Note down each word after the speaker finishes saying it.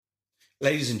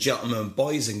Ladies and gentlemen,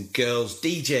 boys and girls,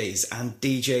 DJs and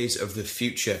DJs of the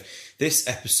future, this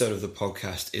episode of the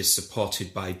podcast is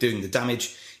supported by Doing the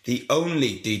Damage, the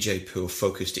only DJ pool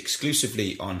focused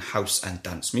exclusively on house and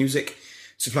dance music,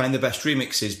 supplying the best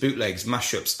remixes, bootlegs,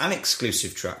 mashups and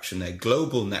exclusive tracks from their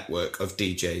global network of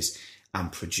DJs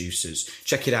and producers.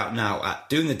 Check it out now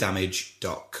at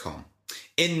doingthedamage.com.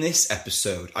 In this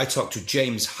episode, I talked to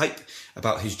James Hype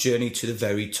about his journey to the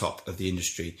very top of the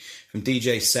industry, from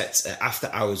DJ sets at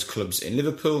after-hours clubs in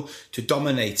Liverpool to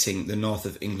dominating the north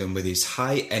of England with his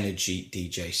high-energy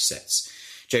DJ sets.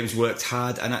 James worked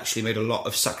hard and actually made a lot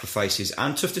of sacrifices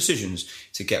and tough decisions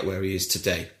to get where he is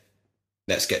today.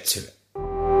 Let's get to it.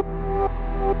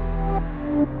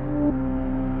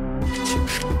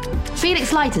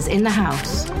 Felix Leiter's in the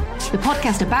house. The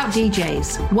podcast about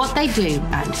DJs, what they do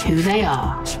and who they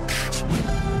are.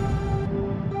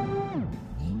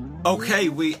 Okay,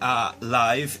 we are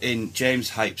live in James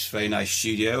Hype's very nice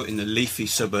studio in the leafy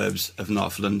suburbs of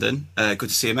North London. Good to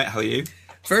see you, mate. How are you?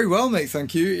 Very well, mate.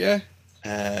 Thank you. Yeah.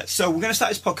 So we're going to start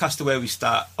this podcast the way we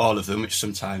start all of them, which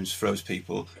sometimes throws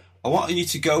people. I want you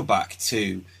to go back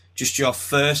to just your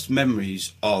first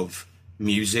memories of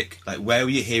music. Like, where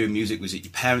were you hearing music? Was it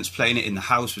your parents playing it in the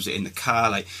house? Was it in the car?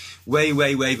 Like,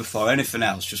 way before anything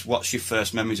else. Just what's your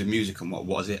first memories of music and what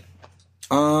was it?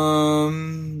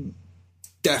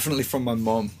 Definitely from my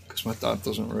mum, because my dad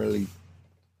doesn't really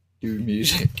do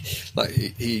music. Like,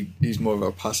 he's more of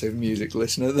a passive music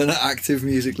listener than an active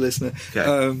music listener.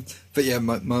 Okay. But yeah,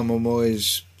 my mum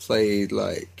always played,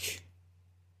 like,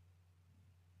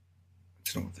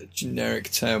 I don't know what the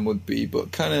generic term would be,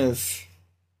 but kind of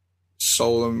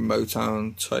soul and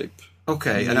Motown type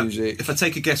music. And if I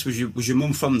take a guess, was your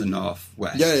mum from the North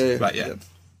West? Yeah. Right,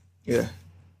 yeah.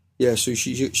 Yeah, so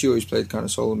she always played kind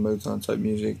of soul and Motown type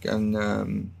music, and I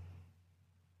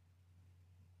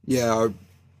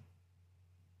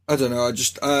don't know, I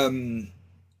just I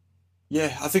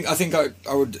think I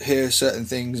would hear certain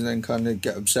things and then kind of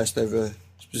get obsessed over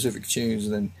specific tunes,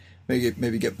 and then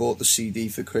maybe get bought the CD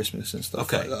for Christmas and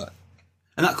stuff like that.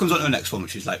 And that comes on to the next one,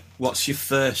 which is like, what's your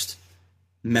first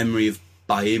memory of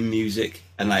buying music?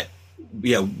 And like,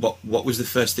 yeah, what was the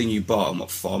first thing you bought and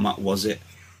what format was it?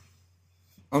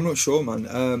 I'm not sure, man.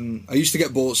 I used to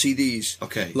get bought CDs.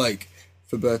 Okay. Like,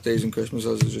 for birthdays and Christmas,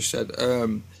 as I just said. I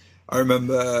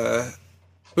remember,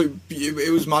 but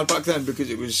it was mad back then because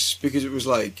it was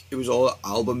like, it was all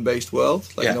album based world.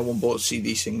 Like, no one bought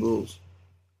CD singles.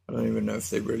 I don't even know if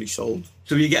they really sold.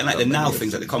 So were you getting like the Now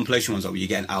things, like the compilation ones, or were you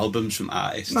getting albums from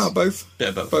artists? No, both. Bit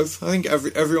of both. Both. I think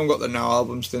everyone got the Now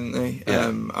albums, didn't they?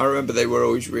 Yeah. I remember they were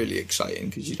always really exciting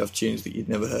because you'd have tunes that you'd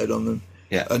never heard on them.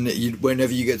 Yeah. And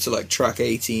whenever you get to like track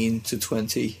 18 to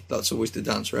 20, that's always the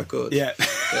dance record. Yeah.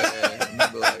 I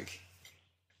remember, like...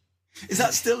 Is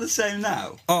that still the same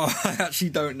now? Oh, I actually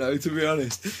don't know, to be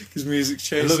honest, because music's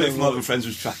changed. I love it if Modern Friends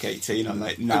was track 18. I'm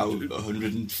like, now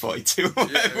 142,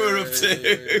 whatever we're up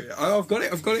to. Yeah. Oh, I've got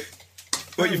it.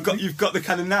 Well, you've got the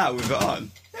kind of Now we've got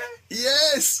on?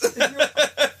 Yes!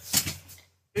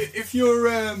 If your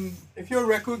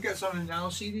record gets on a Now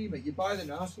CD, mate, you buy the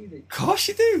Now CD. Of course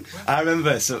you do. I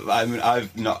remember. So I mean,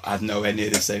 I've not had nowhere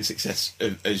near the same success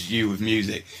as you with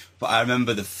music, but I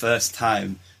remember the first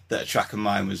time that a track of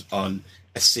mine was on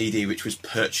a CD which was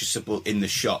purchasable in the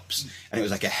shops, and it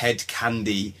was like a Head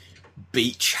Candy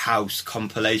Beach House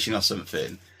compilation or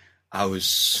something. I was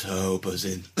so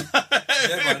buzzing.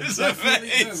 Yeah, man, it was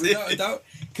amazing. Without a doubt.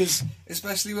 Because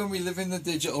especially when we live in the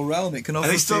digital realm, it can often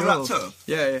Are they still feel... wrapped up?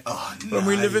 Yeah. Oh, nice. When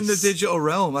we live in the digital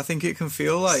realm, I think it can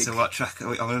feel like... So what track... I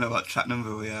want to know what track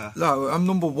number we are. No, I'm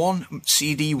number 1,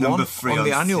 CD 1 number 3 on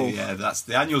the annual. Yeah, that's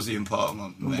the annual's the important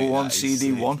one. Number 1,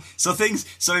 CD 1. So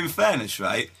in fairness,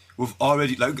 right, we've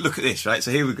already... Look at this, right?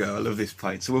 So here we go. I love this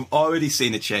point. So we've already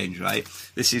seen a change, right?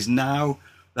 This is now...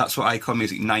 That's what Icon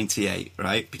Music 98,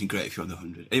 right? It'd be great if you're on the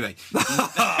 100. Anyway,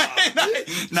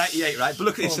 98, right? But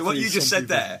look at this. So what you just said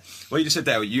there,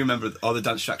 you remember all the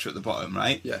dance tracks are at the bottom,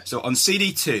 right? Yeah. So on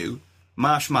CD 2,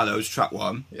 Marshmallows track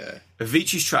 1. Yeah.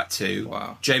 Avicii's track 2.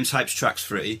 Wow. James Hype's track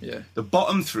 3. Yeah. The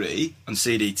bottom 3 on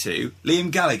CD 2,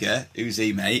 Liam Gallagher, who's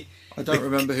mate. I don't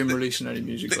remember him releasing any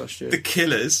music last year. The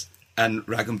Killers and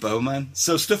Rag and Bowman.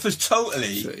 So stuff has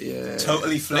totally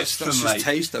flipped that's from like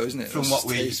taste, though, isn't it? From what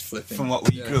we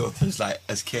grew up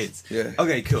as kids. Yeah.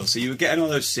 Okay, cool. So you were getting all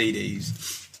those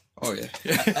CDs. Oh yeah.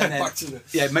 And then, back to the...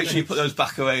 Yeah, make sure you put those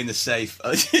back away in the safe.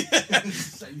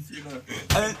 Safe, you know.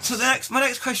 And so my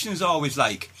next question is always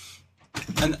like,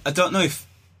 and I don't know if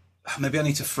maybe I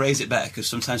need to phrase it better because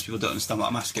sometimes people don't understand what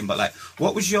I'm asking. But like,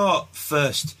 what was your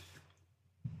first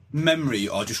memory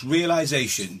or just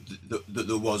realisation that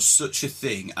there was such a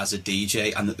thing as a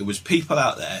DJ, and that there was people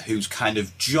out there whose kind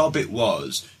of job it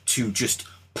was to just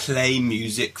play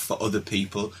music for other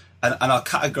people? And I'll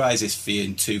categorise this for you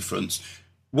in two fronts.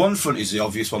 One front is the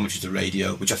obvious one, which is the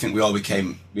radio, which I think we all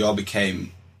became,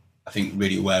 I think,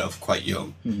 really aware of quite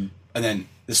young. Mm-hmm. And then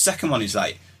the second one is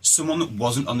like someone that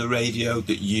wasn't on the radio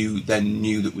that you then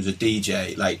knew that was a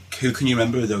DJ. Like, who can you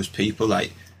remember of those people?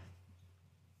 Like,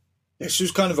 this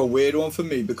was kind of a weird one for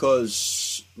me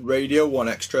because Radio 1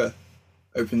 Extra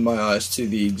opened my eyes to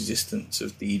the existence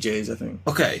of DJs, I think.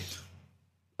 Okay.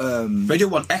 Radio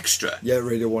 1 Extra? Yeah,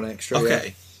 Radio 1 Extra.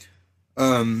 Okay.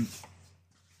 Yeah.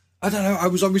 I don't know, I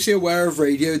was obviously aware of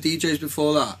radio DJs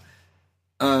before that.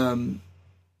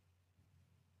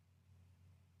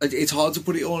 It's hard to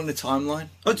put it all in a timeline.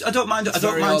 I don't mind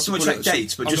so much like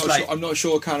dates, but just like... I'm not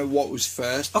sure kind of what was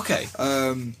first. Okay.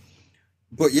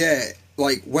 But yeah,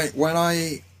 like when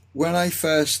I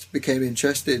first became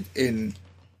interested in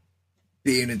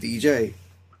being a DJ,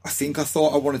 I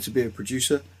thought I wanted to be a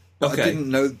producer. But okay. I didn't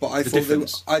know. But I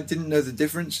didn't know the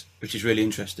difference. Which is really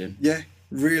interesting. Yeah,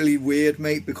 really weird,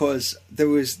 mate. Because there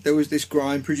was this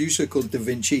grime producer called Da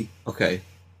Vinci. Okay.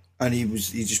 And he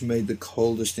just made the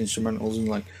coldest instrumentals and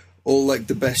like all like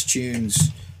the best tunes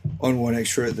on One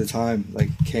Extra at the time, like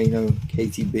Kano,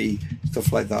 KTB,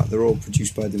 stuff like that. They're all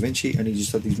produced by Da Vinci, and he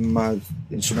just had these mad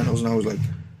instrumentals. And I was like,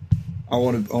 I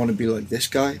want to be like this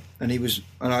guy. And he was,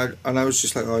 and I was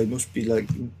just like, oh, he must be like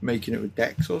making it with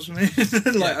decks or something.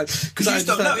 Like, because you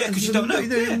don't know. Yeah, because you don't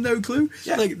know. No clue.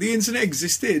 Yeah. Like the internet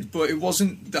existed, but it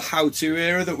wasn't the how-to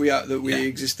era that we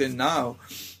exist in now.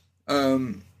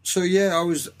 So yeah,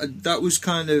 that was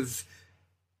kind of.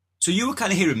 So you were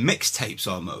kind of hearing mixtapes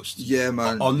almost. Yeah,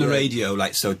 man. On the radio,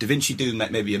 like, so Da Vinci doing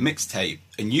like maybe a mixtape,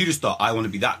 and you just thought, I want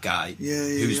to be that guy.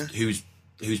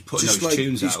 Who's putting just those like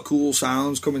tunes these out. Cool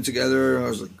sounds coming together. And I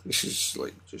was like, this is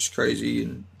like just crazy,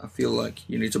 and I feel like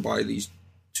you need to buy these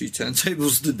 2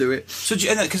 turntables to do it. So,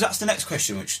 because that's the next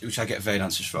question, which I get vague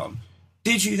answers from.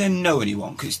 Did you then know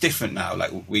anyone? Because it's different now.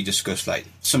 Like we discussed, like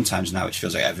sometimes now it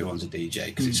feels like everyone's a DJ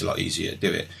because it's a lot easier to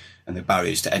do it, and the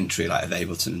barriers to entry, like of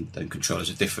Ableton and controllers,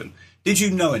 are different. Did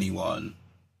you know anyone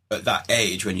at that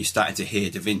age when you started to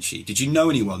hear Da Vinci? Did you know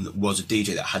anyone that was a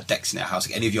DJ that had decks in their house?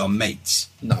 Like any of your mates?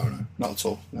 No, not at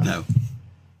all. No.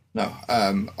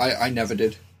 I never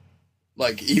did.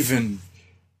 Like even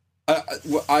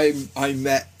I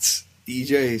met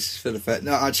DJs for the fact.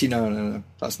 No, actually, no,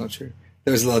 that's not true.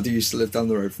 There was a lad who used to live down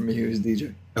the road from me who was a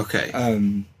DJ. Okay.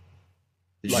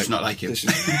 Did you just not like him?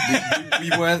 We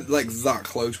weren't like that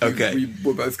close. We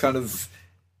were both kind of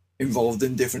involved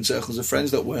in different circles of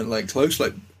friends that weren't like close.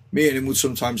 Like me and him would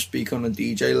sometimes speak on a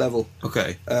DJ level.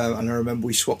 Okay. And I remember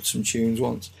we swapped some tunes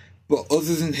once. But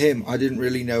other than him, I didn't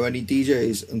really know any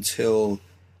DJs until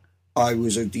I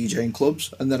was a DJ in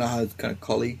clubs, and then I had kind of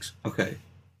colleagues. Okay.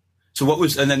 So what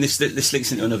was, and then this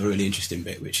links into another really interesting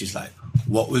bit, which is like,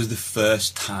 what was the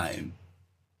first time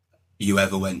you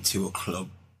ever went to a club?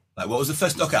 Like, what was the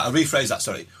first, okay, I'll rephrase that,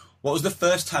 sorry. What was the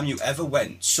first time you ever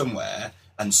went somewhere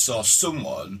and saw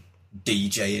someone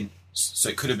DJing? So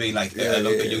it could have been like a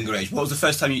little bit younger age. What was the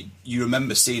first time you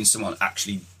remember seeing someone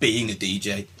actually being a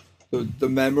DJ? The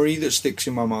memory that sticks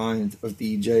in my mind of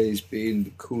DJs being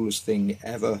the coolest thing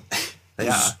ever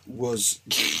was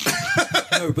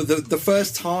no, but the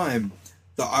first time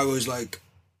that I was like,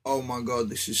 oh my god,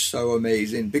 this is so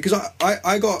amazing, because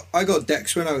I got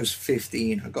decks when I was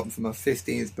 15. I got them for my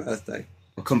 15th birthday.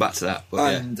 We'll come back to that,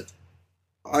 but and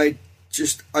I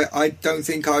don't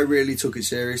think I really took it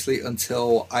seriously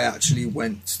until I actually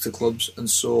went to clubs and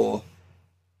saw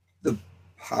the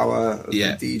power of the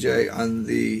DJ and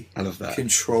the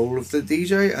control of the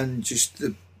DJ and just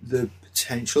the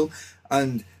potential.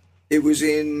 And it was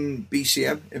in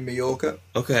BCM in Mallorca.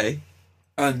 Okay.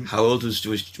 And how old was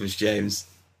James?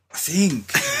 I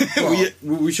think. Well,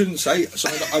 we shouldn't say, so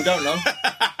I don't know.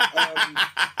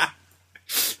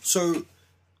 So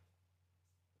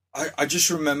I just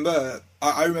remember,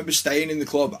 I remember staying in the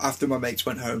club after my mates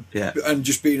went home, and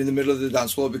just being in the middle of the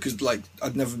dance floor, because like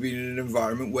I'd never been in an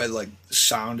environment where like the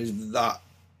sound is that,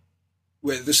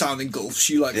 where the sound engulfs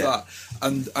you like that,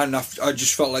 and I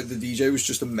just felt like the DJ was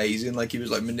just amazing. Like he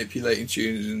was like manipulating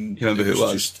tunes, and you remember who it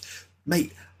was? Just,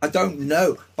 mate, I don't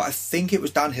know, but I think it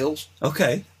was Dan Hills.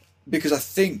 Okay, because I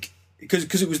think.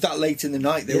 Because it was that late in the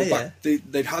night, they were back.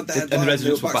 They'd had their headline, and they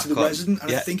were back to the Resident,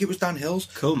 and I think it was Dan Hills.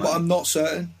 Cool, man. But I'm not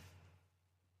certain.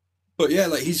 But yeah,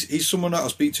 like he's someone that I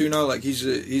speak to now. Like he's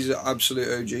an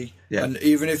absolute OG. Yeah. And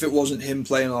even if it wasn't him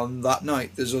playing on that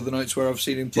night, there's other nights where I've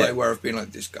seen him play where I've been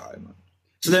like, this guy, man.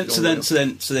 So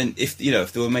then, if you know,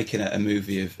 if they were making a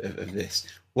movie of this,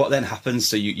 what then happens?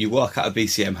 So you walk out of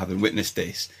BCM having witnessed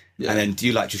this, Yeah. and then do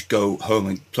you like just go home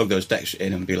and plug those decks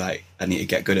in and be like, I need to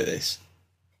get good at this?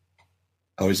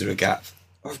 Or is there a gap?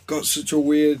 I've got such a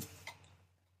weird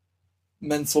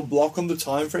mental block on the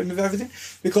time frame of everything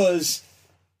because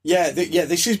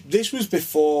this was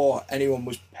before anyone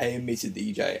was paying me to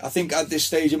DJ. I think at this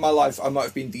stage in my life I might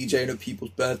have been DJing at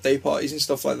people's birthday parties and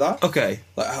stuff like that. Okay.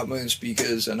 Like I had my own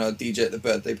speakers and I'd DJ at the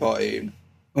birthday party. And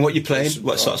what you playing?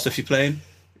 What sort of stuff you playing?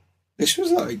 This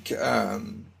was like do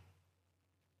you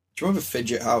remember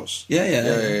Fidget House?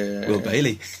 Yeah. Will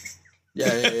Bailey.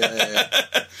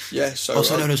 Yeah, so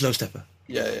also known as Low Stepper.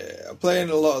 Yeah. I'm playing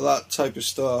a lot of that type of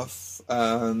stuff.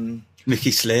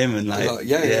 Mickey Slim and like Herve,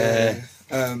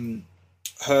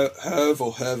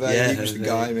 he was the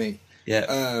guy, mate.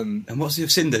 Yeah. And what's the of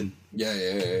Sinden?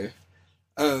 Yeah.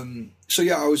 So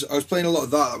I was playing a lot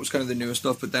of that. That was kind of the newer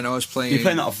stuff. But then I was playing. You're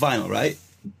playing that off vinyl, right?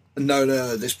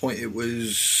 No. At this point, it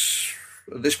was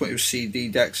CD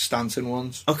decks, Stanton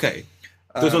ones. Okay.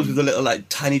 Those ones with the little like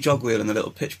tiny jog wheel and the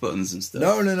little pitch buttons and stuff.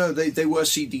 No. They were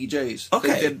CDJs.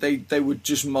 Okay. They were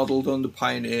just modelled on the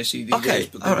Pioneer CDJs, okay.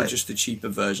 but they were just the cheaper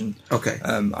version. Okay.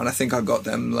 And I think I got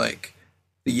them like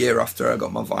the year after I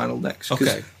got my vinyl decks.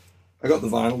 Okay. I got the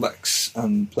vinyl decks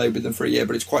and played with them for a year,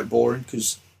 but it's quite boring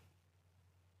because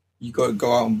you got to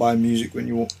go out and buy music when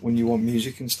you want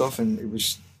music and stuff, and it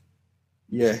was.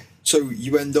 Yeah, so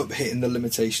you end up hitting the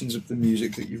limitations of the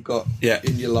music that you've got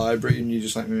in your library, and you're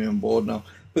just like, I'm bored now.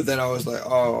 But then I was like,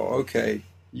 oh, okay.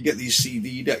 You get these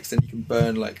CD decks, then you can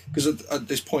burn like because at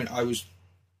this point I was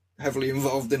heavily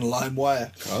involved in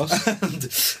LimeWire,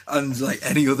 and like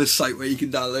any other site where you can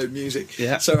download music.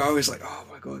 Yeah. So I was like, oh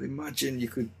my god, imagine you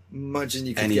could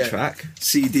any get track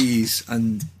CDs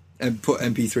and put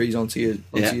MP3s onto your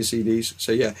CDs.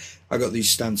 So yeah, I got these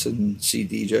Stanton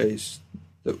CDJs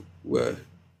that were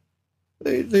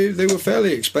they were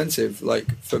fairly expensive,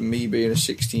 like for me being a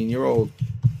 16-year-old,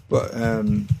 but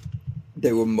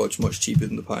they were much cheaper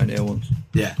than the Pioneer ones.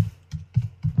 Yeah.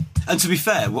 And to be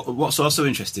fair, what's also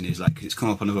interesting is like it's come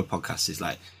up on other podcasts is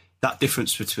like that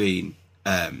difference between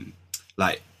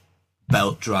like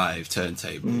belt drive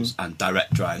turntables and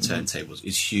direct drive turntables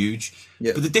is huge.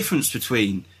 Yeah. But the difference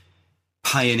between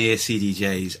Pioneer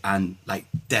CDJs and like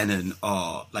Denon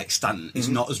or like Stanton is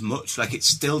not as much. Like it's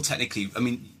still technically, I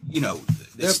mean, you know,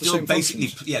 it's still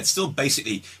basically it's still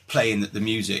basically playing the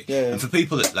music. Yeah. And for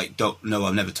people that like don't know,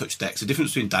 I've never touched decks. The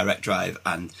difference between direct drive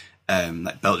and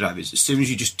like belt drive is as soon as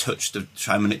you just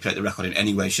try and manipulate the record in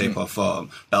any way, shape or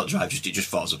form, belt drive just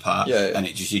falls apart, and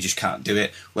you just can't do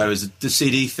it. Whereas the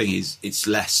CD thing is it's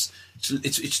less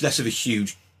of a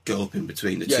huge gulp in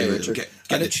between the two. True. Get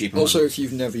and the cheaper also, ones. if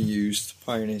you've never used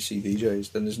Pioneer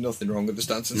CDJs, then there's nothing wrong with the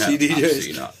Stanton No, CDJs.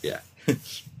 absolutely not. Yeah.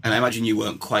 And I imagine you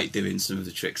weren't quite doing some of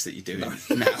the tricks that you're doing now.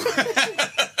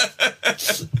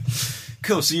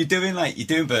 Cool. So you're doing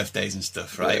birthdays and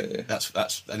stuff, right? Yeah.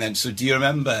 That's and then so do you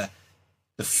remember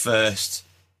the first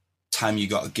time you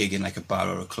got a gig in like a bar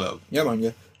or a club? Yeah,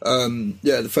 man.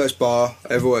 Yeah. The first bar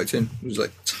I ever worked in was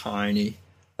like tiny,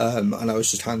 and I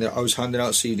was handing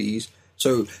out CDs.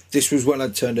 So this was when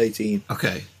I'd turned 18.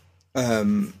 Okay.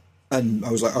 And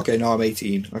I was like, okay, now I'm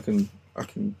 18. I can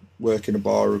work in a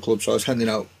bar or a club. So I was handing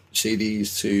out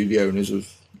CDs to the owners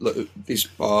of these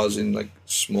bars in like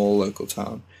small local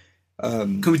town.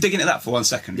 Can we dig into that for 1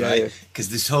 second, right? Yeah. Because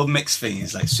this whole mix thing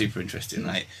is like super interesting,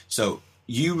 right? So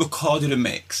you recorded a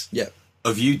mix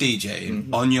of you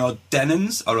DJing on your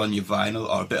Denons or on your vinyl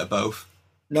or a bit of both?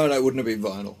 No, it wouldn't have been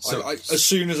vinyl. So, as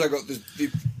soon as I got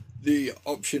the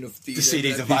option of the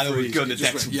CDs and vinyl would go on the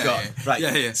decks and gone. Right.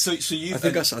 Yeah. So you I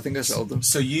think I sold them.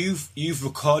 So you've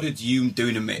recorded you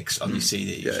doing a mix on your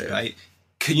CDs, right?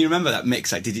 Can you remember that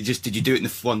mix? Like, did you do it in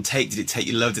the one take? Did it take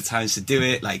you loads of times to do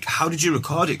it? Like, how did you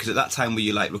record it? Because at that time, were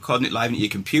you like recording it live on your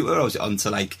computer, or was it onto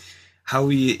like, how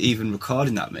were you even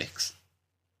recording that mix?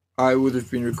 I would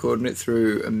have been recording it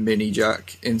through a mini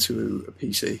jack into a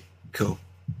PC. Cool.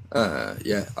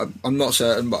 I'm not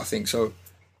certain, but I think so.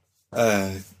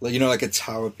 Like a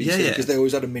tower PC, because they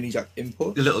always had a mini jack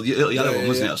input. The little yellow one,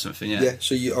 wasn't it, or something? Yeah.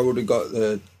 So I would have got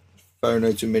the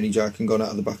phono to mini jack and gone out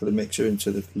of the back of the mixer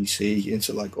into the PC,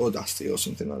 into like Audacity or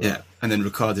something like that. Yeah, and then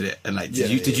recorded it. And like,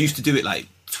 did you used to do it like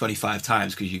 25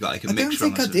 times because you got like a mix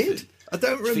wrong? I don't think I did. I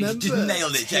don't remember. You just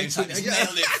nailed it, James. Nailed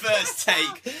it first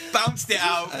take, bounced it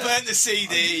out, burnt the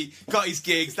CD, got his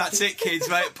gigs. That's it, kids.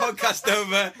 Right, podcast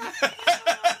over.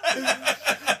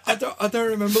 I don't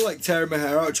remember like tearing my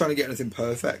hair out trying to get anything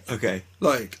perfect. Okay.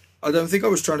 Like, I don't think I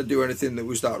was trying to do anything that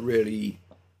was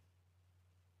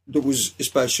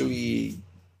especially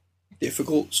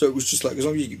difficult. So it was just like as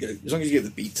long as you get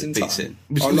the beats in time.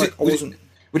 I wasn't.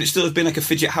 Would it still have been like a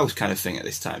fidget house kind of thing at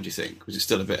this time, do you think? Was it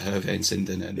still a bit Hervé and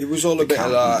Sinden? And it was all a bit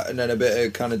of that, and then a bit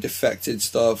of kind of defected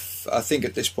stuff. I think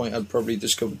at this point I'd probably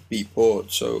discovered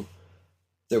Beatport, so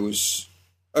there was...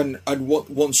 And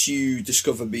once you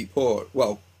discover Beatport,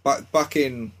 well, back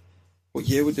in... What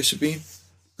year would this have been?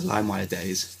 The LimeWire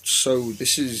days. So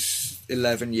this is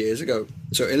 11 years ago.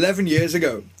 So 11 years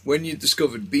ago, when you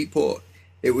discovered Beatport,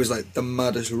 it was like the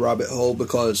maddest rabbit hole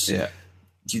because... Yeah.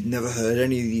 You'd never heard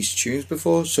any of these tunes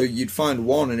before, so you'd find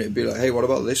one and it'd be like, hey, what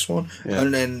about this one? Yeah.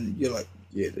 And then you're like,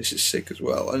 yeah, this is sick as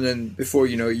well. And then before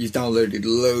you know it, you've downloaded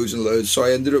loads and loads. So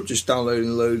I ended up just downloading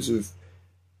loads of,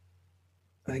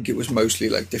 I think it was mostly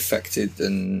like Defected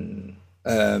and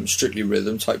Strictly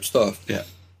Rhythm type stuff. Yeah.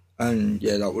 And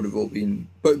yeah, that would have all been,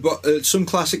 but some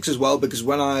classics as well, because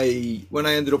when I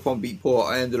ended up on Beatport,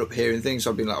 I ended up hearing things.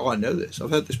 I've been like, oh, I know this.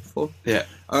 I've heard this before. Yeah.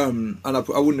 And I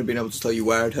wouldn't have been able to tell you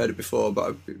where I'd heard it before, but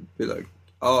I'd be like,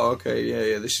 oh, okay,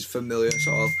 yeah, this is familiar,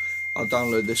 so I'll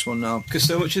download this one now. Because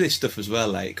so much of this stuff as well,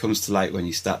 like, it comes to like when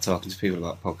you start talking to people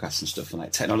about podcasts and stuff, and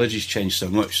like technology's changed so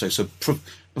much. So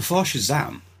before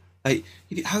Shazam, like,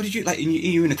 how did you, like,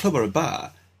 you're in a club or a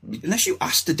bar, unless you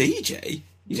asked the DJ.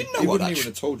 You didn't know what that. Even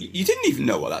have told you. You didn't even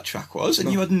know what that track was,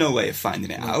 and you had no way of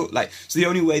finding it out. Like, so the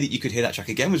only way that you could hear that track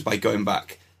again was by going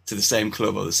back to the same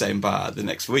club or the same bar the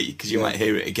next week, because you might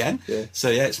hear it again. Yeah. So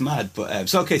yeah, it's mad. But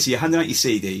so okay, so you're handing out your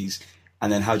CDs,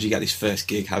 and then how do you get this first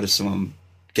gig? How does someone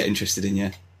get interested in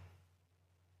you?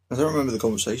 I don't remember the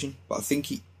conversation, but I think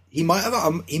he might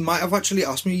have actually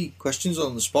asked me questions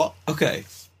on the spot. Okay.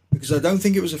 Because I don't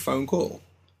think it was a phone call.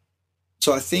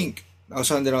 So I think I was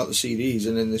handing out the CDs,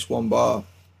 and in this one bar,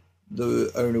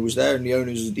 the owner was there, and the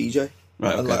owner was a DJ.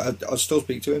 Right. Okay. And like, I still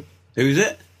speak to him. Who is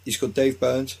it? He's called Dave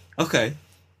Burns. Okay.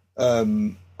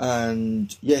 And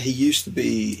yeah, he used to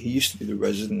be the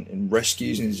resident in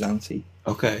Rescues in Zante.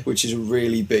 Okay. Which is a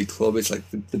really big club. It's like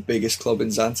the biggest club in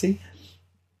Zante.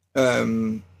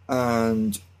 And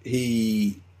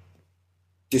he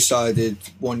decided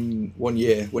one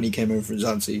year when he came over from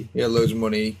Zante, he had loads of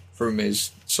money from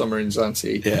his summer in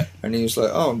Zante. Yeah. And he was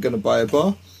like, oh, I'm going to buy a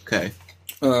bar. Okay.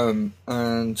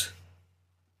 And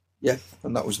yeah,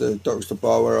 and that was the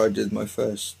bar where I did my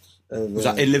first ever. Was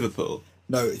that in Liverpool?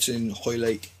 No, it's in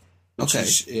Hoylake. Which Okay.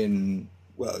 is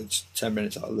it's 10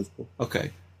 minutes out of Liverpool.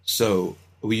 Okay. So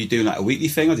were you doing like a weekly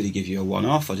thing, or did he give you a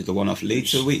one-off, or did the one-off lead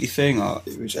to a weekly thing? Or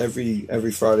It was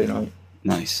every Friday night.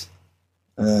 nice.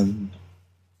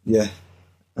 Yeah,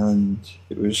 and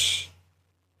it was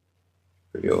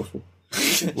pretty awful.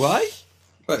 Why?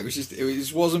 Well, it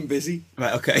just wasn't busy.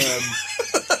 Right. Okay.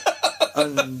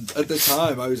 And at the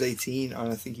time, I was 18,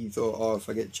 and I think he thought, oh, if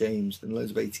I get James, then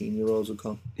loads of 18-year-olds will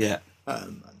come. Yeah.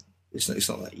 It's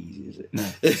not that easy, is it? No.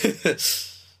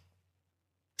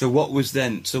 So what's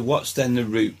then the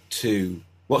route to,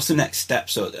 what's the next step?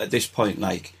 So at this point,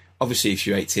 like, obviously if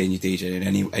you're 18, you're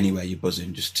DJing anywhere, you're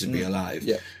buzzing just to be alive.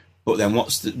 Yeah. But then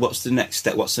what's the next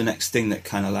step? What's the next thing that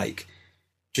kind of like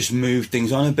just moved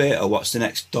things on a bit, or what's the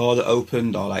next door that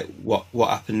opened, or like what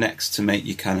happened next to make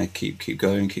you kind of keep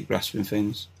going, keep grasping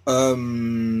things?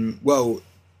 Well,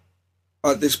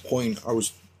 at this point, I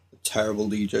was a terrible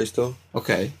DJ still.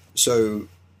 Okay. So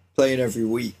playing every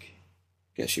week,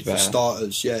 Gets you for better.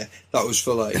 starters, yeah, that was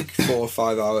for like 4 or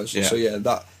 5 hours. Yeah. So yeah,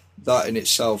 that in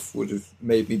itself would have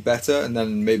made me better, and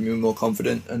then made me more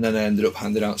confident. And then I ended up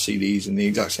handing out CDs in the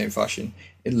exact same fashion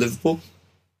in Liverpool.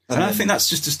 And I think that's,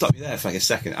 just to stop you there for like a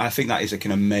second, I think that is like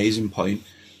an amazing point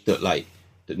that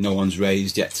no one's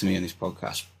raised yet to me on this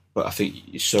podcast. But I think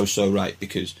you're so right,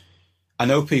 because I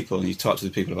know people, and you talk to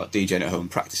the people about DJing at home,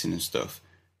 practicing and stuff,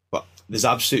 but there's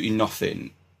absolutely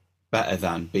nothing better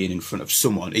than being in front of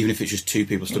someone, even if it's just 2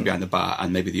 people stood behind the bar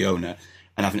and maybe the owner,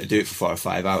 and having to do it for 4 or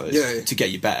 5 hours to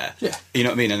get you better. Yeah. You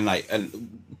know what I mean?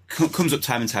 And comes up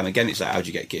time and time again, it's like, how do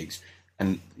you get gigs?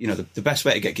 And, you know, the best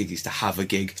way to get gigs is to have a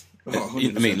gig. Oh, You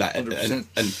know what I mean? Like,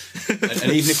 100%.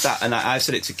 and even if that, and I've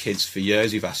said it to kids for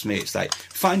years who've asked me, it's like,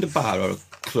 find a bar or a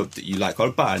club that you like, or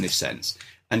a bar in this sense,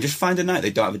 and just find a night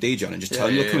they don't have a DJ on, and just tell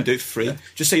them you'll come and do it for free. Yeah.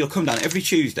 Just say you'll come down every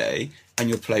Tuesday and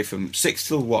you'll play from 6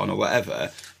 till 1 or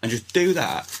whatever, and just do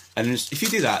that. And if you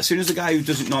do that, as soon as the guy who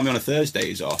doesn't normally on a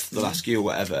Thursday is off, they'll ask you or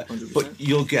whatever. 100%. But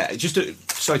you'll get,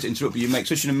 sorry to interrupt, but you make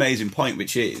such an amazing point,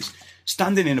 which is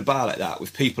standing in a bar like that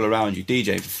with people around you,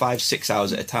 DJing for 5-6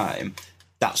 hours at a time.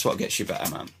 That's what gets you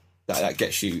better, man. That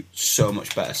gets you so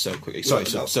much better so quickly. Sorry,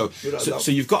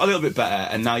 so you've got a little bit better,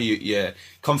 and now your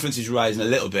confidence is rising a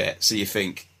little bit. So you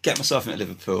think, get myself into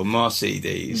Liverpool, more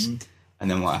CDs, and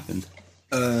then what happened?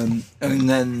 And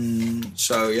then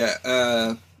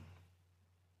same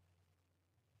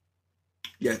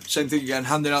thing again.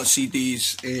 Handing out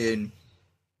CDs in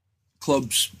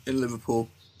clubs in Liverpool.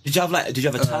 Did you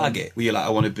have a target? Were you like, I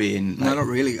want to be in? Like, no, not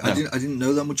really. No. I didn't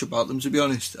know that much about them, to be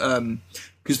honest.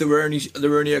 Because there were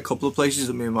only a couple of places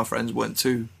that me and my friends went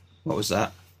to. What was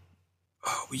that?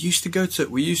 Oh, we used to go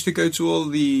to all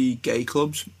the gay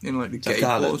clubs in like the gay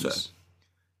quarter.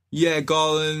 Yeah,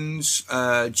 Garland's,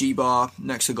 G Bar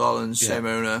next to Garland's, same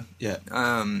owner. Yeah.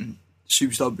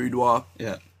 Superstar Boudoir.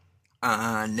 Yeah.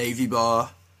 And Navy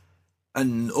Bar,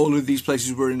 and all of these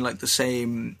places were in like the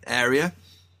same area,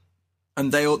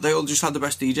 and they all just had the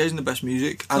best DJs and the best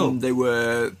music, and they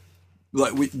were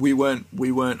like we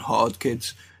weren't hard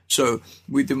kids, so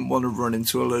we didn't want to run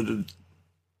into a load of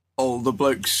older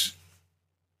blokes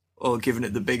or giving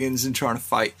it the big uns and trying to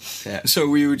fight. Yeah. So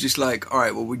we were just like, all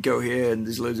right, well, we go here and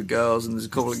there's loads of girls and there's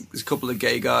a couple of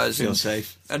gay guys. Feel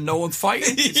safe. And no one's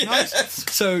fighting. It's nice.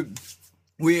 So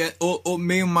me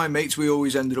and my mates, we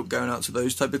always ended up going out to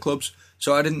those type of clubs.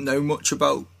 So I didn't know much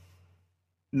about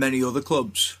many other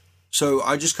clubs. So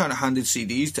I just kind of handed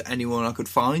CDs to anyone I could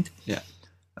find. Yeah.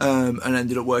 And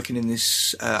ended up working in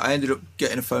this. I ended up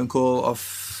getting a phone call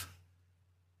off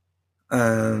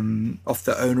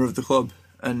the owner of the club,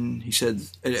 and he said,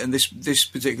 and this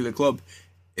particular club,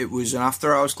 it was an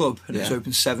after hours club, and it's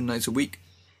open 7 nights a week.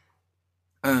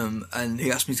 And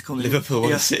he asked me to come in. Liverpool,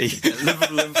 what a city!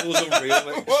 Liverpool's unreal,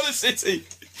 mate. What a city!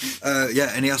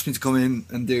 And he asked me to come in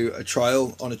and do a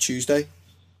trial on a Tuesday.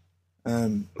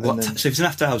 So if it's an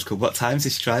after hours club, what time's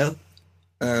this trial?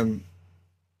 I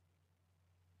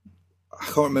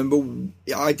can't remember.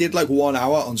 I did like 1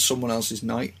 hour on someone else's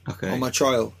night on my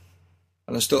trial,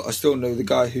 and I still know the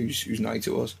guy whose night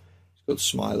it was. It's called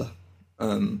Smiler.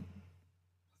 I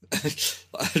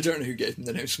don't know who gave him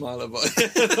the name Smiler, but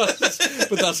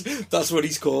that's what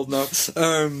he's called now.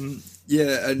 And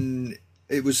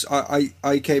it was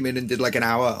I came in and did like an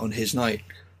hour on his night.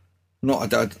 I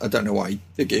don't know why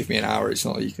they gave me an hour. It's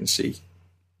not like you can see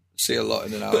a lot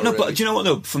in an hour. But do you know what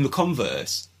though? From the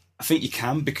converse, I think you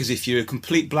can, because if you're a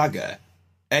complete blagger,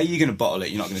 A, you're going to bottle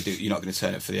it. You're not going to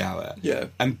turn it for the hour. Yeah.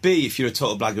 And B, if you're a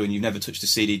total blagger and you've never touched a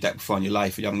CD deck before in your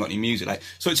life and you haven't got any music, like,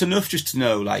 so it's enough just to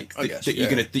know, like, that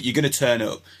you're going to turn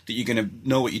up, that you're going to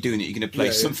know what you're doing, that you're going to play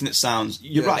something that sounds.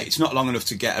 You're right. It's not long enough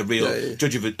to get a real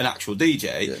judge of an actual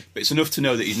DJ, but it's enough to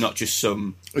know that he's not just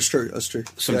some. That's true.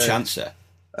 Some chancer.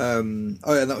 And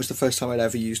that was the first time I'd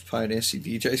ever used Pioneer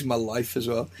CDJs in my life as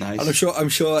well. Nice. And I'm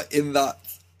sure in that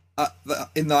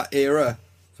era,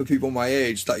 for people my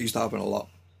age, that used to happen a lot.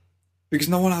 Because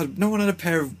no one had a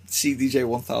pair of CDJ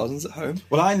 1000s at home.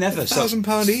 Well, I never.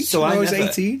 £1,000 each. So when I was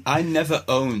 18. I never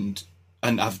owned,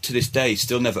 and I've to this day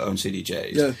still never owned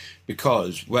CDJs. Yeah.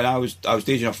 Because when I was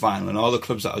DJing off vinyl, and all the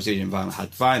clubs that I was DJing vinyl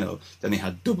had vinyl, then they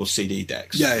had double CD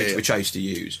decks, which I used to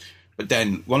use. But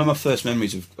then one of my first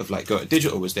memories of like going to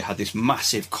digital was they had this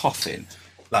massive coffin.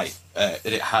 Like,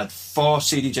 it had 4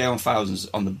 CDJ 1000s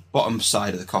on the bottom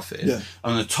side of the coffin, and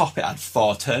on the top it had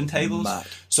 4 turntables. Mad.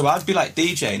 So I'd be like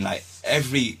DJing like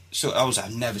I've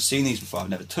never seen these before, I've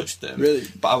never touched them. Really?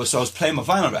 But I was playing my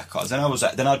vinyl records, and I was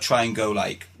like, then I'd try and go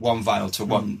like one vinyl to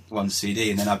one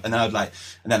CD, and then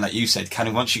like you said, kind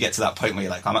of once you get to that point where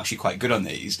you're like, I'm actually quite good on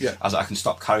these. I was like, I can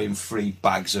stop carrying 3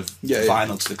 bags of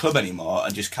vinyl to the club anymore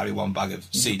and just carry 1 bag of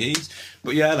CDs.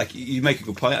 But yeah, like you make a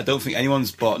good point. I don't think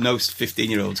anyone's bought. No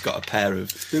 15-year-old's got a pair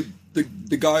of.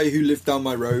 The guy who lived down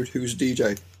my road, who was a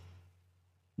DJ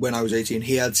when I was 18,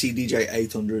 he had CDJ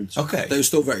 800s. Okay, they were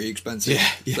still very expensive.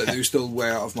 Yeah. But they were still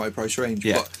way out of my price range.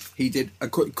 Yeah. But he did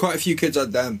quite a few kids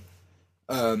had them.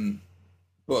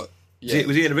 But yeah,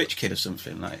 was he a rich kid or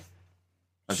something like?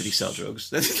 Or did he sell drugs?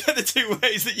 They're the 2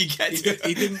 ways that you get. He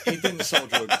didn't sell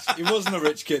drugs. He wasn't a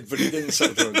rich kid, but he didn't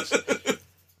sell drugs.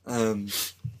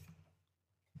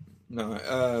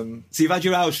 So you've had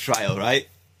your house trial, right?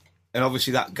 And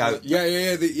obviously that guy.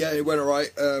 It went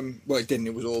alright. Well, it didn't.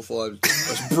 It was awful. I was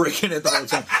bricking it the whole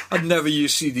time. I'd never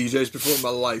used CDJs before in my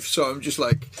life, so I'm just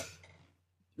like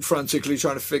frantically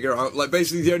trying to figure out. Like,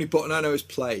 basically, the only button I know is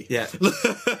play. Yeah.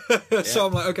 So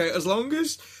I'm like, okay, as long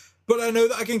as, but I know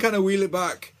that I can kind of wheel it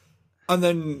back and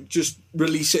then just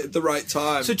release it at the right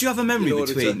time. So do you have a memory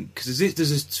between?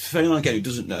 Because for anyone again who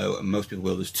doesn't know, and most people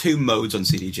will, there's 2 modes on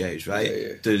CDJs, right?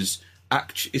 Yeah. There's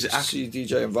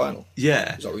CDJ and vinyl?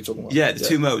 Yeah. Is that what you're talking about? Yeah, the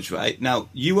 2 modes, right? Now,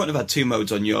 you wouldn't have had 2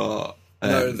 modes on your...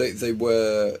 no, they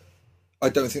were... I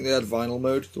don't think they had vinyl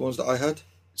mode, the ones that I had.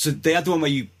 So they had the one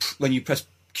where when you press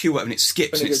Q and it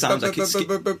skips and it sounds like it's... Right.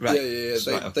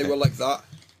 Yeah. They were like that.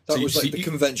 That was like the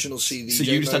conventional CDJ So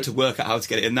you just mode. had to work out how to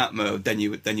get it in that mode, then you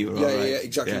were all right. Yeah,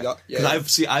 exactly that.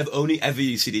 Because I've only ever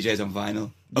used CDJs on vinyl.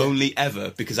 Yeah. Only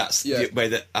ever, because that's the way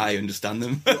that I understand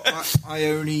them. Well, I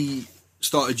only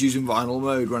started using vinyl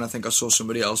mode when I think I saw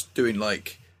somebody else doing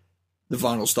like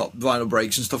vinyl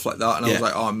breaks and stuff like that, and I was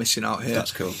like, oh, I'm missing out here.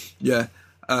 That's cool. Yeah.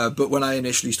 But when I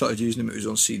initially started using them, it was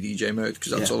on CDJ mode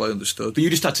because that's all I understood. But you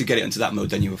just had to get it into that mode,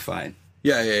 then you were fine.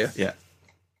 Yeah.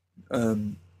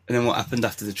 And then what happened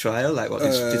after the trial? Like, what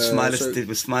did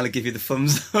Smiler give you the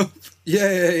thumbs up?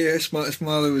 Yeah.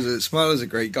 Smiler was a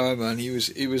great guy, man. He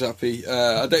was happy.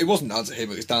 It wasn't down to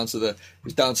him. It was down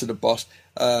to the boss.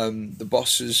 The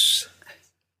boss was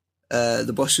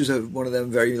one of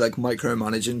them very like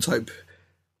micromanaging type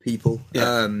people.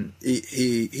 Yeah.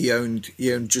 He owned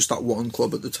just that one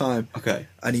club at the time. Okay.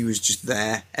 And he was just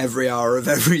there every hour of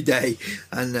every day.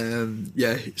 And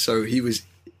so he was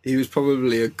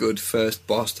probably a good first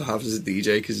boss to have as a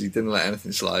DJ because he didn't let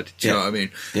anything slide. Do you know what I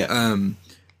mean? Yeah.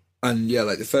 And yeah,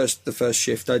 like the first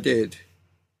shift I did.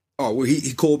 Oh well,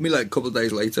 he called me like a couple of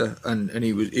days later, and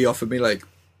he offered me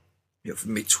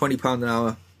 £20 an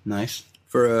hour. Nice.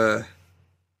 For a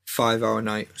 5-hour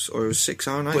night or a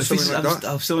 6-hour night, something like that.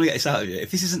 I still want to get this out of you.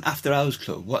 If this is an after hours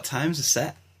club, what time's the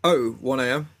set? 1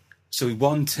 a.m. So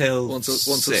 1 till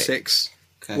 6.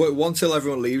 Okay. 1 till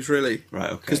everyone leaves, really.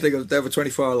 Right, okay. Because they have a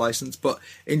 24-hour license, but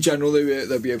in general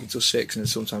they'll be open till 6 and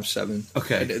sometimes 7.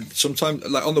 Okay. And sometimes,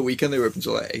 like on the weekend, they were open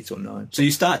till like 8 or 9. So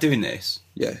you start doing this?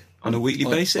 Yeah. On a weekly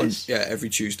basis? Every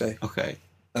Tuesday. Okay.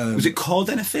 Was it called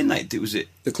anything? Like, was it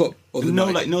the club? Or the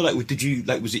night? Night? Did you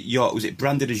like? Was it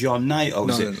branded as your night, or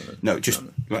was No.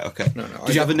 Right, okay. No.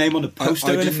 Did you have a name on the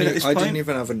poster or anything at this point? I didn't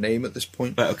even have a name at this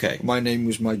point. Right, okay. My name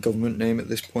was my government name at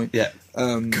this point. Yeah.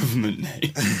 Government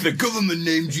name. The government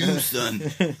named you,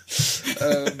 son.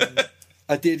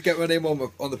 I did get my name on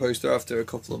the poster after a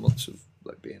couple of months of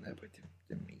like being there, but it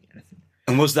didn't mean anything.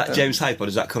 And was that James Hype, or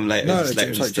does that come later? No,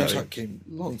 James Hype came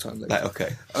a long time later. Right,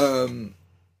 okay.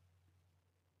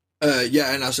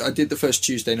 And I did the first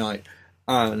Tuesday night,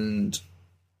 and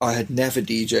I had never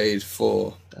DJ'd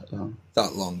for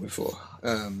that long before.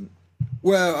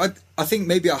 Well, I think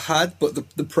maybe I had, but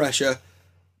the pressure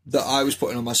that I was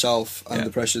putting on myself and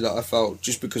the pressure that I felt,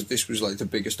 just because this was like the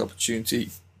biggest opportunity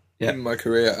in my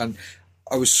career, and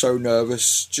I was so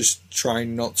nervous just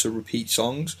trying not to repeat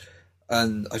songs,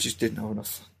 and I just didn't have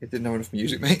enough. It didn't have enough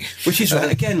music, mate. Which is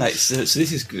right again, like so. This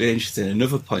is really interesting.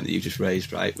 Another point that you've just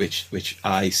raised, right? Which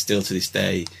I still to this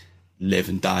day live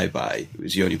and die by.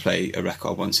 Was you only play a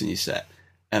record once in your set,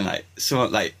 and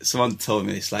someone told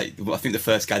me this. Like, I think the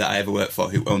first guy that I ever worked for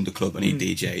who owned the club and he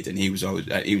DJ'd, and he was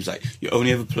like, you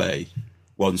only ever play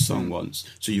one song once,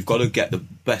 so you've got to get the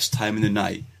best time in the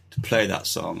night to play that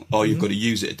song, or you've got to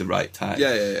use it at the right time.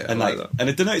 Yeah. And I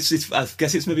don't know. I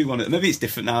guess it's maybe maybe it's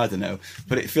different now. I don't know,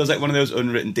 but it feels like one of those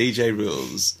unwritten DJ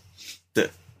rules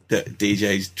that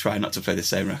DJs try not to play the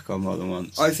same record more than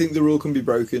once. I think the rule can be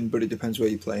broken, but it depends where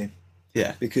you're playing.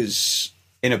 Yeah, because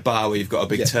in a bar where you've got a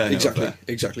big turnover,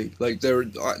 exactly. Like there are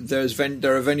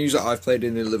venues that I've played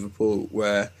in Liverpool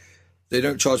where they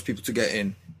don't charge people to get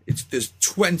in. There's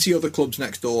 20 other clubs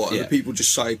next door, and the people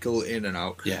just cycle in and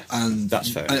out. Yeah, and that's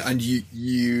fair. And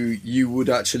you would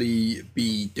actually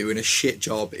be doing a shit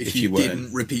job if you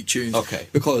didn't repeat tunes. Okay,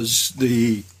 because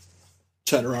the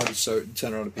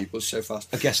turnaround of people is so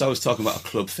fast. I guess I was talking about a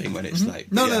club thing when it's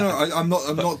like no. I'm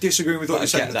not disagreeing with what you're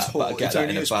saying at all. But I get that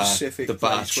in a bar, the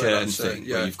bar churn thing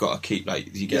where you've got to keep like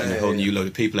you're getting a whole new load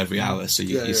of people every hour, so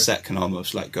your set can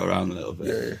almost like go around a little bit.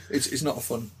 Yeah. It's not a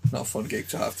fun gig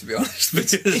to have, to be honest.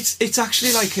 It's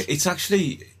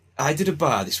actually I did a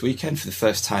bar this weekend for the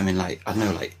first time in like I don't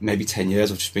know, like maybe 10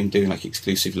 years. I've just been doing like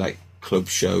exclusive like club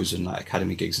shows and like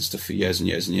academy gigs and stuff for years and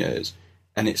years and years.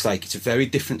 And it's like, it's a very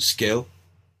different skill,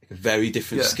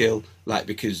 like,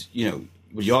 because, you know,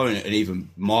 you're in an even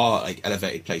more, like,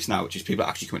 elevated place now, which is people are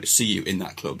actually coming to see you in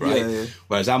that club, right? Yeah.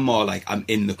 Whereas I'm more like, I'm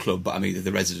in the club, but I'm either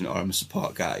the resident or I'm a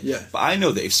support guy. Yeah. But I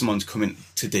know that if someone's coming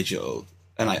to digital,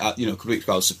 and, like, you know, Complete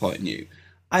Crowd supporting you,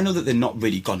 I know that they're not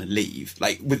really going to leave.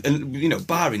 Like, with, you know,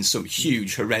 barring some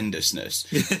huge horrendousness,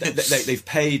 they've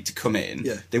paid to come in.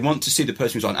 Yeah. They want to see the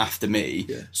person who's on after me.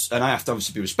 Yeah. And I have to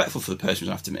obviously be respectful for the person who's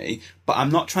on after me. But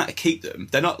I'm not trying to keep them.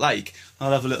 They're not like,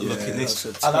 I'll have a little look in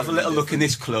this. I'll have a little look in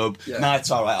this club. Yeah. No,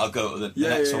 it's all right. I'll go to the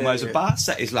next one. Whereas a bar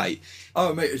set is like,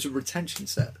 oh mate, it's a retention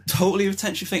set. Totally a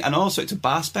retention thing, and also it's a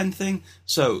bar spend thing.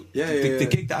 So the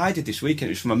gig that I did this weekend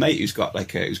was from a mate who's got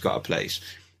a place.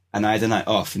 And I had a night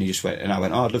off, and he just went, and I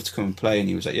went, oh, I'd love to come and play. And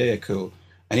he was like, yeah, cool.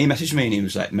 And he messaged me, and he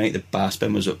was like, mate, the bar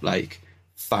spend was up like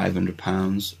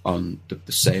 £500 on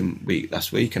the same week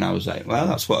last week. And I was like, well,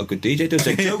 that's what a good DJ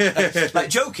does. Like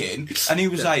joking. And he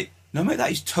was like, no, mate,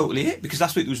 that is totally it. Because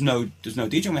last week there's no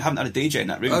DJ, and we haven't had a DJ in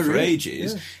that room for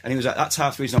ages. Yeah. And he was like, that's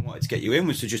half the reason I wanted to get you in,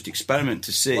 was to just experiment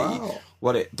to see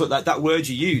what it. But like that word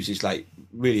you use is like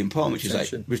really important, which is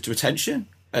like retention.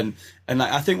 And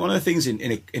like I think one of the things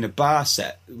in a bar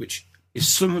set, which is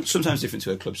sometimes different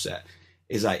to a club set.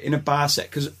 Is like in a bar set,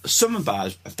 because some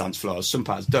bars have dance floors, some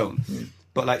bars don't.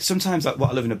 But like sometimes, like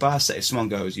what I love in a bar set is someone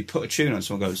goes, you put a tune on,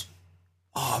 someone goes,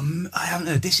 "Oh, I haven't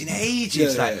heard this in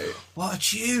ages." What a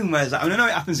tune! Whereas like, I know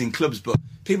it happens in clubs, but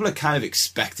people are kind of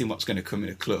expecting what's going to come in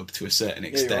a club to a certain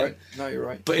extent. You're right. No, you're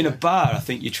right. But in a bar, I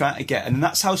think you're trying to get, and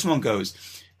that's how someone goes.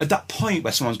 At that point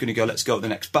where someone's going to go, "Let's go to the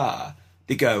next bar,"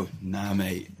 they go, "Nah,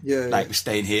 mate. Like we're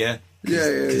staying here.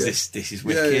 Because this is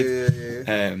wicked."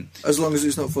 As long as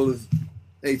it's not full of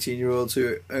 18-year-olds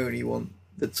who only want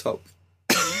the top,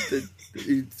 the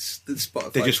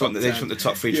Spotify. They just want the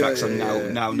top 3 tracks on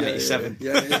now 97.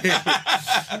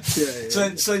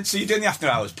 So you're doing the after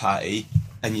hours party,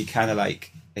 and you kind of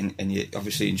like, and you're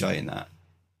obviously enjoying that.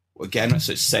 Again,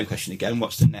 so it's the same question again.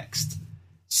 What's the next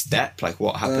step? Like,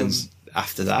 what happens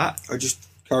after that? I just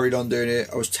carried on doing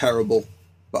it. I was terrible,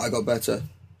 but I got better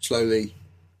slowly.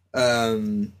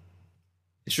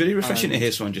 It's really refreshing to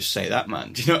hear someone just say that,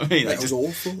 man. Do you know what I mean? Like, it was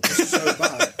awful. It was so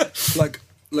bad.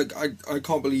 Like I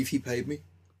can't believe he paid me,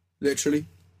 literally.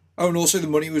 Oh, and also the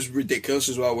money was ridiculous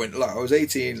as well. When I was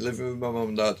 18, living with my mum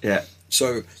and dad. Yeah.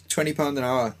 So £20 an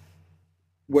hour.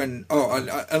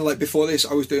 And like before this,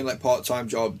 I was doing like part-time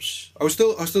jobs. I was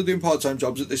still doing part-time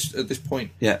jobs at this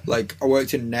point. Yeah. Like I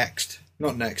worked in Marks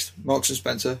and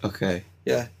Spencer. Okay.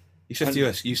 Yeah.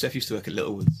 Yusef used to work at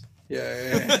Littlewoods.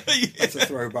 Yeah. That's a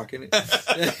throwback, isn't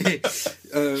it?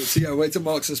 So yeah, I went to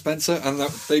Marks and Spencer, and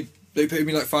they paid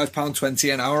me like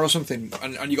 £5.20 an hour or something,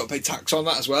 and you got to pay tax on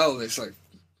that as well. And it's like,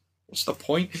 what's the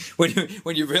point when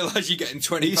you realise you're getting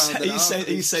 £20 an hour?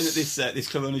 Are you saying that this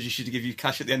club owner just should give you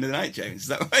cash at the end of the night, James? Is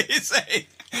that what you're saying?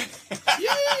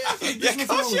 Yeah. There's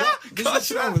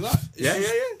nothing wrong with that. Yeah.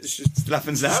 It's just it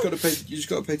happens now. You just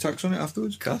got to pay tax on it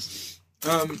afterwards. Cost.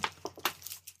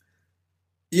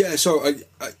 Yeah, so I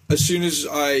as soon as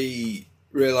I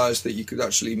realised that you could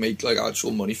actually make like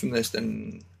actual money from this,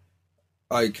 then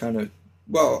I kind of,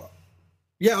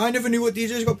 I never knew what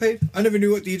DJs got paid. I never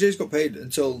knew what DJs got paid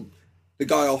until the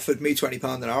guy offered me £20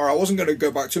 an hour. I wasn't going to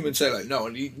go back to him and say like, no,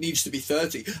 it needs to be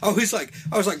 30. I was like,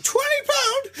 £20?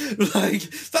 Like,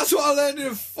 that's what I learned in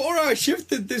a 4-hour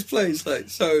shift at this place. Like,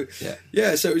 so so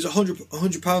it was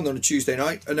 £100 on a Tuesday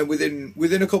night, and then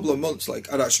within a couple of months,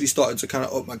 like I'd actually started to kind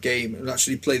of up my game and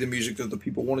actually play the music that the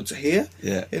people wanted to hear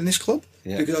in this club,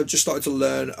 because I just started to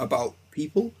learn about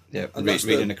people. Yeah,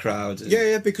 reading the crowd.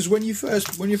 Because when you first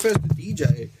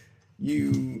DJ,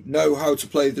 you know how to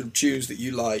play the tunes that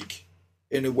you like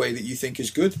in a way that you think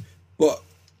is good, but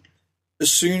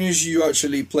as soon as you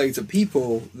actually play to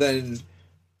people, then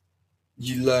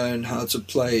you learn how to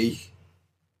play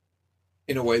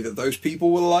in a way that those people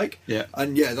will like.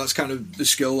 And that's kind of the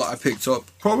skill that I picked up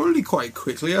probably quite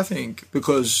quickly, I think,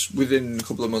 because within a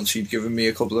couple of months he'd given me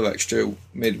a couple of extra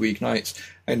midweek nights.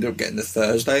 I ended up getting the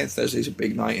Thursday, and Thursday's a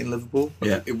big night in Liverpool.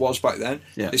 It was back then.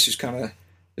 This was kind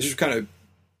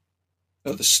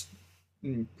of the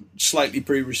slightly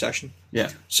pre-recession.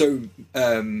 So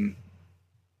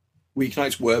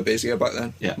weeknights were busier back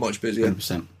then. Much busier.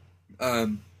 100%.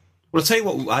 Well, I'll tell you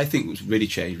what I think was really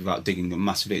changed without digging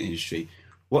massively in the industry.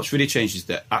 What's really changed is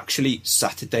that actually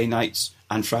Saturday nights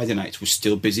and Friday nights were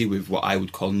still busy with what I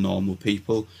would call normal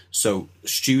people. So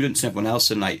students and everyone else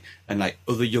and like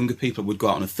other younger people would go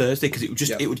out on a Thursday, because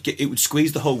it would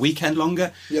squeeze the whole weekend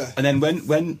longer. And then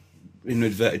when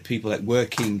inadverted people like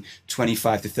working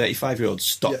 25 to 35-year-olds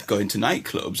stopped going to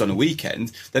nightclubs on a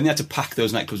weekend, then they had to pack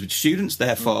those nightclubs with students.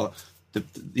 Therefore,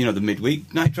 the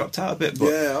midweek night dropped out a bit. But,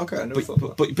 I never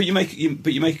thought that. But you make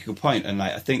a good point, and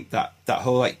like I think that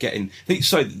whole like getting.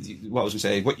 Sorry, what I was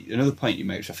going to say. Another point you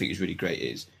make, which I think is really great,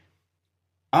 is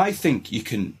I think you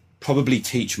can probably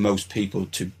teach most people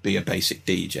to be a basic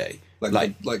DJ.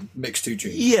 Like mix two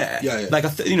tunes. Yeah. Like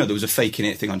there was a Faking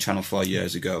It thing on Channel 4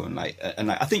 years ago, and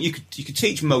I think you could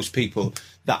teach most people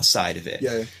that side of it.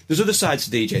 There's other sides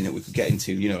to DJing that we could get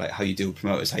into, like how you deal with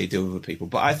promoters, how you deal with other people.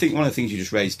 But I think one of the things you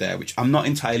just raised there, which I'm not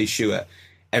entirely sure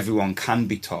everyone can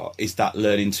be taught, is that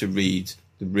learning to read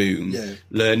the room,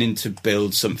 learning to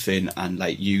build something and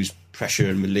like use pressure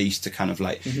and release to kind of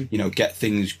like get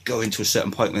things going to a certain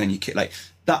point, and then you like.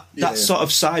 That sort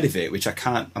of side of it, which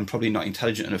I'm probably not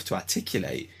intelligent enough to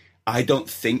articulate, I don't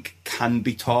think can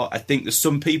be taught. I think there's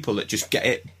some people that just get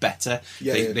it better.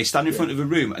 They stand in front of a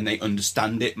room and they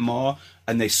understand it more,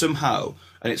 and they somehow,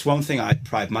 and it's one thing I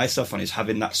pride myself on, is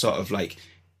having that sort of like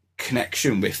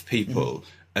connection with people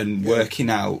and working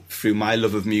out through my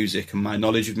love of music and my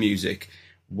knowledge of music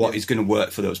what is going to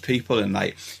work for those people. And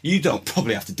like, you don't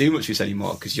probably have to do much of this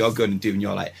anymore, because you're going and doing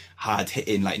your like hard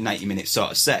hitting like 90-minute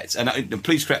sort of sets. And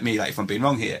please correct me like if I'm being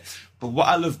wrong here, But what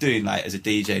I love doing, like, as a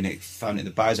DJ, Nick found it in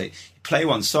the bar, is like, you play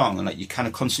one song and like you're kind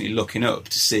of constantly looking up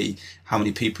to see how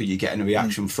many people you're getting a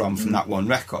reaction from that one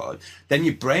record. Then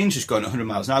your brain's just going 100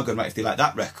 miles an hour, going, right, if they like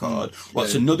that record,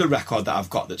 what's another record that I've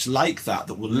got that's like that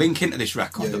will link into this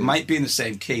record that might be in the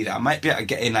same key, that I might be able to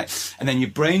get in, like, and then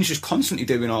your brain's just constantly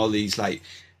doing all these, like,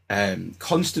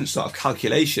 constant sort of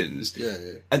calculations.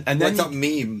 And then like that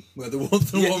meme where the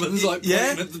woman's like pointing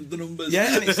at the numbers.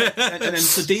 And then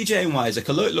so DJing wise, like,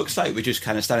 although it looks like we're just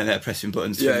kind of standing there pressing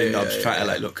buttons, twiddling knobs, trying to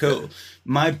like look cool.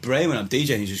 My brain when I'm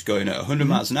DJing is just going at 100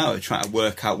 miles an hour, trying to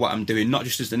work out what I'm doing, not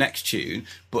just as the next tune,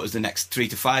 but as the next 3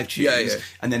 to 5 tunes.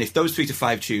 And then if those 3 to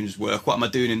 5 tunes work, what am I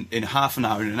doing in half an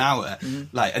hour, in an hour?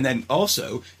 Like, and then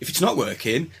also, if it's not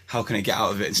working, how can I get out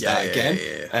of it and start again?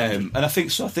 And I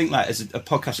think like, as a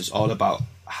podcast that's all about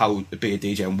how to be a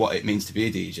DJ and what it means to be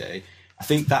a DJ, I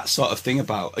think that sort of thing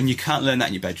about, and you can't learn that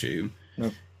in your bedroom. No.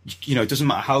 You know, it doesn't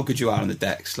matter how good you are on the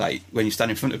decks, like, when you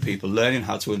stand in front of people, learning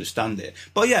how to understand it.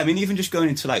 But yeah, I mean, even just going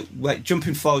into, like,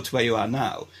 jumping forward to where you are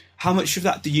now, how much of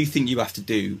that do you think you have to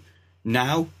do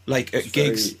now, like, at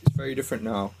gigs? It's very different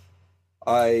now.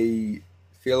 I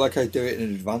feel like I do it in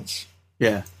advance.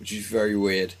 Yeah. Which is very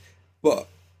weird. But...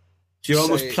 So you're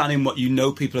almost planning what you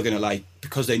know people are going to like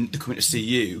because they're coming to see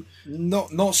you?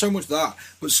 Not so much that,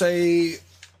 but say...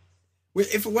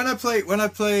 When I play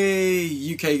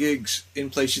UK gigs in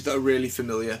places that are really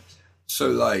familiar, so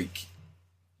like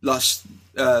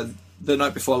the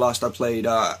night before last I played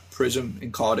at Prism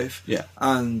in Cardiff,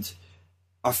 and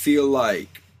I feel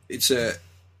like it's a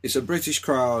British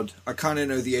crowd. I kind of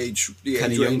know the age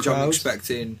range I'm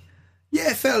expecting.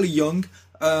 Yeah, fairly young,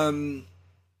 and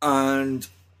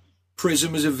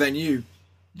Prism as a venue,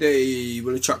 they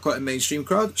will attract quite a mainstream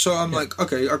crowd. So I'm like,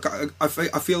 okay, I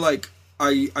feel like.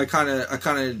 I kind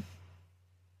of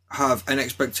have an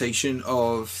expectation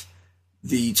of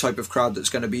the type of crowd that's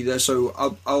going to be there, so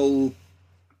I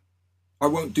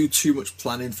won't do too much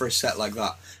planning for a set like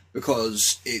that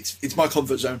because it's my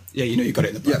comfort zone. Yeah, you know you got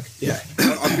it in the back. Yeah.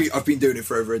 I've been doing it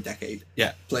for over a decade.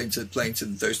 Yeah, playing to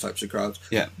those types of crowds.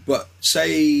 Yeah, but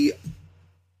say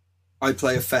I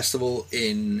play a festival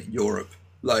in Europe,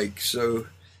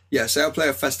 say I play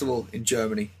a festival in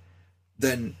Germany,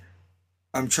 then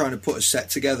I'm trying to put a set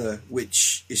together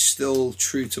which is still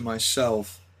true to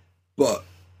myself, but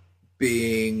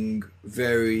being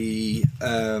very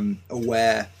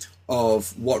aware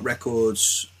of what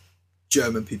records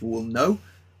German people will know,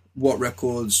 what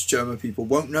records German people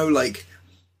won't know, like...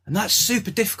 And that's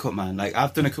super difficult, man. Like,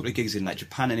 I've done a couple of gigs in, like,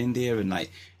 Japan and India, and,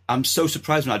 like, I'm so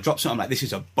surprised when I drop something. I'm like, this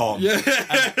is a bomb. Yeah.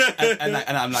 and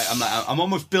I'm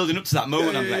almost building up to that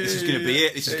moment. I'm like, this is going to be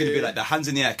it. This is going to be like the hands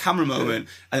in the air camera moment.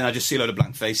 And then I just see a load of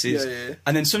blank faces. Yeah.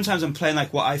 And then sometimes I'm playing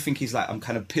like what I think is like, I'm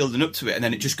kind of building up to it. And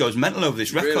then it just goes mental over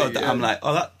this record I'm like,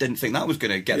 oh, that didn't think that was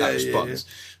going to get that response.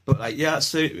 But like,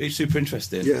 it's super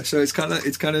interesting. Yeah. So it's kind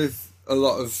of a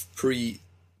lot of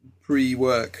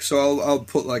pre-work. So I'll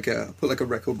put like a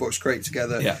record box crate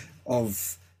together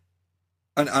of.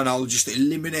 And I'll just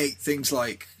eliminate things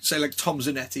like, say, like Tom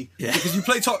Zanetti. Yeah. Because you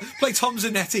play Tom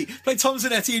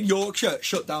Zanetti in Yorkshire,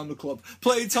 shut down the club.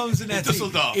 Play Tom Zanetti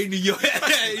Dusseldorf. in Dusseldorf.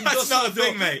 That's not a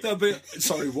thing, mate.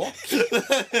 Sorry, what?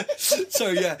 So,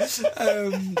 yeah. I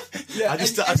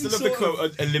still love the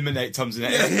quote, eliminate Tom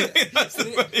Zanetti. That's the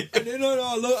funny. No,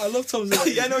 I love Tom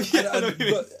Zanetti.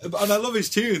 And I love his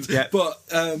tunes. Yeah. But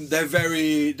they're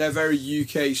very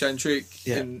UK-centric.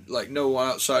 Yeah. And, like, no one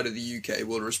outside of the UK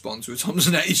will respond to a Tom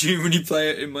Zanetti tune when you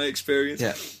play it, in my experience.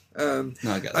 Yeah. No,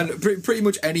 I get that. And pretty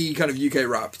much any kind of UK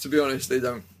rap, to be honest, they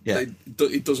don't. Yeah.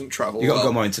 It doesn't travel. You got to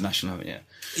go more international, haven't you?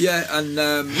 Yeah,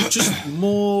 and just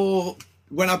more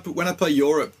when I play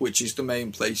Europe, which is the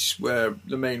main place where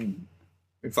in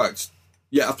fact,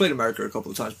 yeah, I've played America a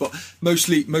couple of times, but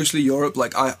mostly Europe.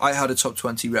 Like I had a top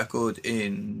 20 record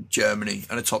in Germany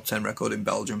and a top 10 record in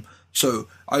Belgium, so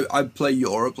I play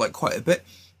Europe like quite a bit.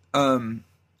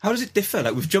 How does it differ?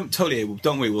 Like, we've jumped totally,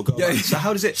 don't we? We'll go back. So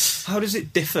how does it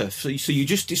differ? So you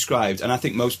just described, and I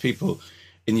think most people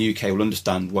in the UK will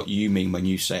understand what you mean when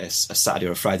you say a Saturday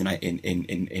or a Friday night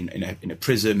in a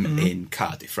Prism in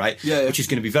Cardiff, right? Yeah. Which is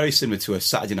going to be very similar to a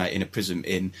Saturday night in a Prism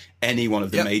in any one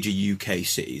of the major UK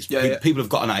cities. People have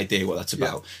got an idea what that's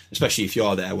about, especially if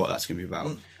you're there, what that's going to be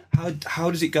about.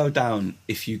 How does it go down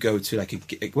if you go to like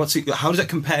how does it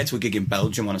compare to a gig in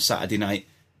Belgium on a Saturday night?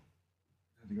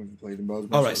 I think I've played in Belgium.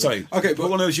 All right, sorry. Okay, but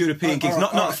one of those European gigs,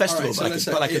 not a festival, but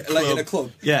like a club. Like in a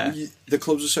club. Yeah. The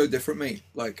clubs are so different, mate.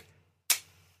 Like,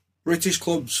 British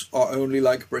clubs are only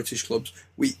like British clubs.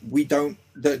 We don't...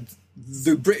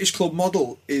 The British club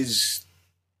model is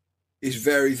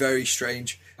very, very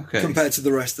strange compared to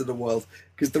the rest of the world.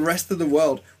 Because the rest of the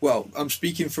world, well, I'm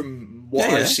speaking from what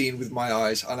I've seen with my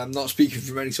eyes, and I'm not speaking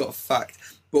from any sort of fact,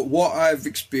 but what I've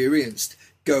experienced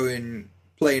playing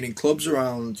in clubs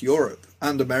around Europe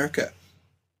and America,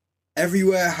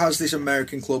 everywhere has this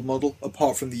American club model,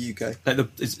 apart from the UK. Do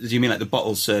you mean like the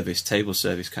bottle service, table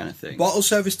service kind of thing? Bottle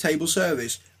service, table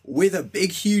service, with a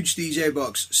big, huge DJ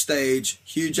box, stage,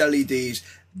 huge LEDs,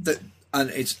 and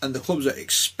the clubs are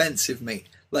expensive, mate.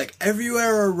 Like,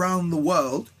 everywhere around the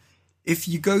world, if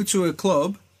you go to a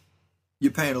club,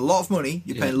 you're paying a lot of money.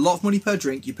 You're paying a lot of money per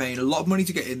drink. You're paying a lot of money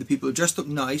to get in. The people are dressed up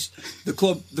nice. The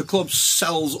club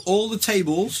sells all the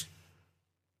tables.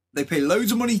 They pay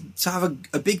loads of money to have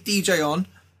a big DJ on,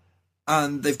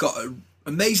 and they've got an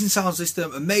amazing sound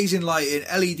system, amazing lighting,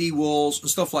 LED walls, and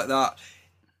stuff like that.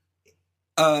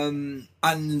 And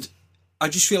I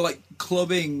just feel like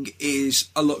clubbing is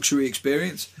a luxury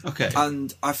experience. Okay.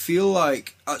 And I feel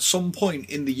like at some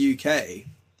point in the UK,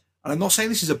 and I'm not saying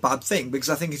this is a bad thing, because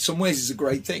I think in some ways it's a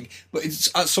great thing, but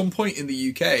it's at some point in the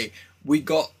UK, we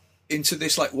got into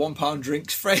this like £1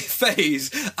 drinks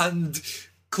phase, and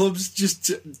clubs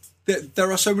just...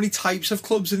 There are so many types of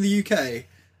clubs in the UK,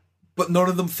 but none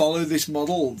of them follow this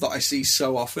model that I see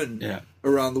so often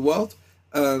around the world.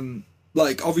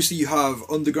 Like, obviously you have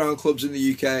underground clubs in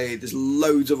the UK, there's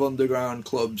loads of underground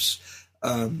clubs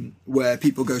where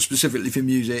people go specifically for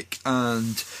music,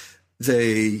 and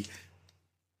they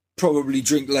probably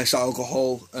drink less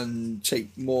alcohol and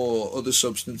take more other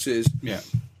substances. Yeah.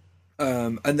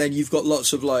 And then you've got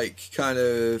lots of like kind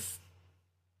of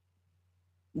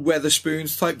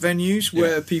Weatherspoons type venues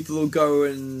where people will go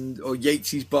or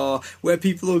Yates's bar, where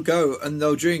people will go and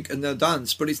they'll drink and they'll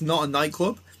dance, but it's not a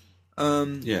nightclub.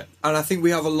 And I think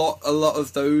we have a lot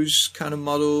of those kind of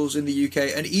models in the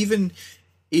UK, and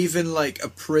even like a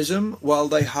Prism, while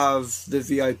they have the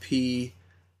VIP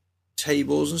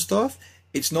tables and stuff,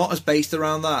 it's not as based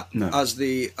around that as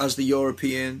the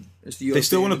European. They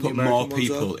still want to put more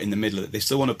people in the middle of it. They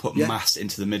still want to put mass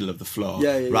into the middle of the floor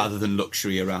rather than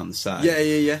luxury around the side.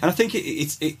 Yeah. And I think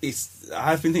it's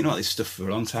I've been thinking about this stuff for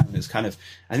a long time. And it's kind of,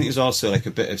 I think there's also like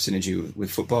a bit of synergy with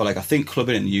football. Like, I think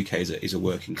clubbing in the UK is a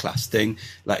working class thing,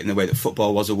 like in the way that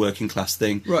football was a working class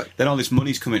thing. Right. Then all this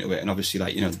money's coming into it, and obviously,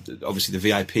 like, you know, obviously the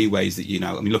VIP ways that, you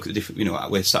know, I mean, look at the different, you know,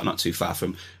 we're sat not too far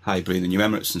from Highbury and the New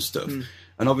Emirates and stuff.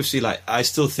 And obviously, like, I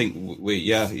still think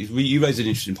you raised an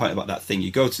interesting point about that thing.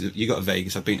 You go to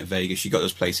Vegas. I've been to Vegas. You got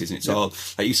those places, and it's all,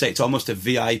 like you say, it's almost a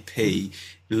VIP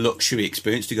luxury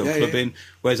experience to go clubbing. Yeah.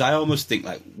 Whereas I almost think,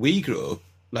 like, we grew up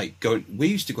like we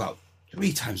used to go out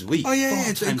 3 times a week. Oh yeah,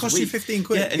 it cost you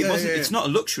 £15. Yeah, and it's not a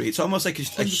luxury. It's almost like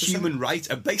a human right,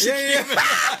 a basic human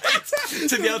right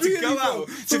to be able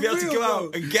to go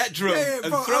out, and get drunk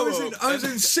and throw up. I was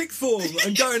in sixth form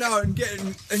and going out and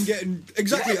getting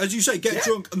exactly as you say,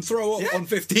 drunk and throw up on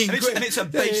 15 quid. And it's a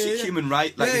basic human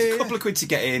right. Like, there's a couple of quid to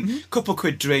get in, couple of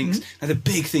quid drinks. And the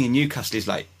big thing in Newcastle is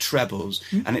like trebles,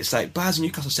 and it's like bars in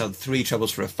Newcastle sell 3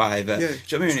 trebles for £5. Do you know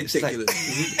what I mean? It's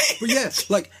ridiculous. But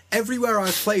like everywhere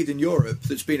I've played in Europe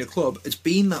that's been a club, it's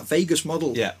been that Vegas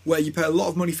model where you pay a lot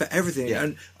of money for everything,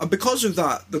 and because of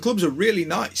that, the clubs are really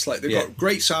nice. Like, they've got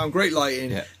great sound, great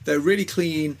lighting, they're really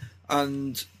clean,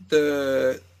 and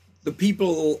the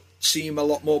people seem a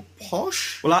lot more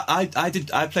posh. Well, I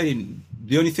played in,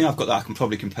 the only thing I've got that I can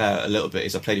probably compare a little bit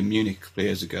is I played in Munich a couple of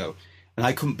years ago, and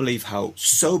I couldn't believe how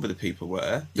sober the people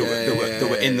were that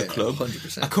were in the club.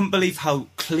 100%. I couldn't believe how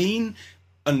clean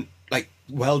and like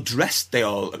well dressed they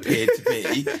all appeared to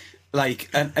be. Like,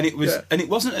 and it was, and it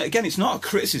wasn't, again, it's not a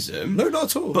criticism. No, not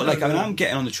at all. But I mean, I'm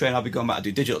getting on the train, I'll be going back to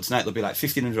do digital tonight, there'll be like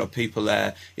 1,500 odd people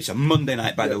there. It's a Monday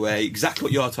night, by the way, exactly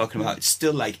what you're talking about. It's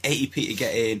still like 80p to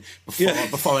get in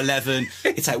before 11.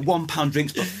 It's like £1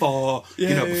 drinks before,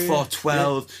 before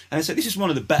 12. And I said, this is one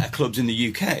of the better clubs in the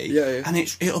UK. And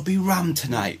it'll be rammed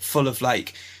tonight, full of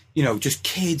like, you know, just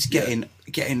kids getting,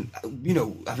 you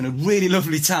know, having a really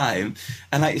lovely time.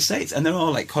 And like you say, and they're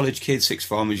all like college kids, sixth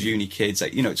formers, uni kids.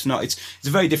 Like, you know, it's a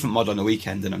very different mod on the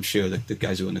weekend. And I'm sure the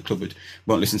guys who are in the club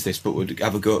won't listen to this, but would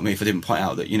have a go at me if I didn't point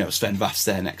out that, you know, Sven Vath's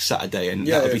there next Saturday, and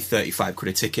that would be 35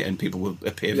 quid a ticket, and people will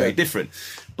appear very different.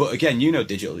 But again, you know,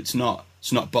 digital, it's not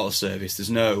bottle service.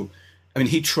 There's no, I mean,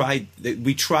 we tried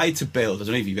to build, I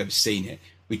don't know if you've ever seen it,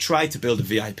 we tried to build a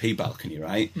VIP balcony,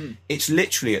 right? It's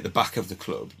literally at the back of the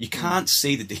club. You can't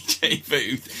see the DJ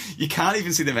booth. You can't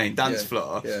even see the main dance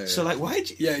floor. So, like, why?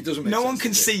 It doesn't make sense. No one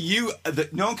can see you.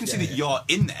 No one can see that you're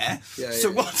in there.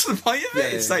 So what's the point of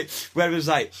it? It's like, whereas,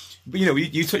 like, you know,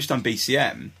 you touched on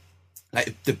BCM.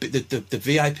 like the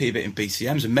VIP bit in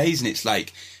BCM is amazing. It's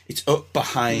like it's up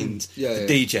behind the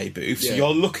DJ booth, so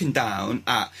you're looking down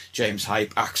at James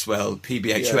Hype, Axwell,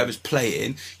 PBH, whoever's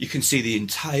playing. You can see the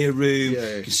entire room.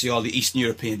 You can see all the Eastern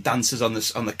European dancers on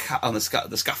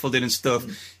the scaffolding and stuff.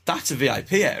 That's a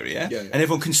VIP area, and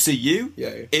everyone can see you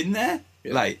in there.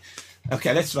 Like,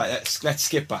 okay, let's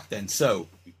skip back then. So.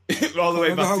 All the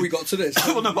way back. How we got to this?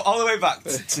 Well, no, but all the way back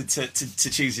to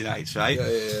Tuesday nights, right?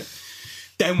 Yeah.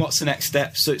 Then what's the next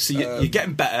step? So you're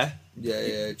getting better.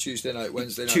 Yeah. Tuesday night,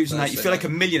 Wednesday night. Tuesday night, you feel like a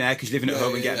millionaire because you're living at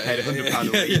home and getting paid £100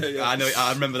 a week. I know,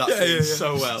 I remember that feeling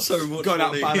so well. So much going out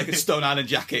money. and buying like a Stone Island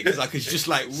jacket because I was just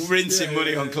like rinsing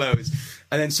money on clothes.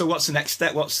 And then, so what's the next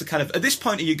step? What's the kind of, at this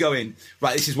point, are you going,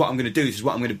 right, this is what I'm going to do, this is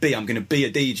what I'm going to be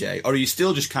a DJ? Or are you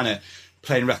still just kind of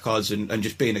playing records and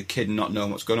just being a kid and not knowing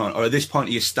what's going on? Or at this point,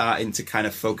 are you starting to kind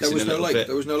of focus in a little bit?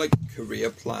 There was no career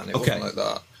plan. It wasn't like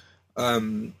that.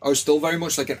 I was still very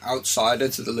much like an outsider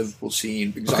to the Liverpool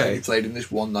scene because I only played in this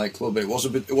one nightclub. It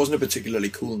wasn't a particularly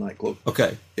cool nightclub.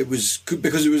 It was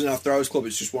because it was an after-hours club.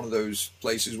 It's just one of those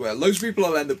places where loads of people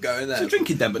will end up going there. It's a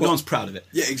drinking den, but no one's proud of it.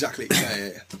 Yeah, exactly.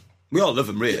 Yeah. We all love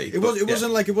them, really. It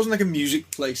wasn't like a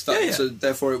music place, so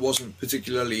therefore it wasn't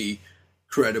particularly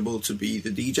credible to be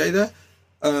the DJ there.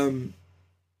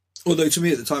 Although to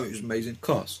me at the time it was amazing. Of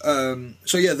course.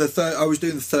 So yeah, I was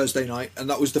doing the Thursday night, and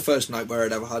that was the first night where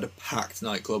I'd ever had a packed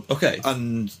nightclub.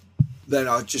 And then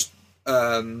I just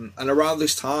and around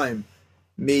this time,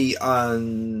 me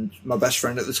and my best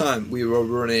friend at the time, we were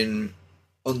running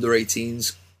under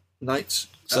 18s nights.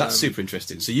 So that's super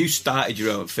interesting. So you started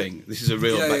your own thing. This is a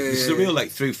real, this is a real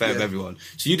through fair of everyone.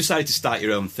 So you decided to start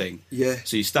your own thing. Yeah.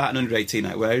 So you start an under 18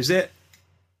 night. Where is it?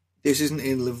 This isn't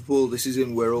in Liverpool. This is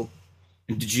in Wirral.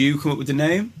 And did you come up with the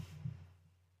name?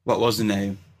 What was the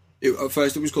name? At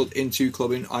first, it was called Into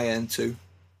Clubbing, IN2.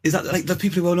 Is that like the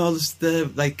people who own all this, they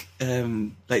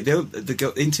go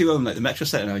into like the Metro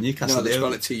Centre now in Newcastle? No, they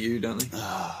spell it TU, don't they?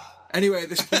 Anyway, at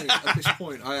this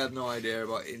point, I had no idea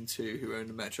about Into who owned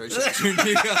the Metro Centre in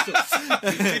Newcastle.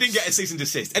 You didn't get a cease and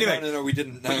desist. Anyway, no, we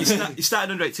didn't. No. But you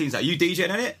started under 18s. Are you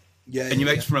DJing on it? Yeah. And your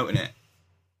mates promoting it.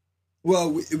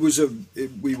 Well,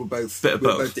 we were both. Bit of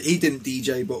both. He didn't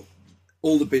DJ, but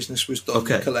all the business was done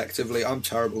collectively. I'm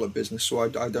terrible at business, so I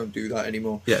don't do that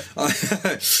anymore. Yeah.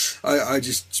 I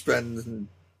just spend and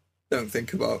don't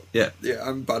think about. Yeah. Yeah,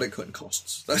 I'm bad at cutting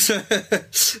costs.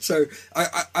 So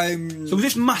I'm. So was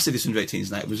this massive, this under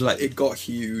 18s night? It was like it got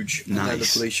huge, and then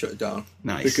the police shut it down.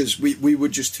 Nice. Because we were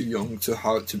just too young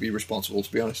to be responsible.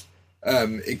 To be honest,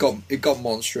 it got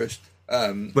monstrous.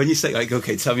 When you say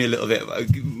tell me a little bit about,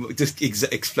 just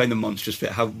explain the monstrous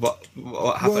bit. What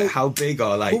happened? Well, how big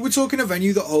or like? Well, we're talking a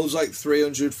venue that holds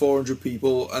 300, 400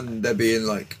 people, and there being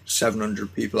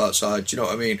 700 people outside. Do you know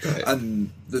what I mean? Right.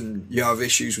 And then you have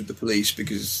issues with the police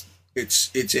because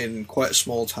it's in quite a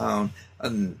small town,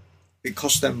 and it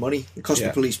costs them money. It costs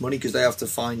the police money because they have to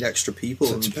find extra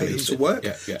people and pay them to work.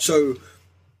 Yeah. So.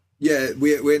 Yeah,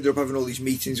 we ended up having all these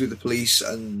meetings with the police,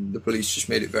 and the police just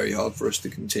made it very hard for us to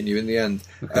continue in the end.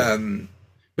 Okay.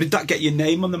 But did that get your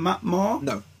name on the map more?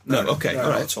 No. Okay,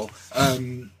 all right. Not at all.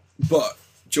 But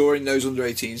during those under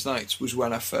 18s nights was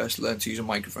when I first learned to use a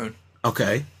microphone.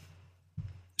 Okay.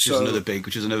 Which is another big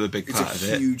part of it.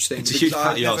 It's a huge thing. It's a huge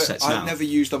part of your sets now. I've never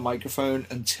used a microphone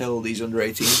until these under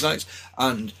 18s nights,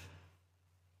 and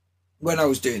when I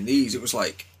was doing these, it was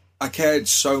I cared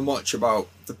so much about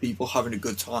the people having a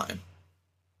good time.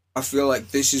 I feel like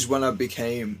this is when I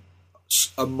became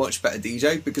a much better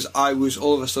DJ because I was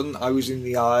all of a sudden in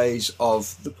the eyes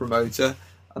of the promoter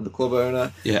and the club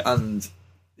owner. Yeah. And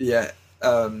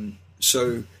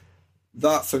so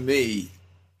that for me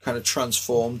kind of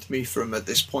transformed me from at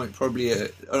this point probably an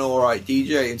alright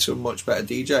DJ into a much better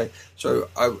DJ. So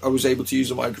I was able to use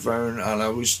the microphone, and I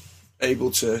was able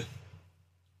to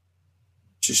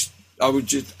I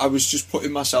was just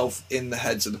putting myself in the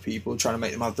heads of the people, trying to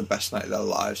make them have the best night of their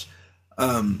lives.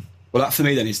 Well, that for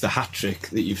me then is the hat trick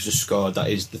that you've just scored. That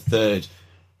is the third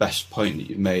best point that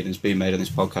you've made and has been made on this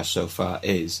podcast so far,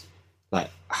 is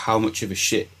how much of a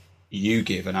shit you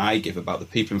give and I give about the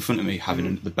people in front of me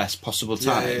having the best possible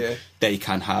time they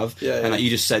can have. And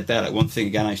you just said there, one thing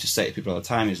again I used to say to people all the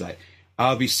time is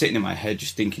I'll be sitting in my head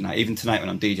just thinking, even tonight when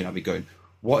I'm DJing, I'll be going,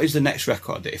 what is the next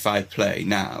record that if I play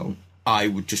now I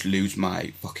would just lose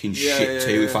my fucking shit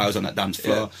too if I was on that dance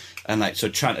floor. And so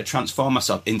trying to transform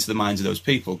myself into the minds of those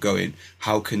people, going,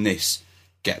 how can this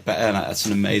get better? And that's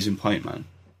an amazing point, man.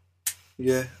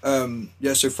 Yeah.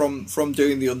 So from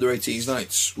doing the under 18s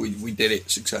nights, we did it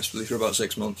successfully for about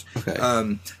 6 months. Okay.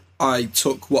 I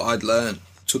took what I'd learned,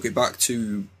 took it back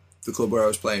to the club where I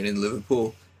was playing in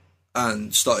Liverpool,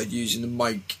 and started using the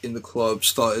mic in the club,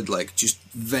 started like just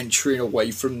venturing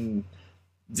away from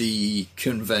the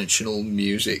conventional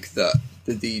music that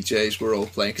the DJs were all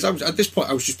playing. Because at this point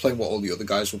I was just playing what all the other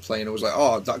guys were playing. I was like,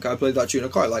 oh, that guy played that tune, I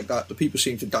quite like that. The people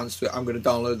seem to dance to it. I'm going to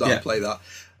download that and play that.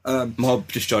 More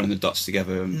just joining the dots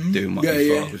together and doing what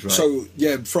you thought was right. So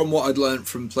from what I'd learned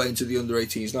from playing to the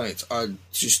under-18s nights, I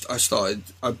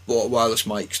bought a wireless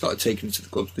mic, started taking it to the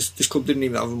club. This club didn't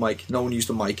even have a mic. No one used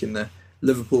a mic in there.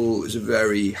 Liverpool is a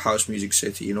very house music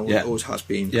city, it always has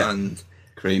been. Yeah. And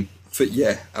Cream. For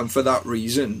that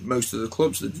reason, most of the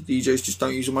clubs, the DJs just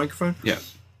don't use a microphone. Yeah.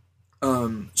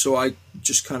 So I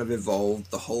just kind of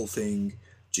evolved the whole thing,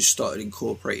 just started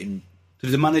incorporating. So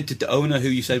did the owner, who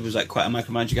you said was like quite a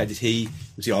micromanager guy,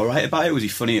 was he all right about it? Was he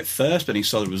funny at first, but he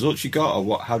saw the results you got, or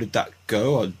what? How did that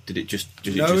go, or did it just?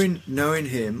 Knowing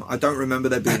him, I don't remember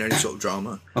there being any sort of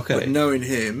drama. Okay. But knowing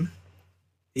him,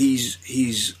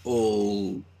 he's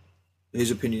all, his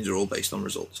opinions are all based on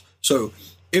results. So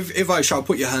if I shall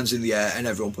put your hands in the air and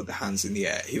everyone put their hands in the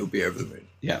air, he'll be over the moon.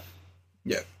 Yeah.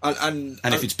 Yeah, and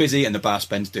if it's busy and the bar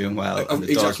spend's doing well and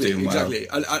the door's doing well,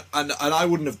 and I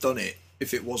wouldn't have done it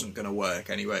if it wasn't going to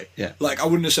work anyway. Yeah, like I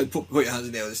wouldn't have said put your hands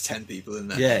in the air. There's 10 people in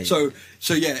there. Yeah. So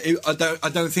I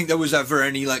don't think there was ever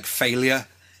any like failure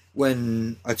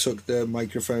when I took the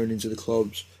microphone into the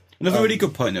clubs. Another really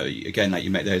good point though, again, like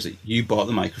you make there, is that you bought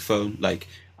the microphone. Like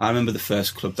I remember the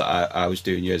first club that I was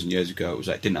doing years and years ago. It was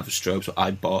like didn't have a strobe, so I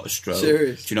bought a strobe.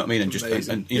 Serious? Do you know what I mean? And just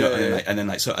and you know, and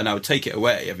then I would take it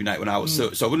away every night when I was so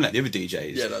I wouldn't let the other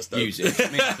DJs use it.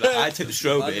 I mean, like, I'd take the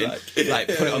strobe in, like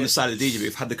put it on the side of the DJ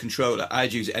booth, had the controller.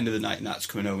 I'd use it end of the night, and that's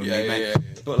coming over.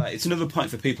 But like, it's another point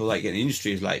for people like in the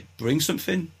industry is like bring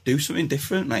something, do something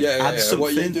different, like add something.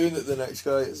 What are you doing that the next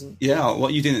guy isn't? Yeah, what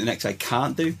are you doing that the next guy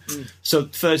can't do? So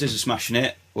Thursdays are smashing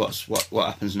it. What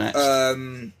happens next?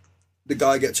 The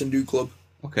guy gets a new club.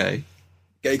 Okay.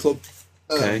 Gay club.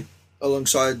 Okay.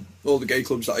 Alongside all the gay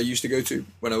clubs that I used to go to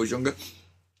when I was younger.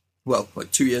 Well,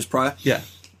 like 2 years prior. Yeah.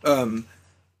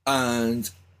 And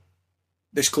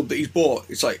this club that he's bought,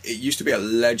 it's like, it used to be a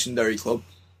legendary club.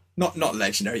 Not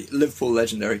legendary, Liverpool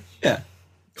legendary. Yeah.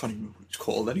 Can't even remember what it's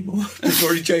called anymore. It's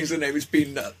already changed the name. It's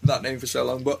been that name for so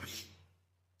long. But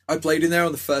I played in there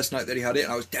on the first night that he had it,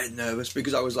 and I was dead nervous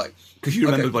because I was like... Because you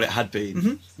remembered what it had been.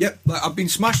 Mm-hmm. Yep. Like, I've been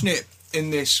smashing it in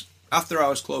this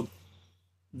after-hours club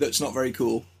that's not very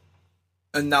cool.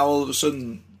 And now all of a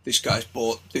sudden, this guy's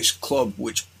bought this club,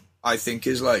 which I think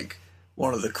is like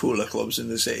one of the cooler clubs in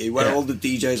the city, where all the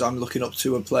DJs I'm looking up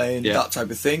to are playing, that type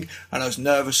of thing. And I was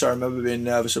nervous. I remember being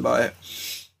nervous about it.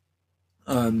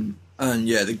 And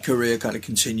the career kind of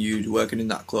continued working in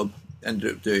that club.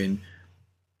 Ended up doing,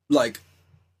 like...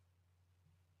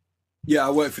 Yeah,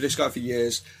 I worked for this guy for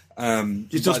years. Did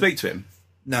you still speak to him?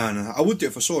 No. I would do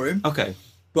if I saw him. Okay.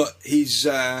 But he's...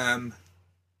 I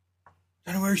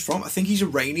don't know where he's from. I think he's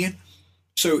Iranian.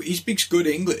 So he speaks good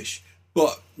English.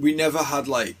 But we never had,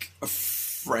 like, a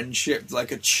friendship,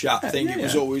 like a chat thing. It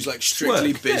was always, like,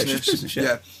 strictly business.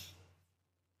 Business.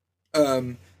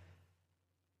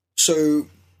 So,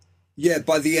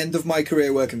 by the end of my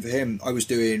career working for him, I was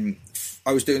doing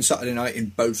Saturday night in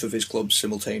both of his clubs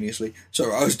simultaneously.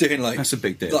 So I was doing like... That's a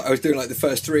big deal. Like, I was doing like the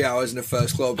first 3 hours in the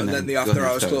first club, and then the after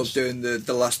hours club doing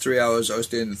the last 3 hours. I was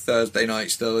doing the Thursday night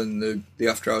still in the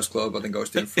after hours club. I think I was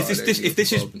doing Friday. If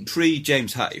this is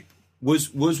pre-James Hype,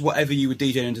 was whatever you were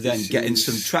DJing into then getting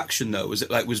some traction though? Was it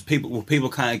like were people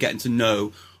kind of getting to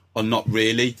know or not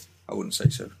really? I wouldn't say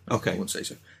so. Okay. I wouldn't say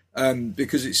so.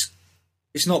 Because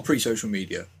it's not pre-social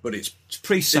media, but it's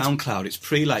pre-SoundCloud. It's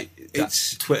pre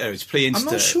it's Twitter. It's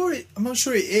pre-Insta. I'm not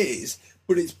sure it is,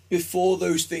 but it's before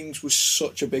those things were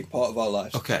such a big part of our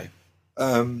lives. Okay.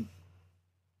 So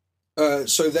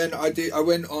then I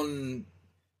went on,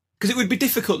 because it would be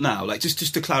difficult now. Like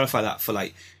just to clarify that for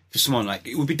someone, like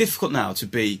it would be difficult now to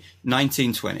be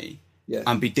 19, 20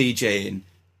 and be DJing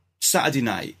Saturday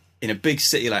night in a big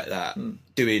city like that,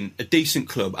 doing a decent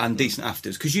club and decent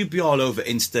afters, because you'd be all over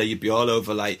Insta, you'd be all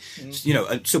over, like,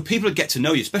 and so people would get to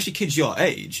know you, especially kids your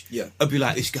age, would be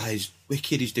like, this guy's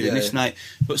wicked, he's doing this night.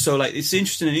 But so, like, it's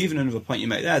interesting, and even another point you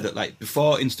make there, that, like,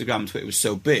 before Instagram and Twitter was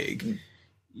so big,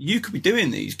 you could be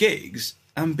doing these gigs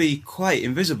and be quite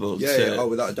invisible. Oh,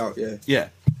 without a doubt, Yeah,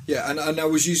 and I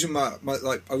was using my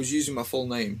full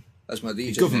name as my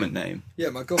DJ government name. Yeah,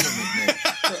 my government name.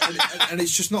 And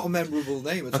it's just not a memorable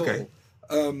name at all.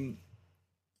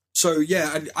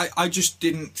 I just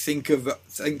didn't think of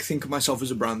myself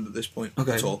as a brand at this point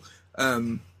at all.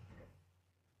 And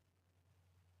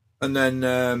then,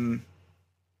 hang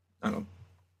on.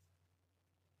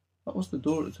 That was the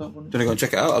door at the top, wasn't it? Do you want to go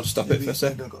and check it out? I'll just stop it for a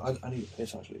sec. I need a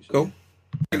piss, actually. So cool.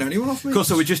 Anyone off me? Cool.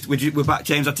 So we're back.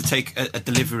 James had to take a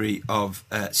delivery of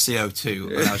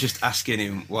CO2, and I was just asking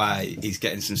him why he's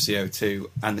getting some CO2,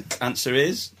 and the answer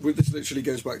is, well, this literally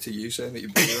goes back to you saying that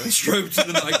you've been your own strobe to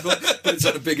the nightclub, but it's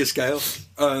at a bigger scale.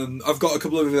 I've got a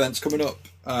couple of events coming up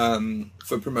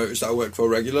for promoters that I work for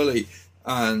regularly,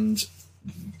 and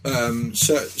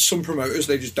so some promoters,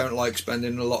 they just don't like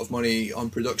spending a lot of money on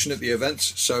production at the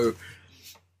events. So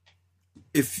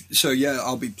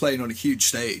I'll be playing on a huge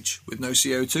stage with no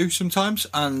CO2 sometimes,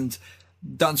 and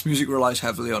dance music relies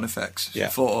heavily on effects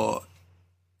for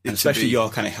it, and especially your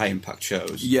kind of high impact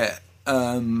shows. Yeah,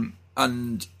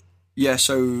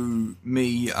 so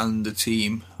me and the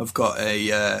team have got a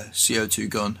CO2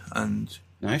 gun, and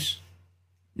nice.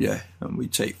 Yeah, and we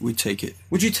take it.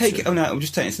 Would you take? Oh no, I'm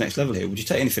just taking it to the next level here. Would you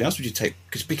take anything else? Would you take?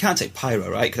 Because we can't take pyro,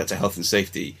 right? Because that's a health and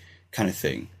safety kind of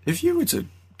thing. If you were to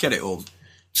get it all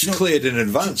cleared in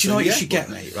advance, do you know what you should get,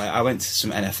 mate? Right, I went to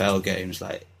some NFL games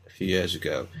like a few years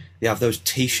ago. They have those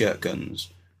T-shirt guns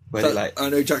where they like. I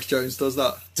know Jack Jones does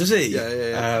that. Does he?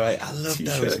 Yeah. Right. I love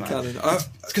those, man. It's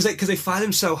because they fly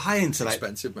them so high into like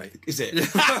expensive, mate. Is it?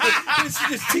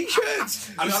 it's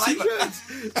T-shirts. I mean, I like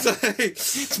T-shirts.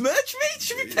 It's merch, mate.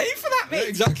 Should be paying for that, mate. Yeah,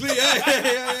 exactly.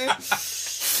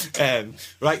 Yeah.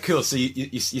 Right, cool. So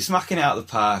you're smacking it out of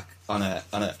the park on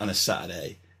a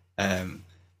Saturday. Then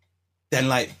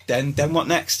what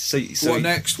next? So what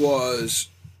next was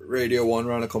Radio 1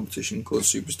 ran a competition called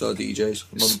Superstar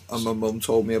DJs, and my mum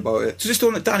told me about it. So this the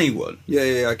one that Danny won?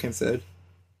 Yeah, I came third.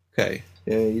 Okay.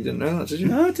 Yeah, you didn't know that, did you?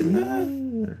 No, I didn't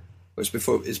know.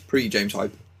 It's pre James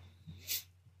Hype.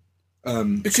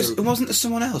 Because it wasn't there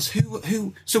someone else.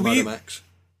 Who? So Madam X.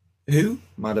 Who?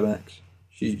 Madam X.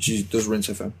 She does Rinse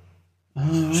FM.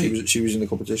 Oh, right. She was in the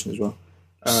competition as well.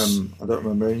 I don't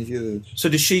remember any of the others. So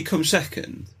did she come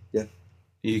second? Yeah.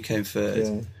 You came third.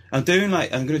 Yeah. I'm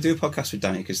going to do a podcast with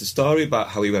Danny because the story about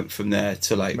how he went from there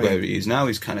to where he is now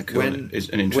is kind of cool and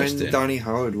interesting. When Danny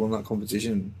Howard won that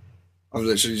competition, I've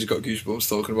literally just got goosebumps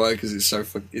talking about it because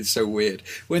it's so weird.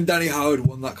 When Danny Howard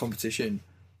won that competition,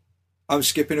 I'm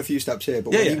skipping a few steps here,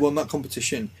 but when he won that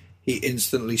competition, he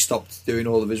instantly stopped doing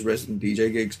all of his resident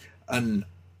DJ gigs, and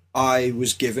I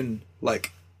was given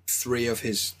 3 of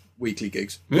his weekly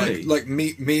gigs. Really? Like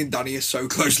me and Danny are so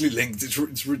closely linked.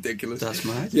 It's ridiculous. That's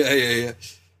mad. Yeah.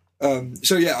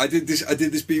 I did this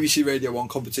BBC Radio 1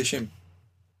 competition.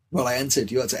 Well, I entered.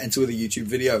 You had to enter with a YouTube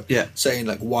video saying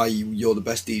why you're the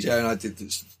best DJ, and I did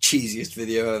this cheesiest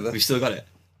video ever. We still got it?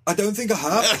 I don't think I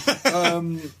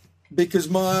have. Because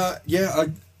I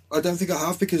don't think I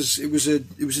have, because it was a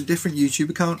different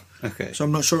YouTube account. Okay. So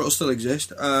I'm not sure it'll still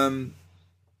exist.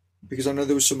 Because I know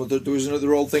there was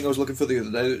another old thing I was looking for the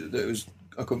other day that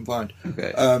I couldn't find.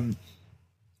 Okay.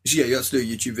 So you had to do a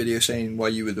YouTube video saying why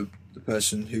you were the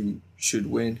person who should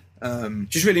win.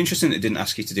 Just really interesting that it didn't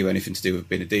ask you to do anything to do with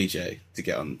being a DJ to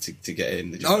get on to get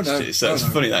in. It's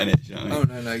funny that, isn't it? You know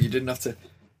what I mean? No, you didn't have to.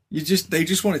 They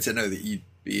just wanted to know that you'd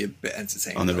be a bit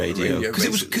entertaining on the radio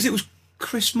because it was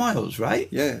Chris Miles, right?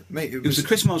 Yeah, mate. It was the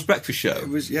Chris Miles breakfast show. It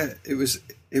was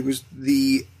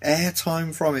the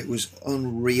airtime from it was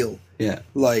unreal. Yeah.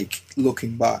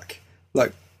 Looking back,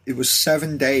 it was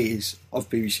 7 days of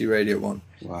BBC Radio 1.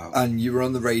 Wow. And you were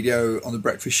on the radio, on the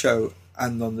breakfast show,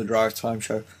 and on the drive time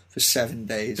show for 7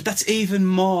 days. But that's even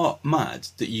more mad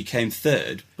that you came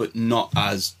third, but not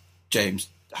as James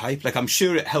Hype. I'm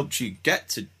sure it helped you get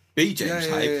to be James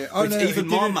Hype. Yeah. Oh, it's even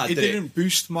more mad. It didn't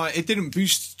boost my. It didn't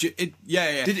boost. It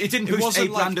didn't boost a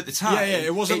brand at the time. Yeah.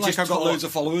 It wasn't I got loads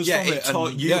of followers. Yeah, from it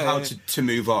taught you how to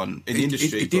move on in the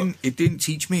industry. It didn't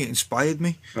teach me. It inspired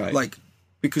me. Right.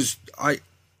 Because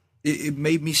it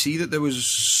made me see that there was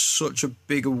such a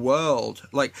bigger world.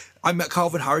 I met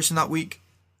Calvin Harris in that week.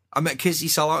 I met Kizzy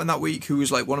Sellout in that week, who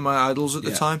was one of my idols at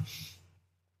the time.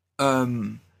 I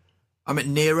met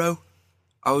Nero.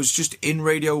 I was just in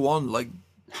Radio 1,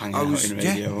 hanging out in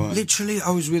Radio 1. Literally, I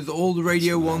was with all the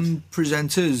Radio 1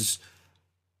 presenters,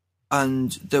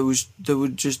 and there were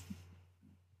just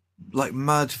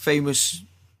mad, famous,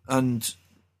 and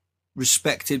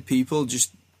respected people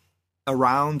just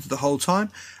around the whole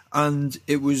time, and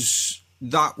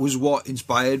that was what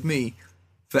inspired me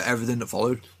for everything that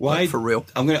followed. Why? For real.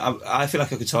 I feel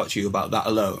like I could talk to you about that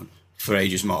alone for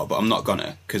ages more, but I'm not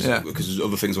gonna because there's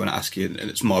other things I want to ask you, and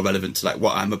it's more relevant to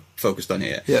what I'm focused on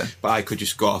here. Yeah. But I could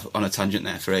just go off on a tangent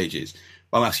there for ages.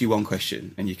 But I'll ask you one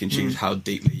question, and you can choose how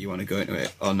deeply you want to go into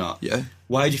it or not. Yeah.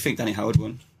 Why do you think Danny Howard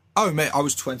won? Oh, mate, I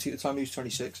was 20 at the time. He was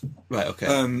 26. Right.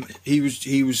 Okay. He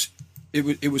was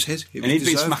It was his. And he'd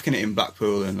been smacking it in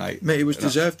Blackpool and like. Mate, it was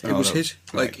deserved. It was his.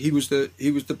 Right. Like he was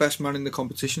the best man in the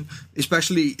competition.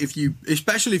 Especially if you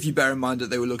bear in mind that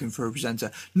they were looking for a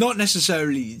presenter. Not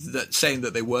necessarily that saying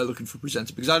that they were looking for a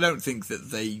presenter, because I don't think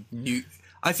that they knew.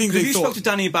 I think they spoke to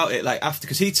Danny about it like after,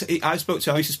 because I used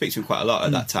to speak to him quite a lot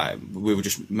at that time. We were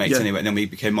just mates anyway, and then we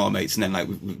became more mates, and then like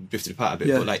we drifted apart a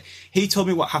bit. But like he told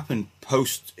me what happened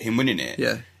post him winning it.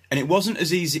 Yeah. And it wasn't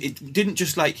as easy. It didn't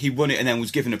just like he won it and then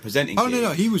was given a presenting gig.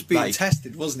 No, he was being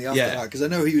tested, wasn't he? After that, because I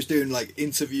know he was doing like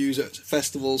interviews at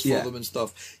festivals for them and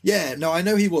stuff. Yeah, no, I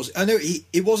know he was. I know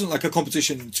it wasn't like a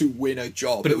competition to win a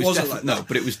job, but it wasn't like that. No,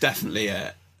 but it was definitely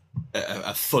a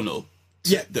funnel.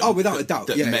 Without a doubt,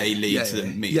 that may lead to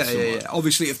them meeting someone. Yeah.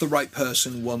 Obviously, if the right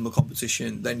person won the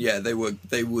competition, then they would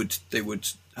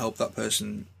help that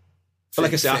person. But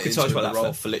like I said, I could talk about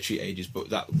that for literally ages,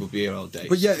 but that would be here all day.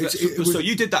 But yeah, so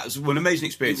you did that as an amazing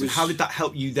experience. And how did that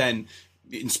help you then?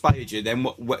 Inspired you? Then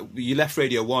what you left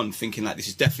Radio 1 thinking like, this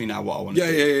is definitely now what I want to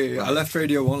do. Yeah. Right. I left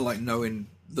Radio 1 like knowing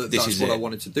that that's what I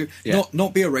wanted to do. Yeah.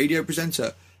 Not be a radio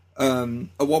presenter. At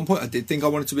one point, I did think I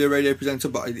wanted to be a radio presenter,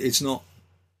 but it's not.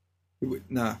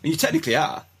 No. And you technically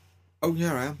are. Oh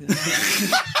yeah, I am. Yeah.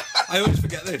 I always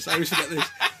forget this. I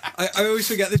always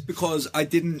forget this because I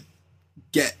didn't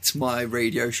get my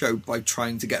radio show by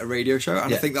trying to get a radio show,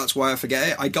 and I think that's why I forget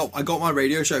it. I got my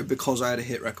radio show because I had a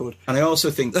hit record. And I also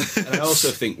think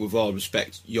with all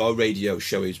respect, your radio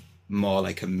show is more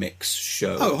like a mix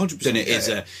show 100%, than it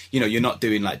is you're not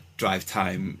doing like drive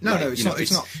time. No, it's not.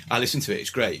 I listen to it, it's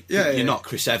great. You're not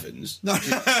Chris Evans. No. Do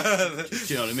you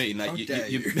know what I mean? Like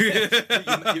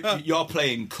you're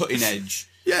playing cutting edge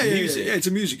music. Yeah, it's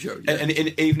a music show. Yeah. And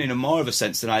even in a more of a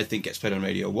sense than I think gets played on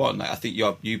Radio 1. Like I think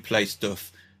you play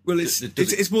stuff. Well,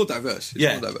 it's more diverse.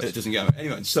 It's more diverse. It doesn't go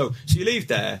anyway. So you leave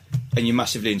there and you're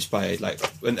massively inspired. Like,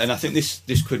 and I think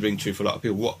this could ring true for a lot of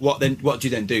people. What do you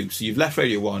then do? So you've left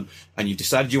Radio 1 and you've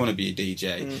decided you want to be a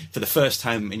DJ for the first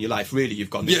time in your life. Really, you've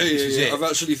gone. This is it. I've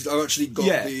actually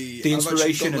got the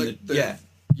inspiration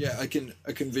I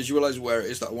can visualize where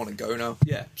it is that I want to go now.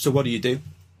 Yeah. So what do you do?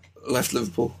 Left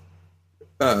Liverpool.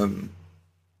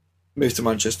 Moved to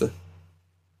Manchester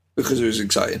because it was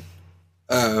exciting.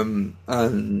 And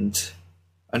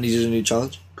I needed a new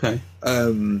challenge. Okay.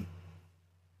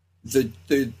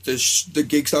 The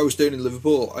gigs that I was doing in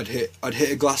Liverpool, I'd hit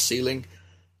a glass ceiling,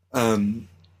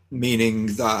 meaning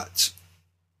that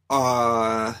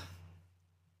I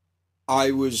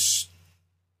was.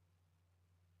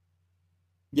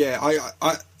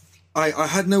 I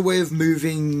had no way of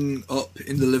moving up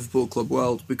in the Liverpool club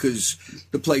world because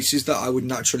the places that I would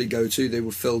naturally go to, they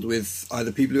were filled with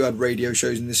either people who had radio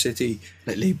shows in the city,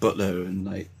 like Lee Butler and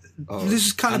like. This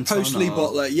is kind of post Lee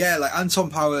Butler, like Anton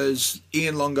Powers,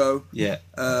 Ian Longo, Dave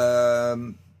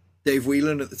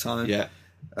Whelan at the time,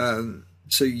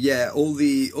 all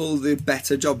the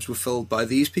better jobs were filled by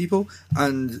these people,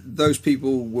 and those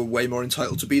people were way more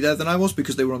entitled to be there than I was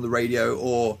because they were on the radio,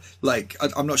 or like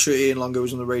I'm not sure Ian Longo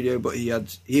was on the radio, but he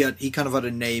kind of had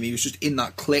a name. He was just in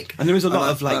that clique, and there was a lot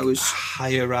of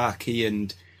hierarchy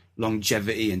and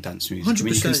longevity in dance music. I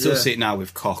mean, you can still see it now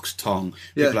with Cox, Tong,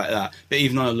 people like that. But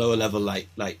even on a lower level, like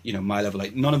my level,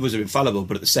 like none of us are infallible.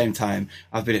 But at the same time,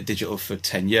 I've been at digital for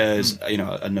 10 years. I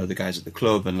know the guys at the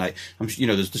club, and like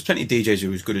there's plenty of DJs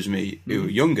who are as good as me who are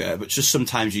younger. But just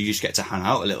sometimes you just get to hang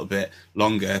out a little bit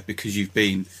longer because you've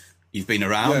been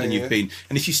around and you've been.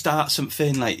 And if you start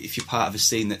something, like if you're part of a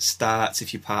scene that starts,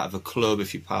 if you're part of a club,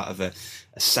 if you're part of a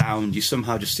sound, you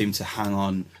somehow just seem to hang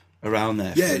on around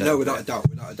there. Without a doubt.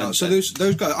 So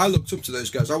those guys, I looked up to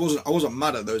those guys. I wasn't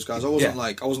mad at those guys. I wasn't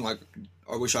like I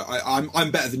wish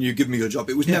I'm better than you, give me your job.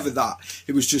 It was never that.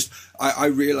 It was just I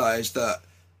realised that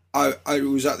I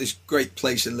was at this great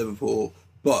place in Liverpool,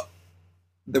 but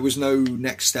there was no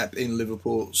next step in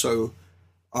Liverpool. So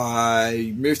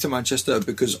I moved to Manchester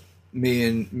because me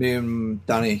and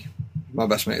Danny, my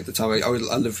best mate at the time. I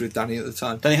lived with Danny at the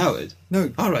time. Danny Howard?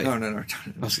 No. Oh, right. No. I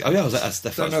was like, that's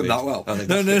don't know that well.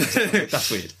 No.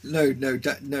 That's weird. No,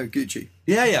 Gucci.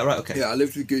 Yeah, right, okay. Yeah, I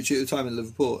lived with Gucci at the time in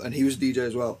Liverpool, and he was a DJ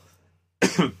as well.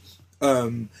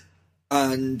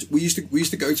 And we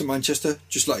used to go to Manchester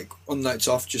just like on nights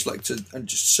off, just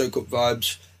soak up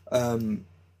vibes.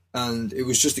 And it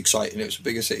was just exciting. It was a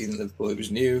bigger city than Liverpool. It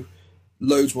was new,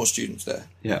 loads more students there.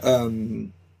 Yeah.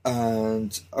 And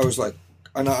I was like.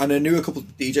 And I knew a couple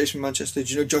of DJs from Manchester.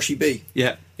 Do you know Joshy B?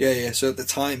 Yeah. So at the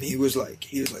time he was like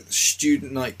the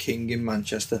student night king in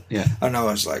Manchester. Yeah. And I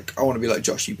was like, I want to be like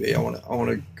Joshy B. I want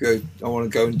to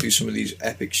go and do some of these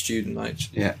epic student nights.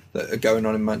 Yeah. That are going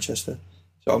on in Manchester.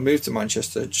 So I moved to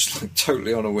Manchester just like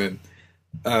totally on a whim.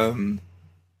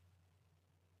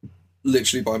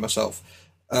 Literally by myself.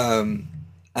 and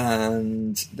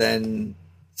then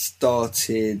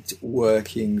started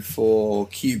working for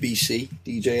QBC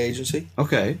DJ agency.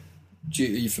 Okay. Are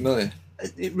you familiar?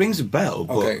 It rings a bell.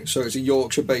 But Okay, so it's a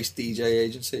Yorkshire-based DJ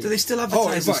agency. do they still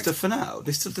advertise and stuff for now?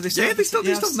 Do they still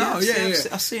do stuff now. Yeah.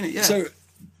 I've seen it. Yeah. So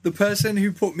the person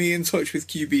who put me in touch with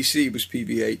QBC was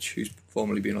PBH, who's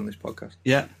formerly been on this podcast.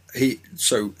 yeah. He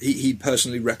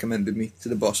personally recommended me to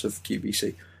the boss of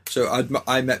QBC. So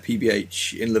I met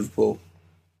PBH in Liverpool,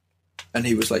 and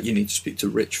he was like, "You need to speak to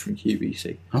Rich from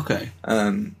QBC." Okay.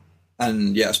 And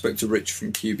yeah, I spoke to Rich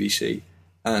from QBC,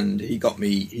 and he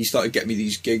started getting me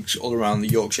these gigs all around the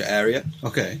Yorkshire area.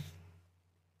 Okay.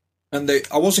 And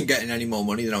I wasn't getting any more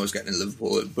money than I was getting in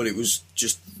Liverpool, but it was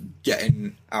just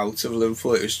getting out of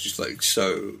Liverpool. It was just like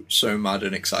so mad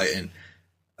and exciting.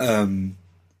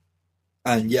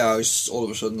 And yeah, I was all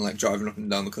of a sudden like driving up and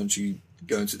down the country,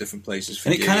 going to different places for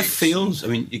And it gigs. kind of feels, I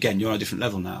mean, again, you're on a different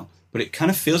level now, but it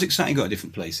kind of feels exciting going to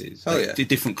different places. Oh, yeah.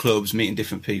 Different clubs, meeting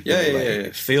different people. Yeah.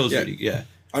 It feels really, yeah.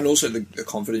 And also the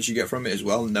confidence you get from it as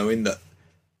well, knowing that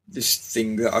this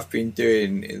thing that I've been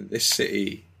doing in this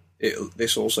city,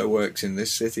 this also works in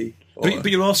this city. But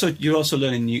you're also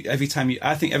learning new every time you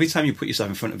put yourself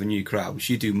in front of a new crowd, which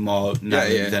you do more now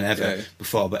than ever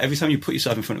before. But every time you put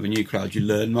yourself in front of a new crowd, you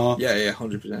learn more.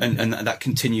 100%. And that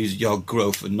continues your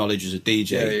growth and knowledge as a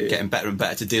DJ, getting better and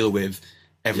better to deal with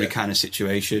every kind of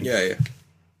situation.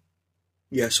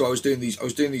 Yeah. So I was doing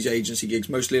these agency gigs,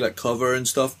 mostly like cover and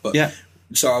stuff. But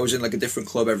so I was in like a different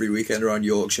club every weekend around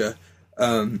Yorkshire.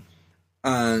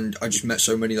 And I just met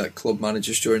so many like club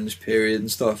managers during this period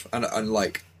and stuff, and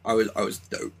like I was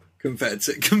dope compared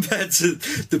to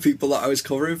the people that I was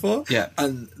covering for. Yeah,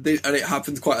 and it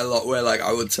happened quite a lot where like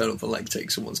I would turn up and like take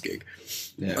someone's gig.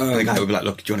 Yeah, the guy would be like,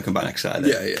 "Look, do you want to come back next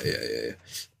Saturday?"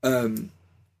 Yeah.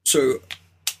 So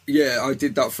yeah, I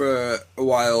did that for a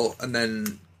while, and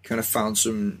then kind of found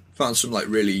some like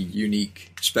really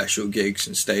unique, special gigs,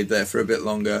 and stayed there for a bit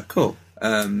longer. Cool.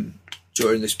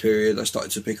 During this period, I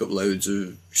started to pick up loads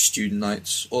of student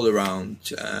nights all around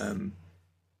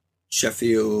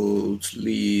Sheffield,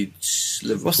 Leeds,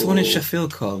 Liverpool. What's the one in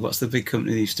Sheffield called? What's the big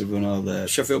company that used to run all the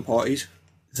Sheffield parties?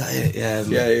 Is that it? Yeah.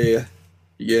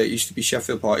 Yeah, it used to be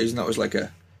Sheffield parties, and that was like a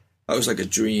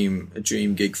dream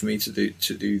gig for me to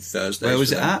do Thursdays. Where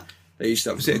was it at? They used to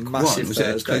have was it massive was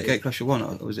Thursday. it a Gate Crasher 1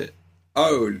 or was it?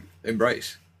 Oh,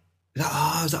 Embrace. Is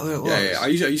that where it was? Yeah. I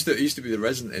used to be the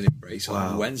resident in Embrace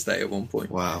on Wednesday at one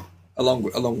point. Wow.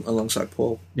 Alongside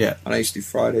Paul. Yeah. And I used to do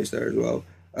Fridays there as well.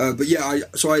 But yeah, I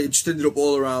just ended up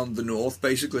all around the north,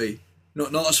 basically.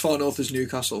 Not as far north as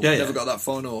Newcastle. Never got that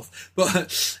far north.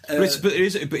 But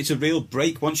it's a real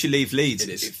break once you leave Leeds.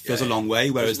 It feels a long way.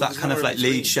 Whereas that kind of like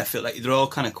Leeds, Sheffield, like they're all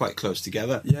kind of quite close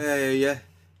together. Yeah,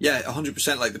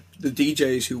 100%. Like the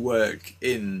DJs who work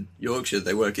in Yorkshire,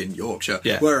 they work in Yorkshire.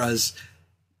 Yeah. Whereas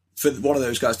for one of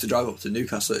those guys to drive up to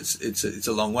Newcastle, it's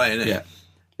a long way, isn't it? Yeah.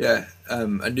 Yeah,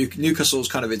 and Newcastle's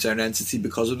kind of its own entity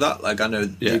because of that. Like I know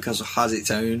Newcastle has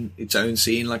its own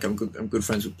scene. Like I'm good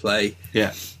friends with Play.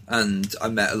 Yeah, and I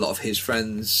met a lot of his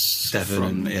friends.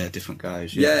 Devon and different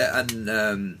guys.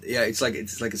 And it's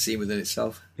like a scene within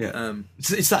itself. Yeah,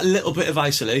 it's that little bit of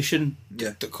isolation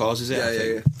that causes it.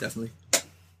 Yeah, definitely.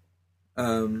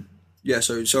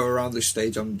 So around this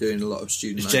stage, I'm doing a lot of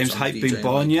student. Has James Hype been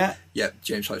born yet? Yeah,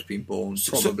 James Hype's been born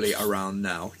probably around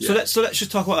now. Yeah. So let's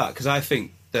just talk about that, because I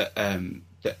think that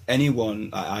anyone,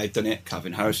 I've done it,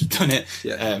 Calvin Harris has done it.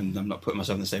 Yeah. I'm not putting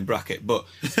myself in the same bracket, but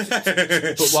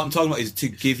what I'm talking about is to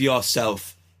give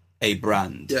yourself a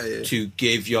brand, to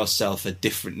give yourself a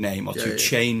different name, or to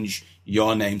change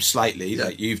your name slightly,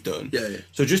 like you've done.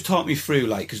 So just talk me through,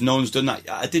 like, because no one's done that.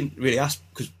 I didn't really ask,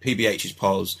 because PBH is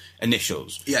Paul's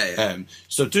initials.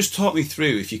 So just talk me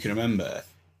through, if you can remember,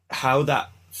 how that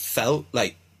felt,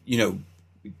 like, you know,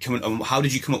 how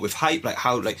did you come up with Hype? Like,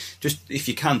 how, like, just if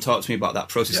you can talk to me about that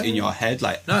process in your head.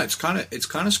 Like, no, it's kind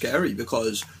of scary,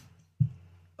 because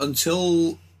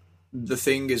until the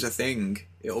thing is a thing,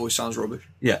 it always sounds rubbish.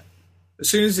 Yeah. As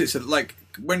soon as it's like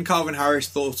when Calvin Harris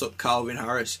thought up Calvin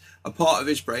Harris, a part of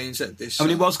his brain said this. I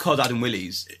mean, it was called Adam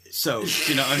Willies, so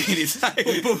you know what I mean. It's like,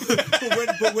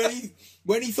 but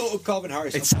when he thought of Calvin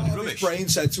Harris, it a part of his brain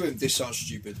said to him, "This sounds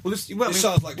stupid. This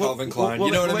sounds like Calvin Klein."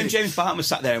 You know what I mean? When James Barton was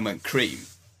sat there and went Cream,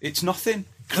 it's nothing.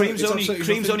 Cream's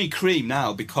only Cream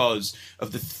now because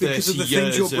of the 30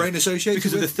 years things your brain associates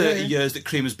because of the with. 30 years that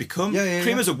Cream has become.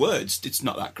 Cream as a word, it's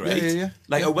not that great.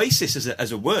 Like Oasis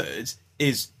as a word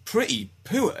is pretty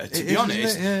poor, to be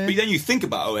honest. But then you think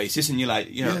about Oasis and you're like,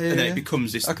 you know, and then it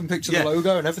becomes this. I can picture the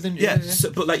logo and everything. So,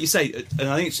 but like you say, and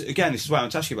I think this is why I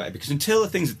want to ask you about it, because until the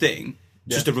thing's a thing,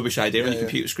 just a rubbish idea on your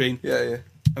computer screen.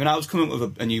 I mean, I was coming up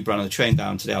with a new brand on the train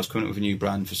down today. I was coming up with a new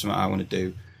brand for something I want to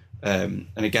do. And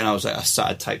again, I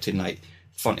typed in like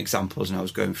font examples and I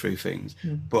was going through things.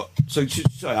 But sorry,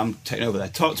 I'm taking over there.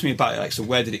 Talk to me about it. Like, so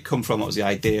where did it come from? What was the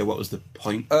idea? What was the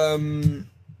point? I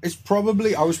was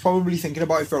probably thinking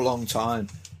about it for a long time.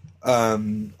 I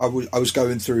was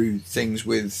going through things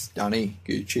with Danny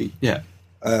Gucci. Yeah.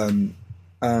 And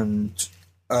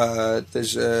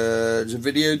there's a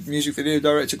music video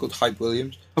director called Hype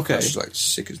Williams. Okay. That's just like the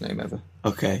sickest name ever.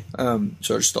 Okay.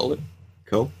 So I just stole it.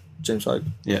 Cool. James Hype.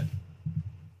 Yeah.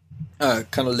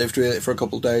 Kind of lived with it for a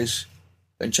couple of days,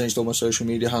 then changed all my social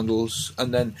media handles.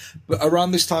 And then, but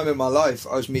around this time in my life,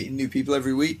 I was meeting new people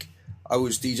every week. I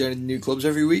was DJing in new clubs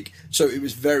every week. So it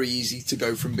was very easy to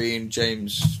go from being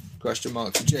James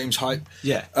to James Hype.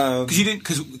 Yeah.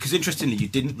 Because interestingly, you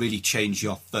didn't really change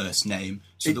your first name.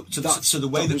 So the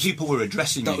way that people were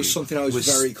addressing you, that was something I was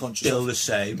very conscious still of. the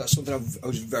same. That's something I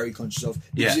was very conscious of.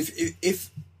 Because Yeah. if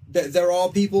there are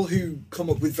people who come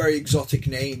up with very exotic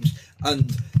names,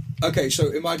 and okay,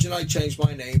 so imagine I changed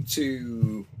my name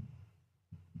to.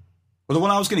 Well, the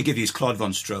one I was going to give you is Claude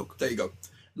Von Stroke. There you go.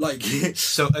 Like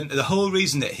so, and the whole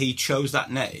reason that he chose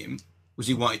that name was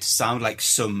he wanted to sound like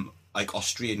some like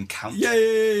Austrian count. Yeah.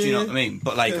 Do you know what I mean?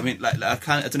 But like, I mean, like I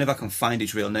don't know if I can find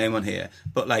his real name on here.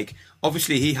 But like,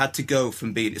 obviously, he had to go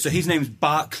from being. So his name's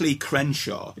Barclay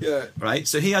Crenshaw. Yeah. Right.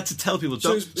 So he had to tell people,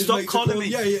 So stop calling me.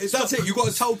 Yeah. That's it. You got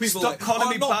to tell people. Stop calling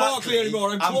me I'm not Barclay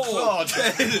anymore. I'm Claude.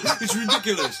 It's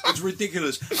ridiculous. It's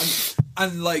ridiculous.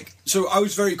 And like, so I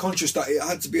was very conscious that it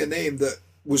had to be a name that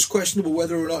was questionable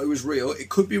whether or not it was real. It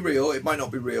could be real. It might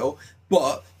not be real.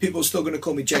 But people are still going to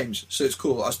call me James, so it's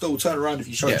cool. I still turn around if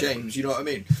you shout James, you know what I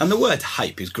mean? And the word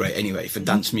hype is great anyway for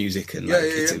dance music and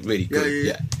it's really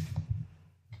good.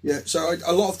 Yeah, so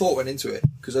a lot of thought went into it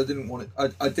because I didn't want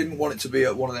it. I didn't want it to be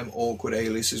one of them awkward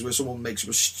aliases where someone makes up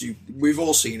a stupid. We've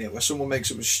all seen it where someone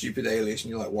makes up a stupid alias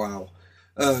and you're like, wow.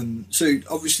 So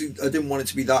obviously I didn't want it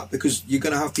to be that because you're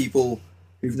going to have people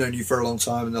who've known you for a long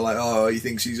time and they're like, oh, he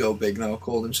thinks he's all big now,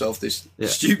 called himself this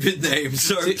stupid name.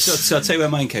 So I'll tell you where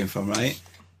mine came from, right?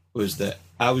 Was that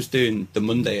I was doing the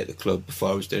Monday at the club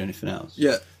before I was doing anything else.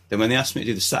 Yeah. Then when they asked me to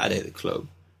do the Saturday at the club,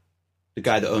 the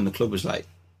guy that owned the club was like,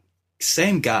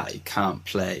 same guy can't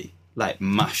play like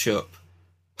mash up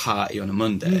party on a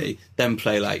Monday, then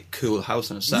play like cool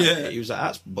house on a Saturday. Yeah. He was like,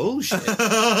 that's bullshit.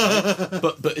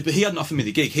 but he hadn't offered me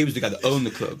the gig. He was the guy that owned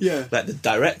the club. Yeah. Like the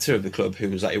director of the club who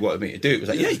was like, he wanted me to do it. Was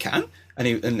like, yeah, you can. And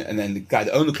then the guy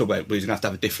that owned the club went, well, he's gonna have to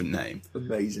have a different name.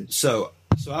 Amazing. So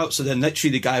then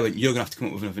literally the guy went, you're gonna have to come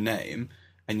up with another name,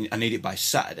 and I need it by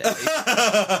Saturday.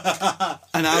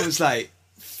 And I was like,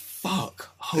 fuck,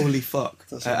 holy fuck.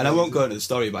 And I won't go into the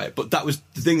story about it, but that was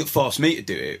the thing that forced me to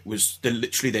do it. Was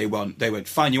they went,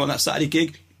 fine, you want that Saturday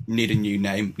gig? You need a new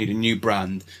name, need a new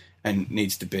brand, and it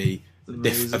needs to be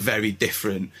a very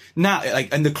different. Now,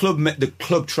 like, and the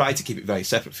club tried to keep it very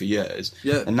separate for years.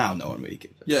 Yeah. And now no one really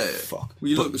gives a fuck. Well,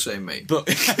 you look the same, mate. But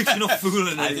you're not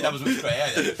fooling anyone. That was much great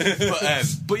either.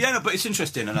 But it's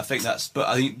interesting, and I think I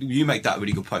think you make that a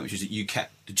really good point, which is that you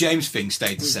kept the James thing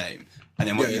stayed the same. And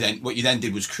then what you then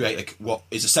did was create like what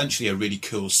is essentially a really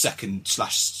cool second /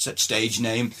 stage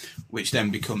name, which then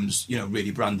becomes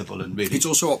really brandable and really. It's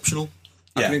also optional.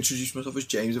 I can introduce myself as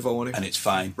James if I want to, and it's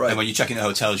fine. Right. And when you check into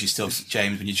hotels, you're still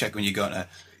James. When you go to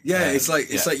it's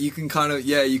like you can kind of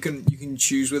you can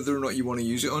choose whether or not you want to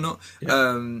use it or not,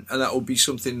 and that will be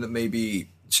something that maybe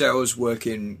say I was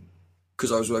working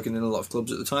because I was working in a lot of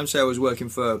clubs at the time. Say I was working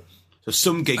for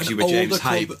some gigs you were James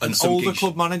Hype, and some older gigs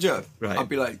club manager. Right. I'd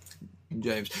be like.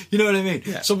 James, you know what I mean?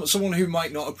 Yeah. Someone who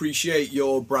might not appreciate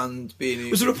your brand being.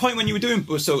 Was there a point when you were doing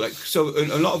so?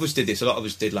 A lot of us did this. A lot of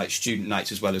us did like student nights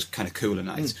as well as kind of cooler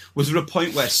nights. Was there a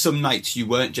point where some nights you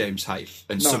weren't James Hype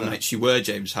and some nights you were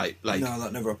James Hype? Like no,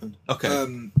 that never happened. Okay.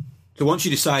 So once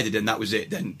you decided and that was it,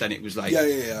 then it was like yeah. Can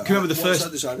you remember the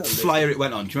first flyer it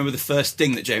went on? Do you remember the first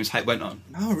thing that James Hype went on?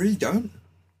 No, I really don't.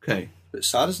 Okay. A bit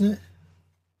sad, isn't it?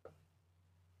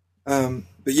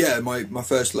 But yeah, my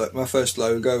first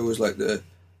logo was like the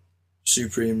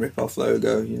Supreme rip-off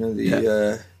logo,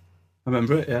 I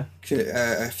remember it,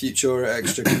 Futura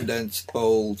extra condensed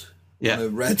bold on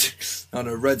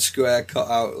a red square cut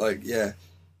out,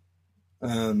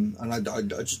 and I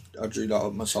drew that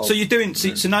up myself. So you're doing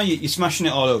so now you're smashing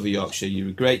it all over Yorkshire. You're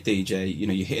a great DJ.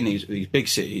 You're hitting these big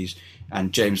cities,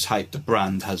 and James Hype, the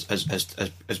brand, has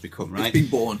become right. It's been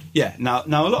born. Yeah. Now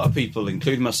a lot of people,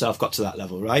 including myself, got to that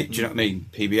level, right? Do you know what I mean?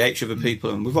 PBH, other people,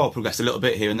 and we've all progressed a little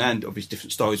bit here and there. And obviously,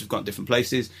 different stories. We've gone different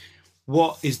places.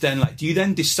 what is then like? Do you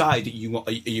then decide that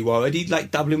are you already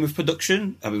like dabbling with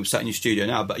production? I mean, we're sat in your studio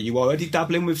now, but are you already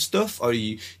dabbling with stuff, or do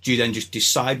you then just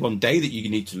decide one day that you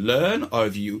need to learn, or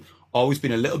have you always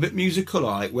been a little bit musical,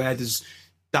 or like where does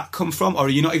that come from? Or are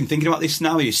you not even thinking about this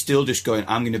now? Are you still just going,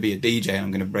 I'm going to be a DJ and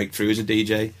I'm going to break through as a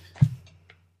DJ?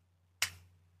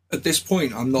 At this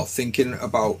point, I'm not thinking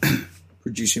about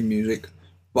producing music,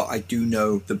 but I do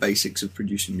know the basics of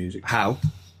producing music. How?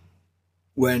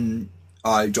 When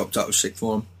I dropped out of sixth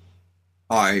form,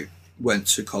 I went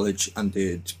to college and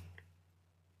did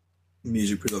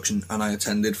music production, and I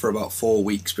attended for about 4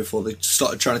 weeks before they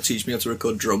started trying to teach me how to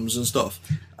record drums and stuff,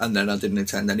 and then I didn't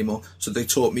attend anymore. So they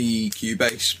taught me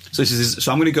Cubase.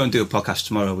 So I'm going to go and do a podcast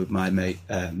tomorrow with my mate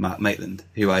Mark Maitland,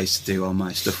 who I used to do all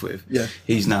my stuff with. Yeah,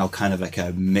 he's now kind of like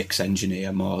a mix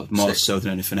engineer, more so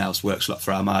than anything else. Works a lot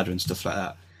for Armada and stuff like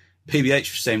that.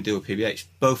 PBH, same deal with PBH.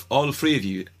 All three of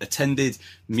you attended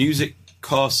music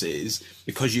courses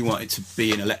because you wanted to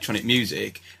be in electronic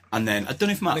music. And then, I don't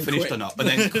know if Matt finished quit. or not, but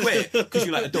then quit because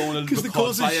you're like, I don't want to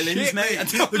record violins, shit, mate.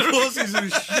 The courses were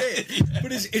shit. Yeah.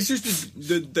 But it's just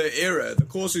the era. The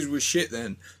courses were shit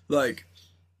then. Like,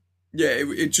 yeah,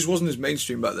 it just wasn't as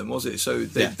mainstream back then, was it? So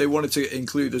they wanted to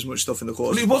include as much stuff in the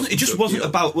course. Well, it just wasn't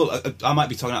about, well, I might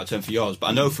be talking out of turn for yours, but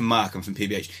I know from Mark and from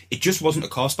PBH, it just wasn't a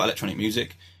course about electronic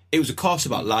music. It was a course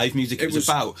about live music. It was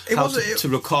about how to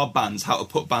record bands, how to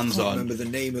put bands on. I can't remember the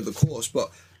name of the course, but...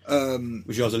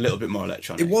 was yours a little bit more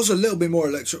electronic? It was a little bit more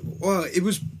electronic. Well, it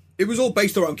was all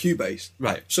based around Cubase,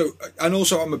 right? So, and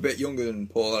also I'm a bit younger than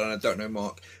Paul, and I don't know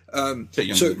Mark. Bit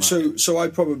younger than Mark. So I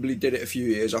probably did it a few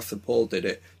years after Paul did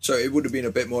it. So it would have been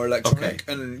a bit more electronic,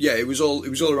 and yeah, it was all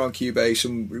around Cubase,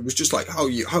 and it was just like how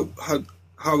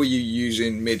are you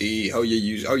using MIDI? How are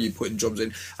you putting drums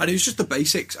in? And it was just the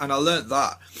basics, and I learnt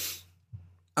that.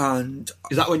 And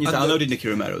is that when you downloaded Nicky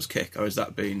Romero's Kick, or has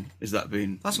that been? That's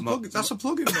a plug. That's a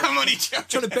plug-in. I'm only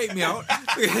trying to bait me out.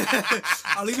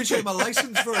 I'll even show you my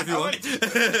license for it if you want.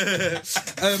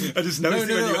 I just noticed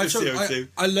when you got the CO2.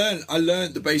 I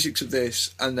learned the basics of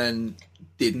this, and then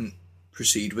didn't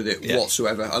proceed with it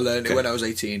whatsoever. I learned it when I was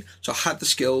 18, so I had the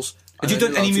skills. Had you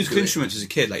done any musical instruments as a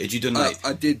kid? Like, had you done like?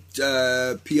 I did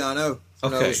piano.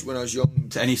 When I was young.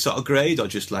 To any sort of grade, or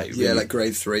just like really... like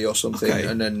grade 3 or something,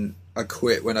 and then I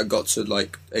quit when I got to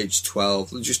like age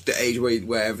 12, just the age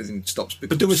where everything stops.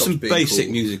 But there was some basic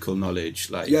musical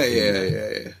knowledge, like yeah.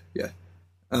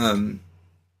 And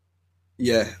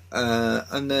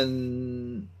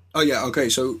then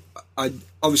so I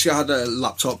had a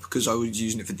laptop because I was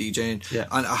using it for DJing,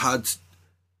 and I had.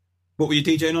 What were you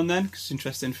DJing on then? Because it's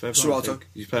interesting for everyone. Serato.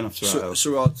 You're playing off Serato.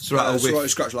 Serato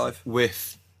Scratch Live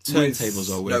with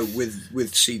turntables or with? No,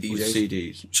 with CDs. With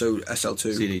CDs. So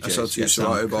SL2, CDJs, SL2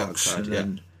 Serato box, and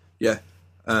then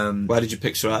why did you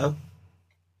pick Serato?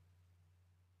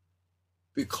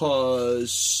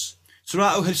 Because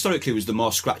Serato historically was the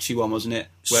more scratchy one, wasn't it?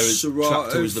 Whereas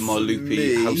Traktor was the more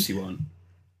loopy, housey one.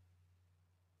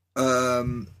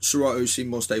 Serato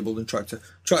seemed more stable than Traktor.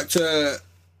 Traktor,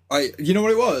 you know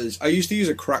what it was? I used to use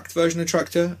a cracked version of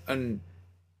Traktor, and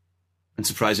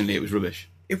surprisingly, it was rubbish.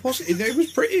 It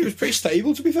was pretty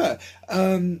stable, to be fair.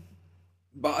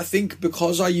 But I think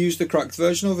because I used the cracked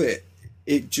version of it,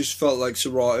 it just felt like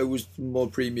Serato was the more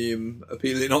premium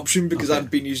appealing option because I'd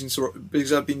been using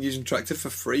Traktor for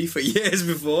free for years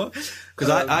before. Because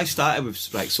I started with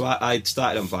I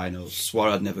started on vinyl, swore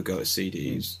I'd never go to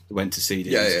CDs, went to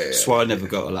CDs, swore I'd never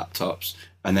go to laptops,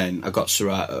 and then I got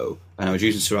Serato, and I was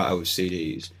using Serato with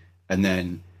CDs, and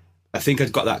then I think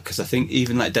I'd got that because I think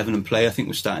even like Devon and Play, I think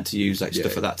was starting to use like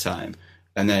stuff at that time,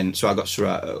 and then so I got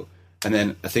Serato, and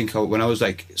then I think when I was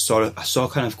like I saw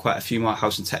kind of quite a few more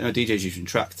house and techno DJs using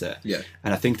Traktor,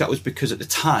 and I think that was because at the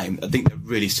time, I think they're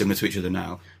really similar to each other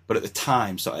now, but at the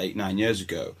time, sort of 8-9 years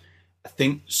ago, I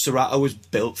think Serato was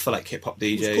built for like hip hop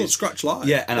DJs. It's called Scratch Live.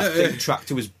 Yeah, and I think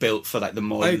Traktor was built for like the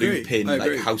more looping, like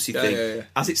housey thing. Yeah.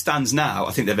 As it stands now,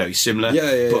 I think they're very similar.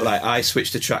 But like I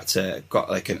switched to Traktor, got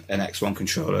like an X1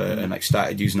 controller, and like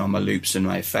started using all my loops and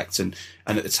my effects. And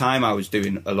at the time, I was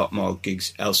doing a lot more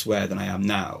gigs elsewhere than I am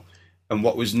now. And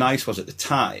what was nice was at the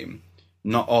time,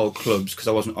 not all clubs, because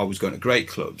I wasn't always going to great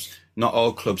clubs, not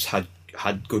all clubs had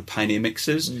good Pioneer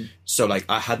mixers. So like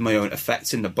I had my own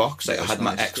effects in the box. Like I had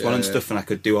my X1 and stuff, and I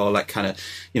could do all that kind of,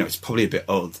 it's probably a bit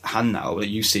old hand now, but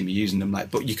you see me using them,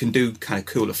 like, but you can do kind of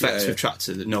cool effects with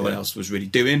Traktor that no one else was really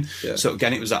doing. So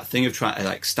again, it was that thing of trying to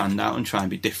like stand out and try and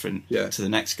be different to the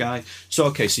next guy. So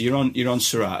okay, so you're on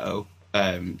Serato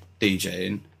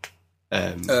DJing.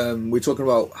 We're talking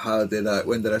about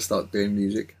when did I start doing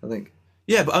music, I think.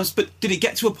 Yeah, but did it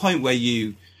get to a point where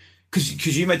you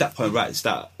because you made that point right at the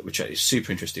start, which is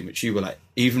super interesting, which you were like,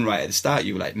 even right at the start,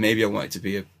 you were like, maybe I wanted to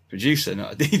be a producer,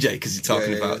 not a DJ, because you're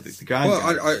talking about the grind.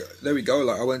 Well, there we go.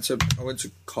 Like I went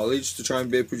to college to try and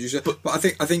be a producer, but I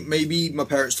think maybe my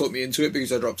parents talked me into it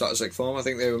because I dropped out of sixth form. I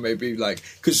think they were maybe like,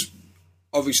 because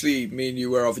obviously me and you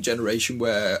were of a generation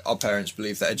where our parents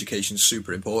believe that education's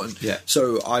super important. Yeah.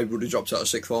 So I would have dropped out of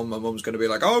sixth form. My mum's going to be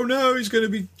like, oh no, he's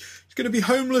going to be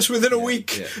homeless within a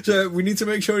week. Yeah. So we need to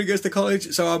make sure he goes to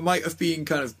college. So I might have been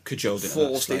kind of cajoled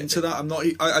forced into that. I'm not.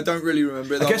 I don't really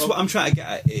remember that. I guess what I'm trying to get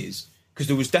at is, because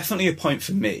there was definitely a point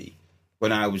for me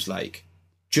when I was like,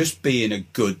 just being a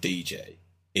good DJ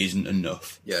isn't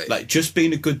enough. Yeah. Like, just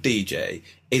being a good DJ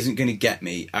isn't going to get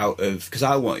me out of... Because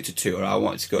I wanted to tour, I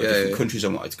wanted to go to different countries, I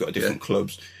wanted to go to different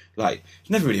clubs. Like, it's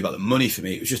never really about the money for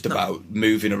me. It was just about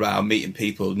moving around, meeting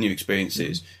people, new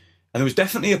experiences. And there was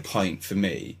definitely a point for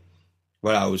me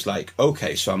where I was like,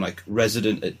 okay, so I'm like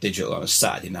resident at Digital on a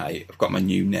Saturday night. I've got my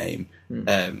new name,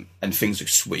 and things are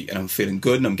sweet, and I'm feeling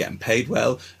good, and I'm getting paid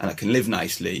well, and I can live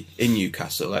nicely in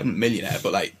Newcastle. I'm a millionaire,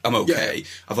 but like I'm okay. Yeah.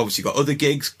 I've obviously got other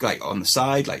gigs like on the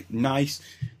side, like nice.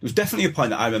 There was definitely a point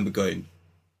that I remember going,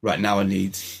 right now I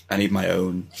need my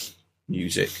own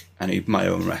music. I need my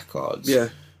own records. Yeah.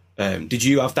 Did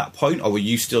you have that point, or were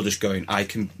you still just going, I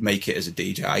can make it as a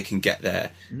DJ, I can get there?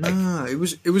 Nah, it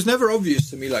was never obvious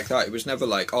to me like that. It was never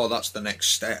like, oh, that's the next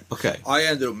step. Okay. I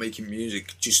ended up making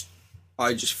music,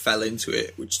 I just fell into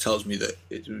it, which tells me that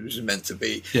it was meant to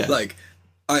be. Yeah. Like,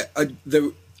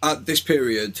 at this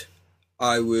period,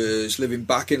 I was living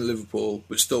back in Liverpool,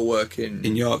 but still working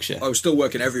in Yorkshire. I was still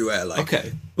working everywhere, like.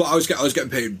 Okay. But I was getting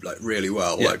paid like really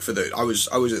well, like I was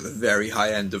at the very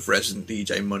high end of resident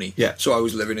DJ money. Yeah. So I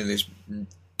was living in this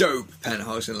dope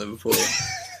penthouse in Liverpool.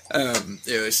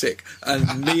 It was sick.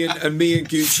 And me and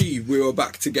Gucci, we were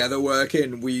back together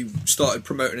working. We started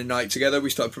promoting a night together.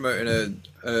 We started promoting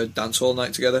a dancehall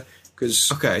night together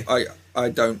because I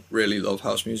don't really love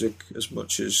house music as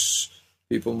much as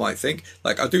people might think.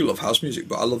 Like, I do love house music,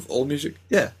 but I love all music.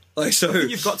 Yeah. Like, so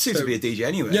you've got to be a DJ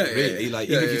anyway. Yeah, really. Like,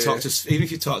 even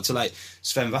if you talk to like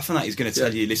Sven Vaffenat, he's going to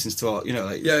tell you he listens to all,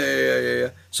 like.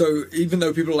 Yeah. So even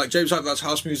though people are like, James Hype, that's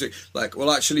house music. Like,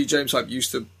 well, actually, James Hype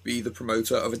used to be the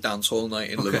promoter of a dancehall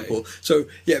night in Liverpool. So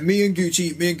yeah, me and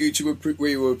Gucci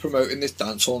we were promoting this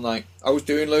dancehall night. I was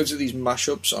doing loads of these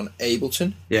mashups on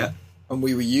Ableton. Yeah. And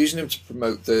we were using them to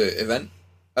promote the event.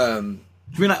 Do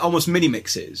you mean like almost mini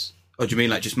mixes? Or do you mean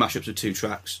like just mashups of 2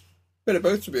 tracks? Bit of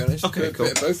both, to be honest. Okay, cool.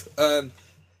 Bit of both.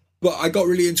 But I got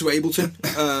really into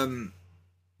Ableton.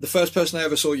 The first person I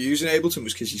ever saw using Ableton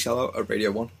was Kissy Sellout at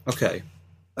Radio 1. Okay.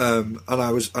 And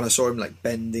I saw him like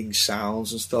bending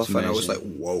sounds and stuff, and I was like,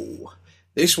 whoa.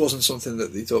 This wasn't something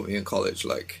that they taught me in college.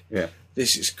 Like,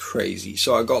 this is crazy.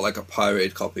 So I got like a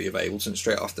pirated copy of Ableton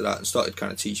straight after that and started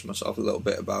kind of teaching myself a little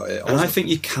bit about it. And I think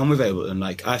you can with Ableton.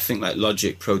 Like, I think like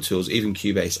Logic, Pro Tools, even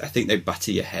Cubase, I think they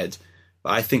batter your head.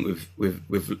 But I think with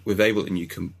Ableton you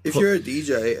can. If you're a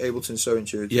DJ, Ableton's so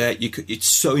intuitive. Yeah, it's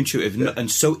so intuitive and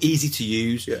so easy to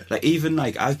use. Yeah. Like, even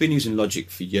like I've been using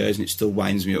Logic for years, and it still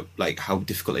winds me up like how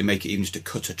difficult they make it even just to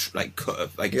cut a.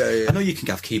 I know you can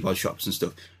have keyboard shops and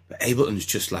stuff, but Ableton's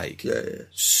just like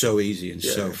so easy and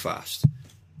so fast.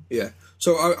 Yeah.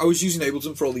 So I was using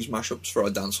Ableton for all these mashups for our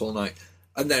dancehall night.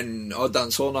 And then our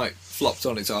dancehall night flopped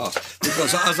on its ass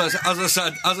because, as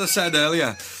I said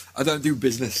earlier, I don't do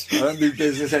business. I don't do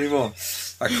business anymore.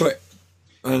 I quit,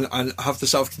 and I have the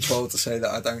self-control to say that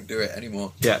I don't do it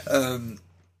anymore. Yeah.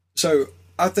 So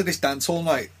after this dancehall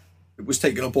night, it was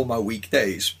taking up all my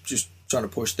weekdays, just trying to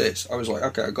push this. I was like,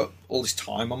 okay, I got all this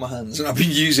time on my hands, and I've been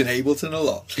using Ableton a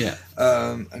lot. Yeah.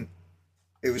 And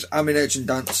it was Amin Edge and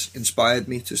Dance inspired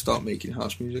me to start making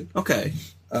house music. Okay.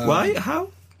 Why?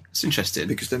 How? It's interesting.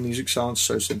 Because their music sounds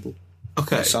so simple.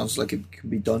 Okay. It sounds like it can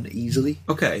be done easily.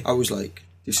 Okay. I was like,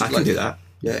 I can do that.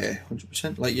 Yeah,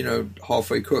 100%. Like,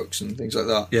 Halfway Crooks and things like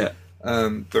that. Yeah.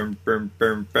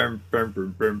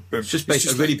 It's just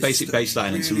a really basic bass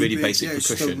line and some really basic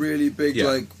percussion. Just a really big,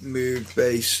 moog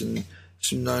bass and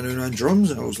some 909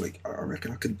 drums, and I was like, I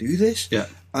reckon I can do this. Yeah.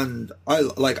 And I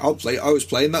was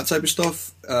playing that type of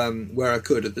stuff where I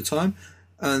could at the time,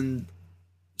 and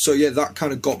so that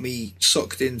kind of got me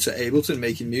sucked into Ableton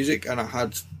making music, and I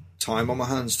had time on my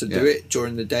hands to do it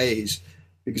during the days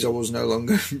because I was no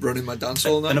longer running my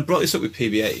dancehall night. And I brought this up with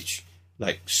PBH.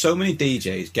 Like, so many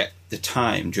DJs get the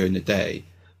time during the day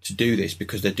to do this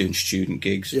because they're doing student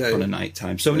gigs on a night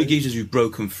time. So many geezers who've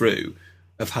broken through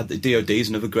have had the DOD's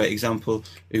another great example,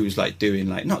 who was like doing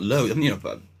like, not loads,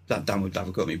 but that Dan would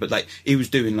have got me, but like he was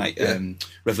doing like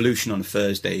Revolution on a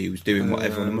Thursday, he was doing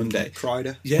whatever on a Monday.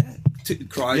 Crider. Yeah.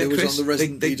 Crider was on the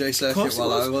resident DJ circuit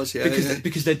while I was,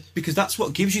 because that's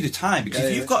what gives you the time. Because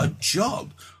if you've got a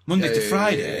job Monday to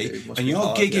Friday and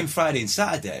you're gigging Friday and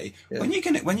Saturday, when you're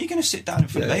gonna sit down in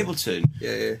front of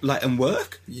Ableton, like, and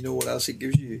work? You know what else it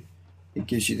gives you? It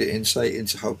gives you the insight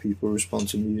into how people respond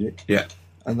to music. Yeah,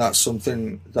 and that's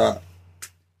something that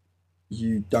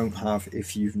you don't have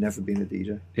if you've never been a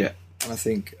DJ. Yeah, and I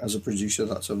think as a producer,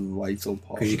 that's a vital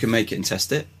part. Because you can make it and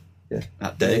test it. Yeah.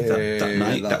 That day, that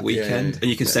night, that weekend, and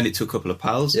you can send it to a couple of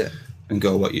pals, and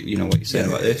go, what you saying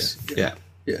about this, yeah.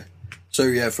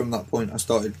 So from that point, I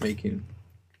started making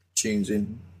tunes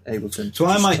in Ableton. So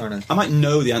I might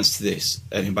know the answer to this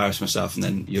and embarrass myself, and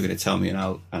then you're going to tell me, and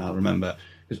I'll remember,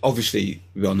 because obviously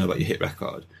we all know about your hit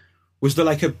record. Was there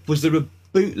a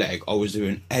bootleg, or was there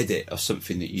an edit of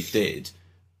something that you did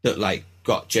that like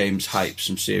got James Hype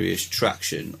some serious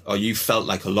traction, or you felt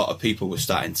like a lot of people were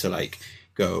starting to like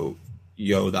go,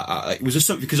 yo, that like, was there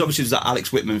something, because obviously there's that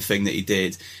Alex Whitman thing that he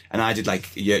did, and I did like,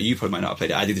 you probably might not have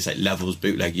played it, I did this like Levels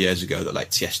bootleg years ago that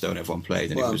like Tiesto and everyone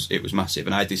played, and it was massive,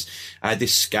 and I had this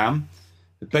scam.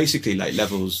 Basically, like,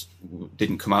 Levels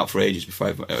didn't come out for ages before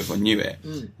everyone knew it,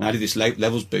 and I did this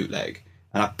Levels bootleg,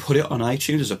 and I put it on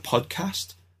iTunes as a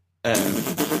podcast,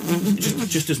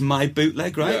 just as my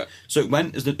bootleg, right? Yeah. So it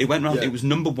went around. Yeah. It was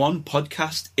 #1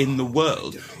 podcast in the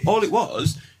world. All it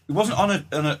was. It wasn't on a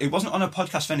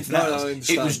podcast for anything else.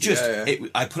 It was just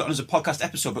I put it on as a podcast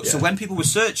episode. But so when people were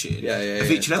searching of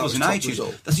each Levels in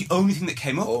iTunes, that's the only thing that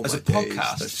came up as a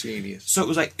podcast. That's genius. So it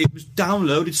was like it was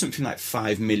downloaded something like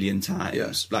 5 million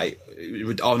times, like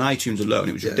on iTunes alone.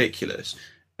 It was ridiculous.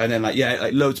 And then like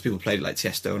loads of people played it, like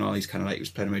Tiesto and all these kind of like, it was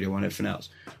playing Radio 1 and everything else.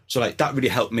 So like that really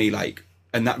helped me, I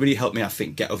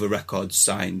think, get other records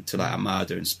signed to like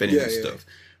Armada and Spinning and stuff.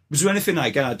 Was there anything,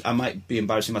 like, again, I might be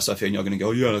embarrassing myself here and you're going to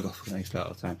go, I fucking play all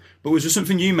the time. But was there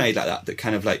something you made like that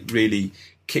kind of like really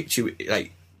kicked you,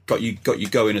 like got you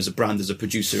going as a brand, as a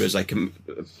producer, as like on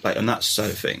that side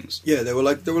of things? Yeah, there were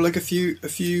like a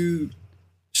few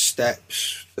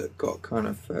steps that got kind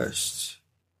of first.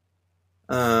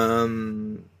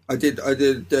 I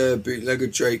did bootleg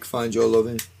of Drake, Find Your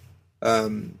Loving,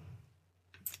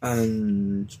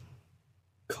 and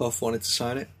Cuff wanted to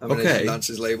sign it. I mean, it's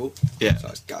Dance's label. Yeah. So I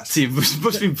was gassed. See, it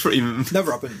must be pretty...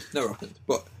 Never happened.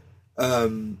 But I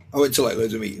went to like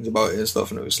loads of meetings about it and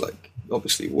stuff, and it was like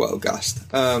obviously well gassed.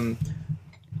 And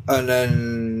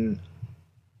then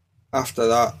after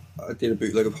that, I did a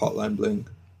bootleg of Hotline Bling.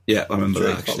 Yeah, I remember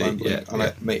Drake, that actually. Yeah,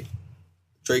 and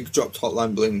Drake dropped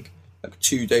Hotline Bling. Like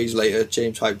 2 days later,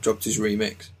 James Hype dropped his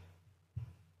remix.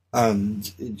 And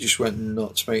it just went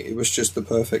nuts, mate. It was just the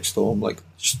perfect storm. Like,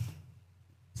 it's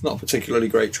not a particularly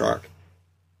great track.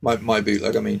 My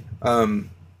bootleg, I mean.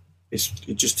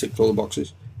 It just ticked all the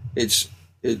boxes. Just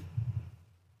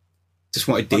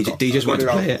wanted DJs wanted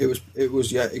to play it. It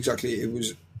was exactly. It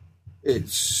was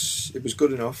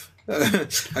good enough.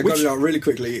 I got it out really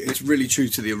quickly. It's really true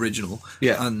to the original.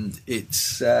 Yeah. And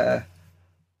it's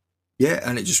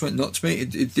and it just went nuts,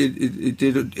 mate. It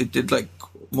did like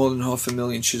more than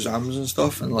 500,000 Shazams and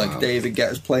stuff, and like David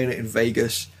Guetta's playing it in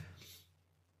Vegas.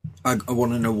 I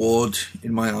won an award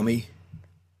in Miami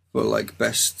for like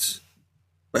best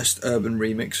urban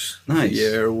remix of the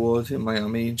year award in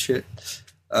Miami and shit.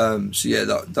 So yeah,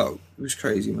 that was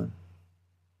crazy, man.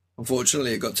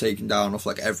 Unfortunately, it got taken down off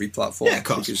like every platform. Yeah, of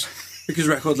course. Because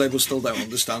record labels still don't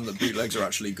understand that bootlegs are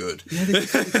actually good. Yeah,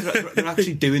 they're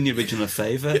actually doing the original a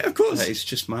favour. Yeah, of course. It's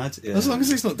just mad. Yeah. As long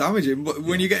as it's not damaging. But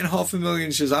when you're getting 500,000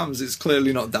 Shazams, it's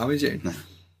clearly not damaging.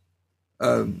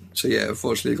 No. So yeah,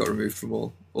 unfortunately, it got removed from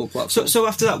all platforms. So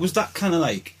after that, was that kind of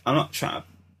like, I'm not trying to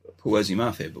put words in your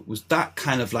mouth here, but was that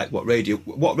kind of like what Radio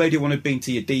 1 had been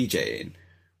to your DJing?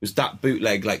 Was that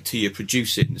bootleg like to your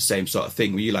producing the same sort of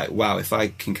thing? Were you like, wow, if I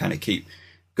can kind of keep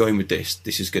going with this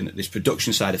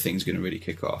production side of things is gonna really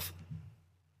kick off?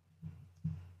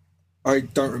 I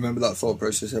don't remember that thought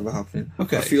process ever happening.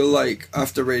 Okay. I feel like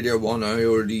after Radio 1, I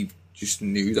already just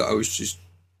knew that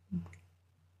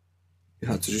you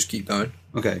had to just keep going.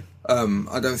 Okay.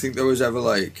 I don't think there was ever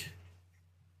like...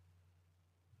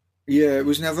 Yeah, it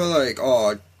was never like,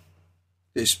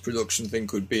 this production thing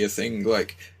could be a thing,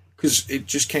 like... Because it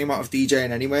just came out of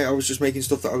DJing anyway. I was just making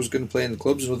stuff that I was going to play in the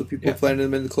clubs, and other people were playing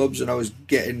them in the clubs, and I was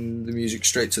getting the music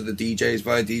straight to the DJs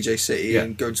via DJ City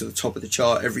and going to the top of the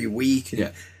chart every week.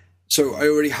 And so I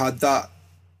already had that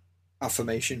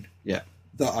affirmation. Yeah.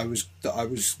 That I was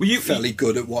fairly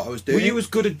good at what I was doing. Were you as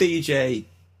good a DJ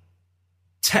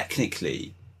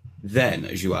technically then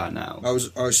as you are now? I was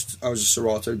a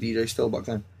Serato DJ still back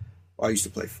then. I used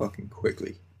to play fucking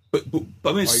quickly. But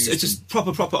I mean, it's a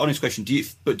proper honest question.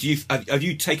 Have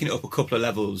you taken it up a couple of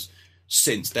levels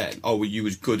since then, or were you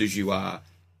as good as you are?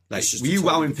 Like, It's just were a you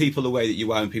totally wowing people the way that you're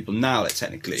wowing people now? Like,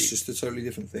 technically, It's just a totally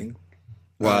different thing.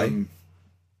 why?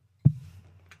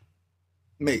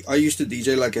 Mate, I used to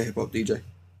DJ like a hip hop DJ.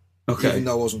 Okay. Even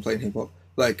though I wasn't playing hip hop.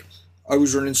 Like, I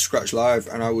was running Scratch Live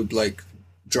and I would, like,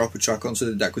 drop a track onto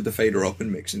the deck with the fader up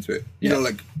and mix into it. You Yeah. know,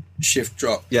 like, shift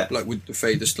drop, Yeah. like, with the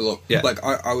fader still up. Yeah. Like,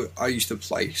 I used to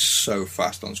play so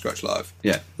fast on Scratch Live.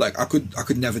 Yeah. Like, I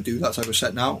could never do that type of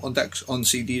set now on decks, on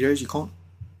CDJs.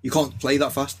 You can't play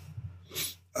that fast.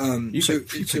 You so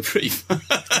play it's a- pretty.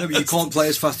 No, but you can't play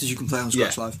as fast as you can play on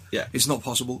Scratch Yeah, Live. yeah. It's not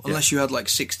possible unless you had like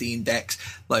 16 decks.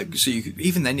 Like, so you could,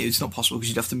 even then it's not possible because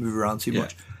you'd have to move around too Yeah.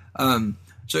 much.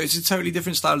 So it's a totally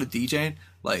different style of DJing.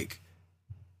 Like,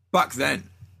 back then,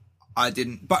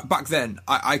 Back then,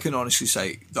 I can honestly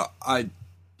say that I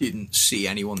didn't see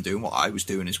anyone doing what I was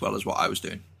doing as well as what I was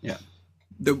doing. Yeah.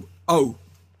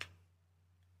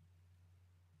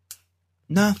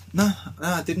 No,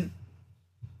 I didn't.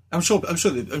 I'm sure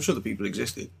the people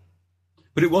existed.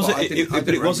 But it was But I didn't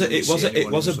regularly see it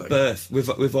anyone was a who was like- birth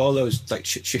with all those like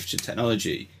shifts in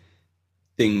technology.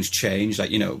 Things change, like,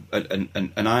 you know,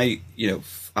 and I, you know,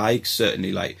 I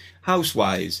certainly, like,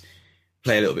 house-wise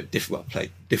play a little bit different. Well,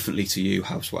 play differently to you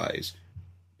house-wise,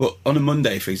 but on a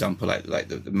Monday, for example, like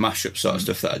the mashup sort of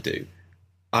stuff that I do,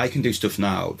 I can do stuff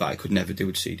now that I could never do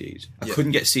with CDs. I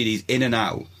couldn't get CDs in and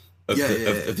out of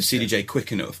the CDJ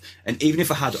quick enough, and even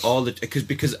if I had all the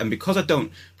because I'm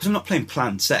not playing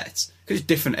planned sets, because it's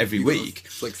different every week.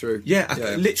 Flick through.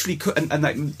 I literally could, and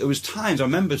like there was times I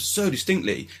remember so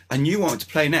distinctly, I knew what I wanted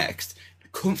to play next, I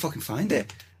couldn't fucking find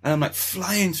it. And I'm like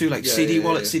flying through like CD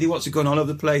wallets are going all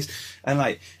over the place. And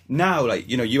like now, like,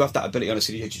 you know, you have that ability on a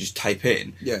CD to just type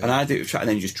in. Yeah. And I do it with track, and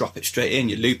then you just drop it straight in.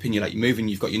 You're looping, you're moving,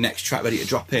 you've got your next track ready to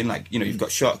drop in. Like, you know, you've got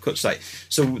shortcuts. Like,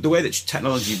 so the way that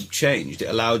technology changed, it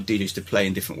allowed DJs to play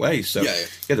in different ways. So yeah,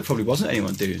 there probably wasn't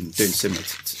anyone doing similar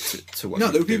to what. No,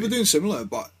 there were people doing similar,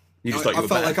 but you just I thought you were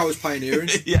felt better. like I was pioneering.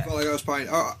 Yeah. I felt like I was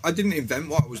pioneering. I didn't invent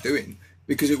what I was doing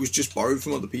because it was just borrowed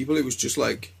from other people. It was just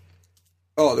like,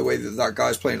 oh, the way that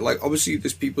guy's playing. Like, obviously,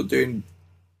 there's people doing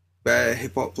bare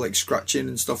hip hop, like scratching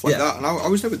and stuff like that, and I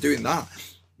was never doing that.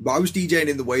 But I was DJing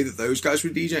in the way that those guys were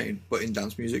DJing, but in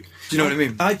dance music. Do you know what I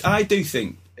mean? I do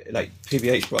think, like,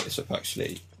 PVH brought this up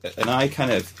actually, and I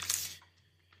kind of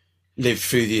lived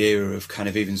through the era of kind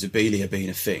of even Zabilia being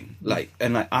a thing. Like,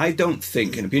 and like, I don't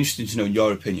think, and it'd be interesting to know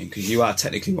your opinion, because you are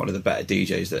technically one of the better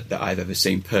DJs that I've ever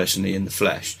seen personally in the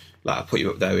flesh. Like, I put you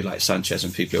up there with like Sanchez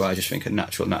and people who I just think are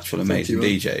natural, amazing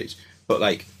DJs. But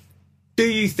like, do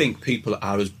you think people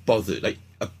are as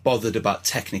bothered about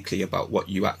technically about what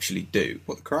you actually do?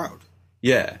 What, the crowd?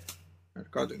 Yeah. The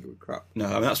crowd don't give a crap. No,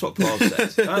 I mean, that's what Paul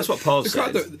says. That's what Paul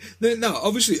says. No,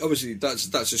 obviously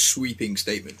that's a sweeping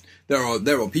statement. There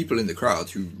are people in the crowd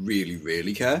who really,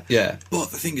 really care. Yeah. But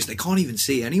the thing is, they can't even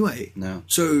see anyway. No.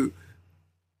 So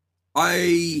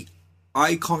I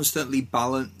constantly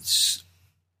balance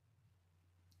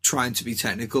trying to be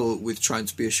technical with trying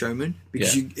to be a showman,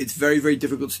 because it's very, very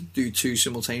difficult to do two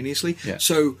simultaneously. Yeah.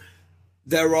 So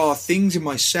there are things in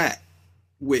my set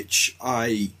which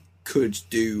I could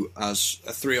do as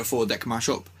a 3 or 4 deck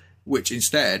mashup, which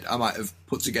instead I might have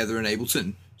put together in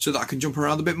Ableton so that I can jump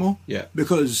around a bit more. Yeah.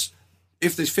 Because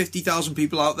if there's 50,000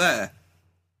 people out there,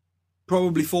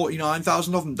 probably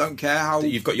 49,000 of them don't care how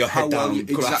You've got your head down,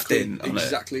 grafting on it.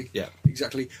 Exactly. Yeah.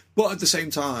 Exactly. But at the same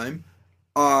time,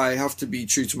 I have to be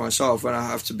true to myself, and I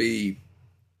have to be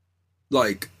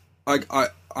like,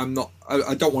 I'm not.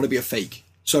 I don't want to be a fake.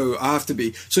 So I have to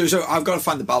be. So I've got to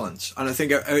find the balance, and I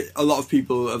think a lot of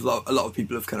people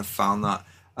have kind of found that.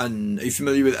 And are you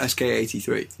familiar with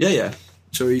SK83? Yeah, yeah.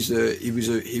 So he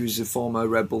was a former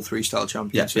Red Bull 3 style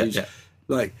champion. Yeah.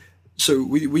 Like, so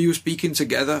we were speaking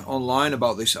together online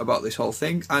about this whole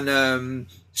thing, and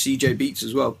CJ Beats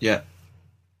as well. Yeah.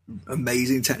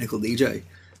 Amazing technical DJ,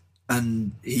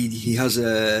 and he has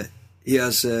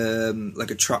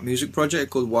like a trap music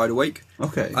project called Wide Awake.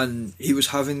 Okay. And he was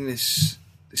having this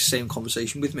same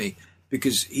conversation with me,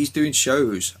 because he's doing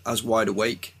shows as Wide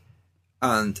Awake,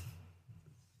 and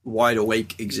Wide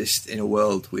Awake exists in a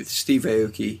world with Steve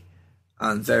Aoki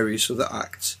and various other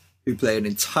acts who play an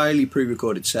entirely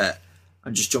pre-recorded set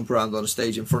and just jump around on a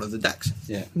stage in front of the decks.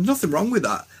 Yeah. Nothing wrong with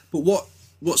that. But what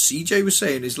CJ was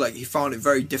saying is, like, he found it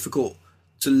very difficult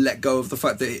to let go of the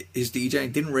fact that his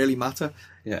DJing didn't really matter.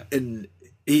 Yeah. And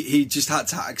he just had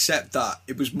to accept that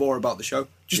it was more about the show,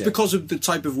 just because of the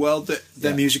type of world that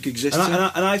their music exists in.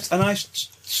 And I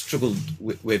struggled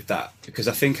with that, because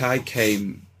I think I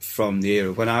came from the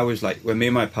era when I was like, when me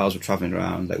and my pals were travelling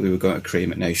around, like, we were going to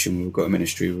Cream at Nation, we were going to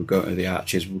Ministry, we were going to the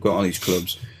Arches, we were going to all these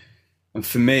clubs. And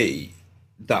for me,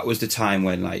 that was the time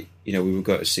when, like, you know, we would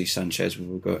go to see Sanchez, we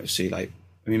would go to see, like,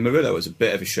 I mean, Murillo was a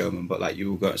bit of a showman, but, like,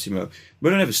 you would go to see Murillo.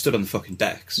 Murillo never stood on the fucking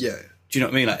decks. Yeah. Do you know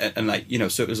what I mean? Like, and like, you know,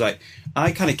 so it was like,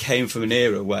 I kind of came from an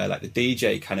era where, like, the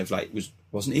DJ kind of, like,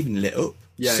 wasn't even lit up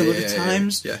some of the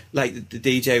times. Yeah. Like, the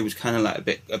DJ was kind of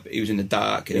like he was in the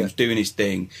dark and he was doing his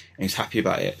thing and he was happy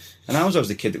about it. And I was always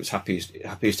the kid that was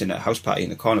happiest in a house party in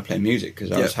the corner playing music,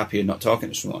 because I was happier not talking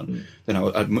to someone than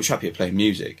I'd much happier playing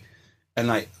music. And,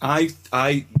 like, I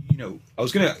you know, I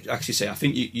was going to actually say, I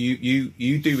think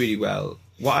you do really well.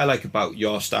 What I like about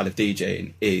your style of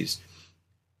DJing is,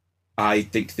 I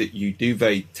think that you do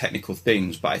very technical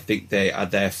things, but I think they are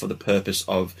there for the purpose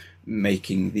of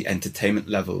making the entertainment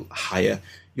level higher.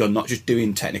 You're not just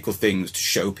doing technical things to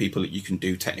show people that you can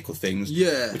do technical things,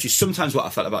 which is sometimes what I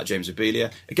felt about James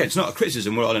Abelia. Again, it's not a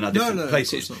criticism, we're all in our different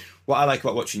places. What I like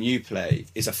about watching you play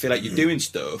is I feel like you're doing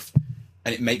stuff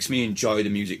and it makes me enjoy the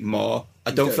music more. I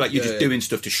don't feel like you're just doing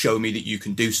stuff to show me that you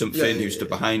can do something, who's stood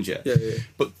behind you.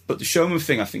 But the showman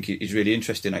thing, I think, is really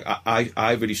interesting. Like,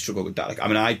 I really struggle with that. Like, I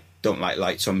mean, I don't like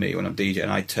lights on me when I'm DJing.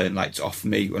 I turn lights off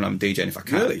me when I'm DJing if I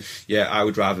can. Really? Yeah, I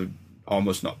would rather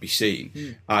almost not be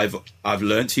seen. I've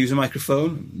learned to use a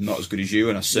microphone. I'm not as good as you,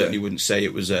 and I certainly wouldn't say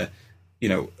it was a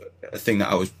thing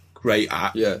that I was great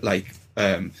at. Yeah. Like,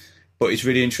 but it's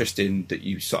really interesting that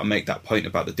you sort of make that point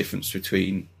about the difference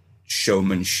between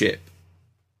showmanship,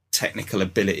 technical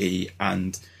ability,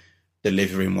 and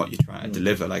delivering what you're trying to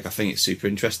deliver. Like, I think it's super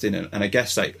interesting, and I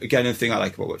guess, like, again, the thing I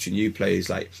like about watching you play is,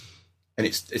 like, and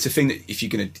it's a thing that if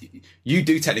you're you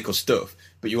do technical stuff,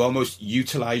 but you almost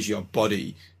utilize your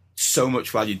body so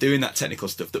much while you're doing that technical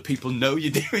stuff that people know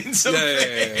you're doing something.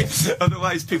 Yeah.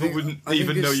 Otherwise, people wouldn't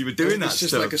even know you were doing that. It's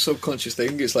just like a subconscious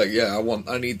thing. It's like,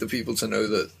 I need the people to know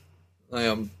that I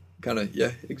am kind of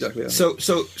exactly. So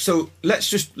let's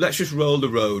just roll the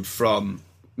road from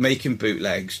making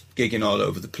bootlegs, gigging all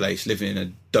over the place, living in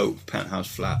a dope penthouse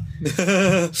flat.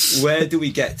 Where do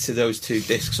we get to those 2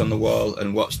 discs on the wall,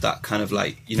 and what's that kind of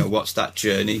like, you know, what's that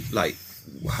journey like?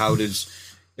 How does,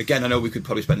 again, I know we could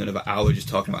probably spend another hour just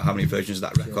talking about how many versions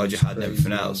of that record you had and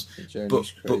everything else, but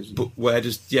where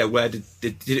did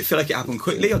it feel like it happened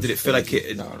quickly, or did it feel like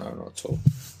it? No, not at all.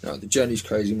 No, the journey's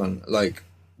crazy, man. Like,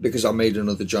 because I made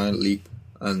another giant leap,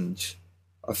 and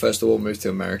I first of all moved to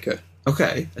America.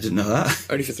 Okay, I didn't know that.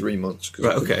 Only for 3 months, because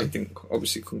I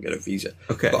obviously couldn't get a visa.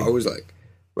 Okay. But I was like,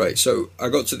 right, so I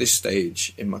got to this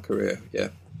stage in my career,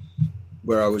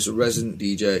 where I was a resident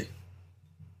DJ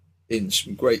in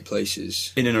some great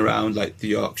places. In and around, like, the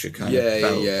Yorkshire kind of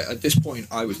belt. Yeah. At this point,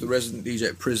 I was the resident DJ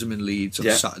at Prism in Leeds on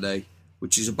Saturday,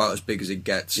 which is about as big as it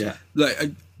gets. Yeah. Like,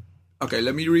 okay,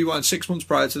 let me rewind. 6 months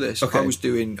prior to this, I was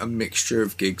doing a mixture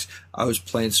of gigs. I was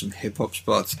playing some hip-hop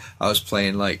spots. I was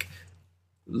playing, like,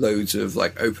 loads of,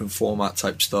 like, open format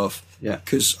type stuff. Yeah.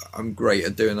 Because I'm great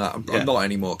at doing that. I'm not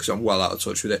anymore, because I'm well out of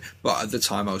touch with it. But at the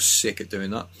time, I was sick at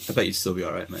doing that. I bet you'd still be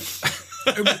all right, mate.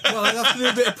 Well, I'd have to do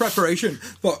a bit of preparation.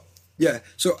 But, yeah,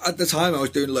 so at the time, I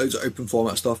was doing loads of open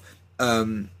format stuff.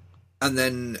 And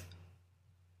then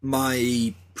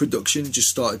my production just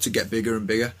started to get bigger and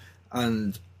bigger.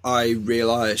 And I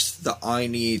realised that I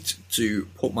need to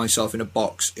put myself in a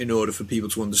box in order for people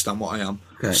to understand what I am.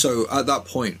 Okay. So at that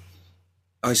point,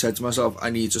 I said to myself, I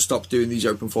need to stop doing these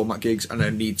open format gigs, and I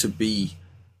need to be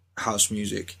house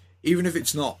music, even if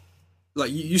it's not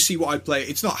like you see what I play.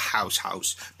 It's not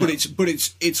house, but it's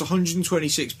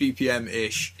 126 BPM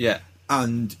ish. Yeah,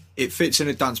 and it fits in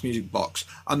a dance music box,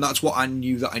 and that's what I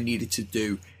knew that I needed to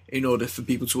do in order for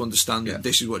people to understand that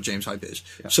this is what James Hype is.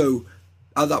 Yeah. So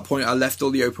at that point, I left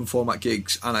all the open format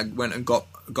gigs, and I went and got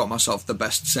myself the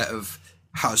best set of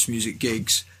house music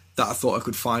gigs that I thought I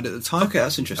could find at the time. Okay,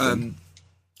 that's interesting.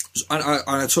 And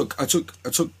I took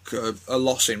a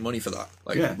loss in money for that,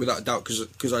 without a doubt,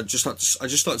 because I just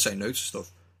started saying no to stuff.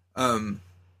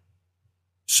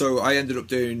 So I ended up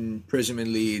doing Prism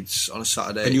in Leeds on a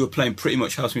Saturday, and you were playing pretty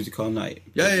much house music all night.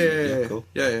 Yeah, cool.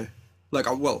 Yeah. Like,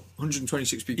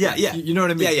 126 people. Yeah. You know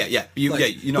what I mean? Yeah.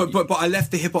 But I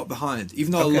left the hip hop behind,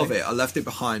 even though I love it. I left it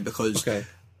behind because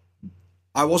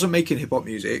I wasn't making hip hop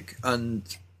music, and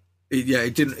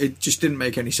it just didn't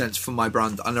make any sense for my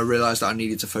brand, and I realised that I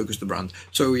needed to focus the brand.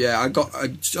 So I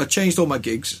changed all my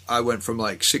gigs. I went from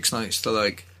like 6 nights to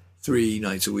like 3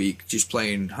 nights a week, just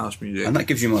playing house music, and that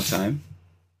gives you more time.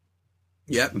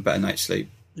 Yeah, a better night's sleep.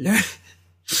 Yeah,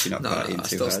 if you're not I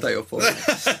still stay up all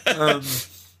night.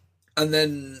 And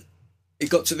then it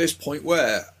got to this point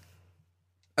where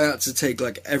I had to take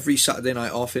like every Saturday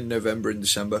night off in November and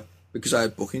December because I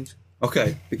had bookings.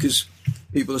 Okay. Because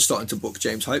people are starting to book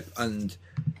James Hype, and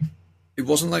it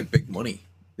wasn't like big money.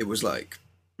 It was like,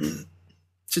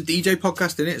 it's a DJ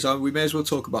podcast, innit? So we may as well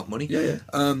talk about money. Yeah.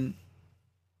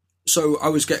 So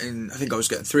I think I was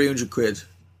getting 300 quid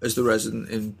as the resident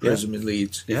in Prism in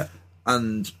Leeds. Yeah.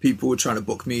 And people were trying to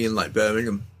book me in like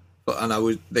Birmingham.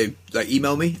 They like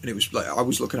email me, and it was like I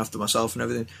was looking after myself and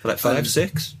everything. For like 5,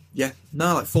 6? Yeah,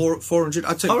 no, like 400.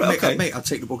 I'd take, I'd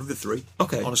take the booking for 3.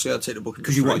 Okay, honestly, I'd take the booking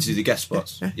because you wanted to do the guest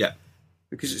spots. Yeah.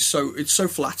 Because it's so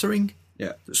flattering.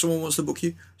 Yeah, that someone wants to book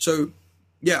you. So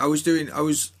yeah,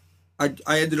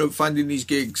 I ended up finding these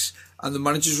gigs, and the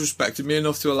managers respected me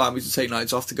enough to allow me to take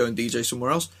nights off to go and DJ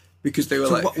somewhere else. Because they were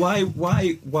why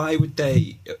would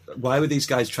these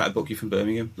guys try to book you from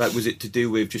Birmingham? Like, was it to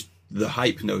do with just the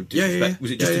hype? No,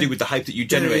 was it just to do with the hype that you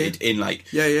generated in like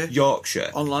Yorkshire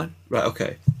online? Right,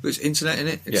 okay. But it's internet in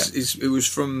it.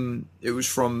 It was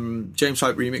from James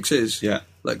Hype remixes. Yeah,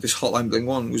 like this Hotline Bling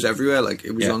one was everywhere. Like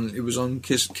it was on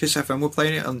Kiss FM. We're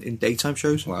playing it in daytime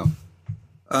shows. Wow.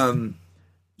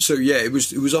 So yeah, it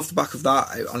was off the back of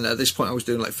that, and at this point I was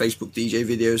doing like Facebook DJ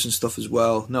videos and stuff as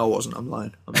well. No, I wasn't. I'm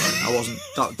lying. I wasn't.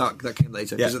 That came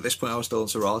later because at this point I was still on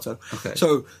Serato. Okay.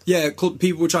 So yeah,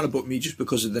 people were trying to book me just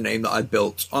because of the name that I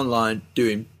built online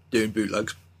doing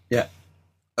bootlegs. Yeah.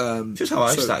 Just how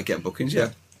I started getting bookings. Yeah.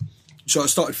 So I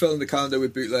started filling the calendar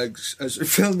with bootlegs.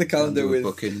 Filling the calendar with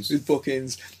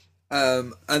bookings.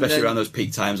 And especially then, around those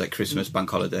peak times like Christmas, bank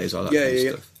holidays, all that kind of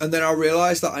stuff. And then I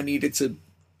realised that I needed to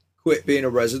quit being a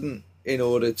resident in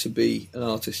order to be an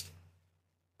artist.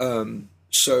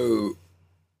 So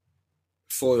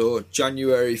for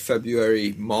January,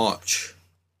 February, March,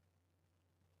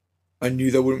 I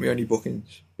knew there wouldn't be any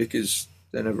bookings because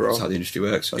there never are. That's how the industry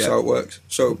works. That's how it works.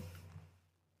 So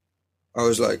I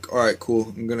was like, all right,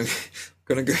 cool. I'm gonna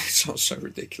go. It sounds so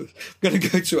ridiculous. I'm gonna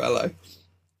go to LA.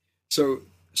 So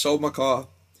sold my car,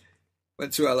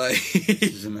 went to LA. This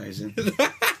is amazing.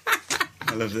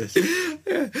 I love this.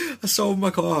 Yeah, I sold my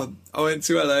car. I went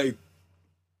to LA.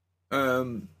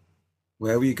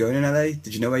 Where were you going in LA?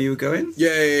 Did you know where you were going?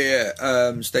 Yeah.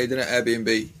 Stayed in an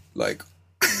Airbnb, like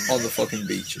on the fucking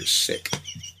beach. It was sick.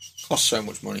 Cost so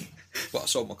much money, but I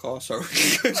sold my car, so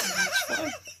it's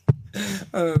fine.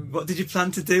 What did you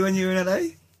plan to do when you were in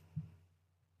LA?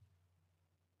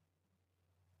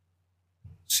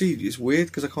 See, it's weird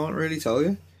because I can't really tell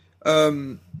you.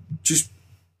 Just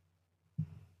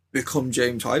become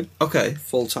James Hype,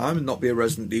 full time, and not be a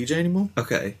resident DJ anymore.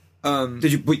 Okay.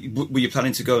 Were you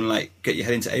planning to go and like get your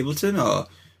head into Ableton or?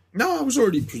 No, I was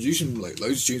already producing like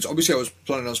loads of tunes. Obviously, I was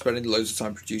planning on spending loads of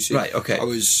time producing. Right. Okay.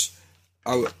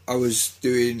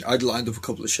 I'd lined up a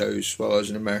couple of shows while I was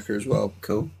in America as well.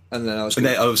 Cool. And then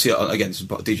obviously again, it's a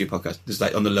DJ podcast. There's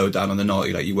like on the lowdown on the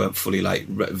naughty, like you weren't fully like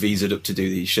visaed up to do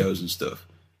these shows and stuff.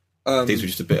 These were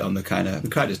just a bit on the kind of.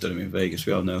 Kryder's done them in Vegas.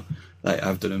 We all know. Like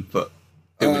I've done them, but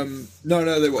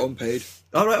no, they were unpaid.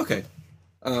 Oh right, okay.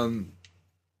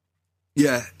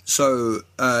 Yeah. So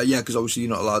because obviously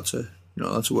you're not allowed to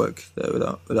work there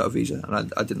without a visa,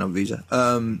 and I didn't have a visa.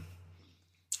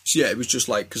 So yeah, it was just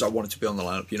like because I wanted to be on the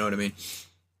lineup. You know what I mean?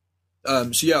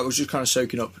 So yeah, I was just kind of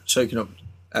soaking up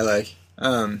LA,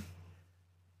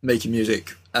 making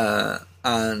music,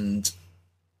 and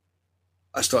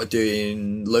I started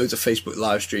doing loads of Facebook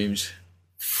live streams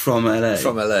from LA,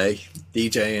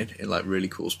 DJing in like really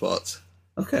cool spots.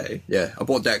 Okay. Yeah, I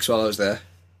bought decks while I was there.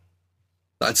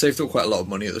 I'd saved up quite a lot of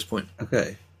money at this point.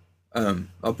 Okay.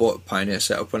 I bought a Pioneer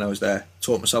setup when I was there.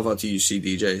 Taught myself how to use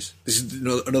CDJs. This is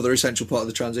another essential part of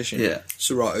the transition. Yeah.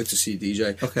 Serato to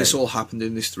CDJ. Okay. This all happened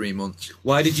in this 3 months.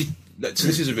 Why did you... So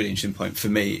this is a really interesting point for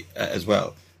me as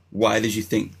well. Why did you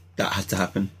think that had to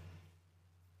happen?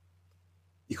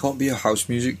 You can't be a house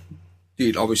music...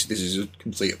 Dude, obviously this is a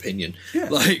complete opinion. Yeah.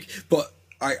 But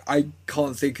I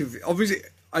can't think of... Obviously,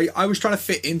 I was trying to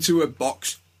fit into a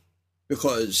box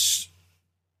because...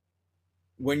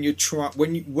 When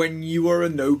you are a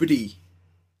nobody,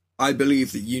 I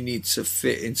believe that you need to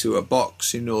fit into a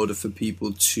box in order for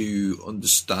people to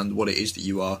understand what it is that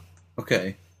you are.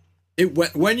 Okay.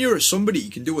 When you're a somebody,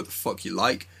 you can do what the fuck you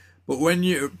like, but when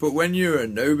you're a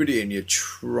nobody and you're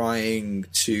trying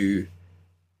to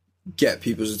get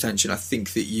people's attention, I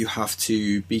think that you have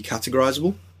to be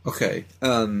categorizable. Okay.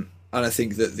 And I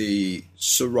think that the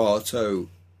Serato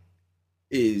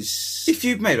is... If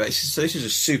you've made... Right, so this is a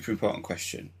super important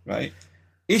question, right?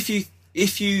 If you...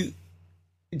 Was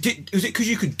it because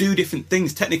you could do different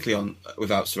things technically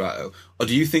without Serato? Or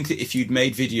do you think that if you'd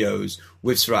made videos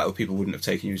with Serato, people wouldn't have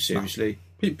taken you seriously?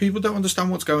 No. People don't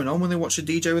understand what's going on when they watch a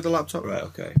DJ with a laptop. Right,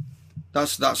 okay.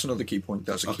 That's another key point.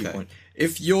 That's a key point.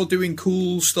 If you're doing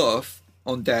cool stuff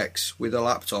on decks with a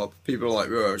laptop, people are like,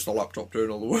 oh, it's the laptop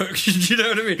doing all the work. You know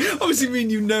what I mean? Obviously,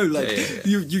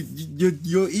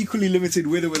 you're equally limited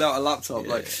with or without a laptop,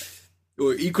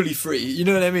 or equally free. You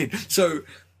know what I mean? So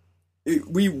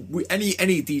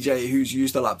Any DJ who's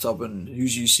used a laptop and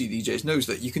who's used CDJs knows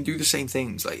that you can do the same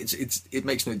things. Like it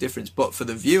makes no difference. But for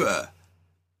the viewer,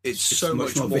 it's so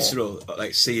much more visceral.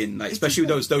 Like seeing, like especially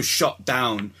those shot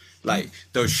down. Like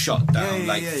those shot down,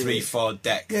 3-4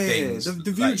 deck things. Yeah.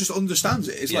 The viewer just understands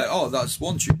it. It's like, oh, that's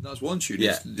one tune. That's one tune.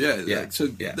 Yeah,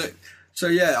 So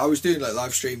I was doing like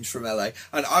live streams from LA,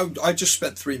 and I just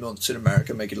spent 3 months in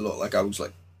America making it look like I was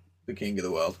like the king of the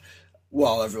world,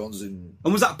 while everyone's in.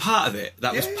 And was that part of it?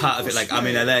 That was part of it. Like I'm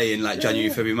in LA in like January,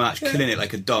 February, March, killing it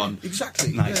like a don.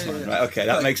 Exactly. Nice man. Right. Okay,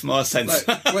 that makes more sense.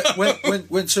 Like,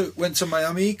 went to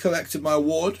Miami, collected my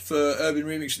award for Urban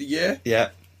Remix of the Year. Yeah.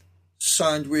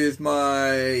 Signed with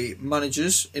my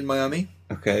managers in Miami.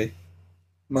 Okay.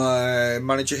 My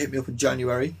manager hit me up in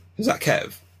January. Was that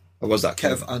Kev? Or was that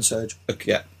Kev and Serge?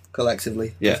 Okay, yeah.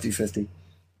 Collectively, 50-50.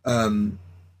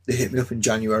 They hit me up in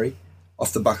January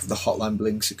off the back of the Hotline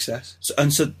Bling success. So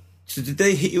did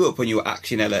they hit you up when you were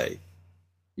actually in LA?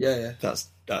 Yeah. That's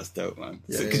dope, man.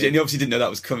 Because you obviously didn't know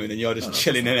that was coming, and you're just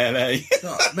chilling in LA.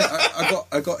 No, mate,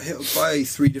 I got hit up by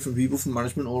 3 different people from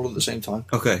management all at the same time.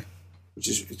 Okay. Which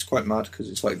is, it's quite mad because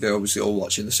it's like they're obviously all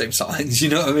watching the same signs, you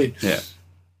know what I mean? Yeah.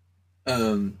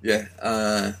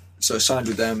 So I signed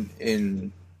with them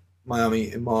in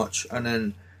Miami in March, and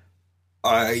then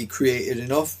I created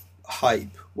enough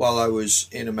hype while I was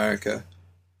in America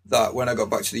that when I got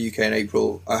back to the UK in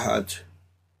April, I had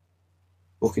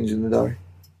bookings in the diary.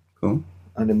 Cool.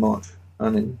 And in March,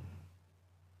 and in...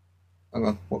 Hang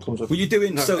on, what comes up? Were you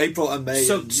doing... April and May.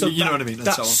 So you know what I mean?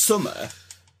 That summer...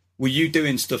 Were you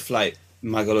doing stuff like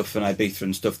Magaluf and Ibiza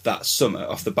and stuff that summer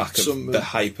off the back of the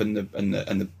hype and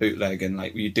the bootleg, and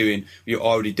like were you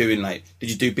already doing like, did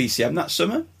you do BCM that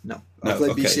summer? No, I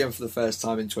played BCM for the first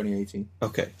time in 2018.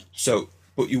 Okay, so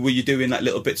but were you doing like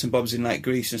little bits and bobs in like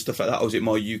Greece and stuff like that, or was it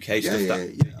more UK stuff? Yeah.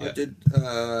 I did.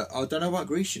 I don't know about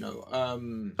Greece, you know. I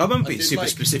won't be super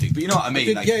specific, but you know what I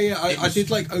mean. I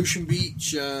did like Ocean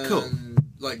Beach. Cool.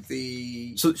 Like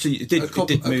the so you did a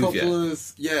couple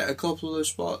of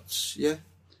spots,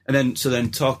 and then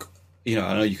talk. You know,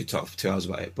 I know you could talk for 2 hours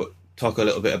about it, but talk a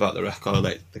little bit about the record,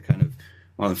 like the kind of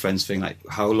One of the Friends thing. Like,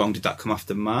 how long did that come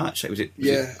after March? Like, was it?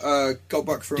 Got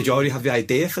back from. Did you already have the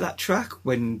idea for that track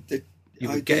when you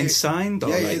were getting signed? Or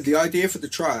the idea for the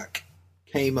track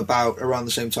came about around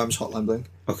the same time as Hotline Bling.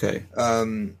 Okay.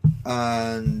 And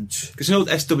because you know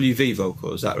the SWV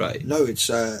vocal, is that right? No, it's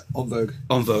En Vogue.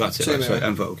 En Vogue, that's it. That's right.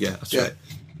 En Vogue, yeah, that's right.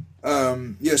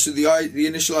 So the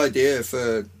initial idea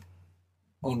for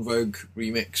En Vogue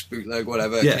remix, bootleg,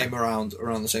 whatever, came around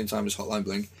the same time as Hotline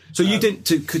Bling. So you didn't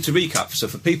to recap. So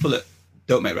for people that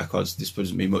don't make records, this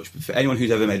doesn't mean much. But for anyone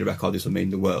who's ever made a record, this will mean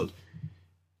the world.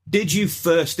 Did you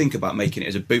first think about making it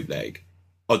as a bootleg?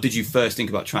 Or did you first think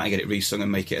about trying to get it resung and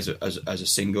make it as a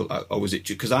single, or was it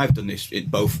because I've done this in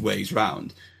both ways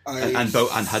round,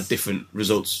 and had different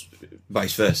results,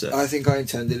 vice versa? I think I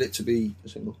intended it to be a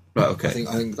single. Right. Okay.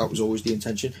 I think that was always the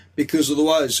intention, because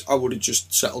otherwise I would have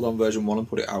just settled on version 1 and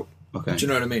put it out. Okay. Do you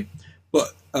know what I mean?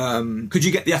 But could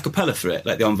you get the acapella for it,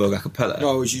 like the En Vogue acapella? No,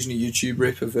 I was using a YouTube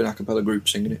rip of an acapella group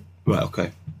singing it. Right.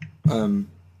 Okay.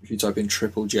 If you type in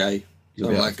Triple J.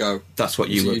 Don't let go. That's what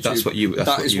you.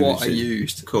 That is what I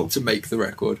used cool. to make the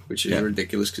record, which is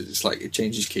ridiculous because it's like it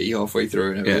changes key halfway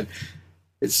through and everything.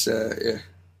 It's I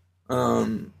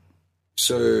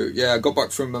got back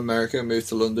from America, moved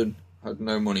to London, had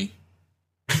no money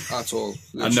at all,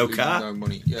 and no car, no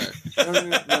money. Yeah, no.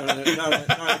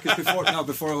 Because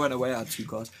before I went away, I had 2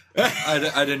 cars. I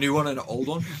had a new one and an old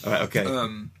one. All right, okay.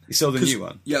 You sold the new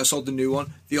one. Yeah, I sold the new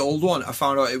one. The old one, I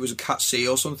found out it was a Cat C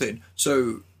or something.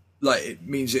 So. Like, it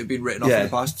means it had been written off in the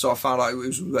past, so I found out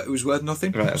it was worth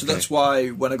nothing. Right, okay. So that's why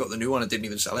when I got the new one, I didn't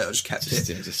even sell it. I just kept it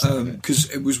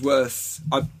because it was worth.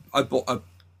 I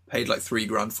paid like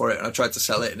 $3,000 for it, and I tried to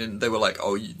sell it, and then they were like,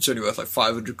 "Oh, it's only worth like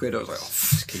 500 quid." I was like, "Oh,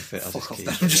 just keep it. I'll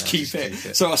just keep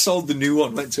it." So I sold the new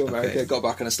one, went to America, got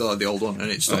back, and I still had the old one,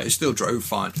 and it still drove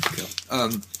fine.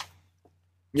 Cool.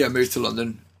 Moved to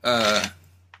London,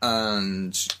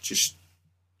 and just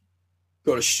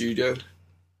got a studio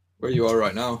where you are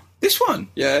right now. This one?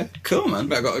 Yeah. Cool,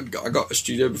 man. I got a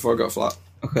studio before I got a flat.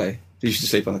 Okay. You used to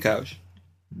sleep on the couch?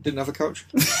 Didn't have a couch.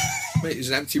 Mate, it was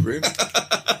an empty room.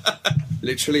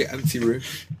 Literally an empty room.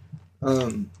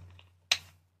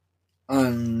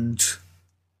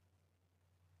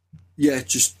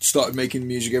 Just started making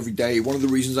music every day. One of the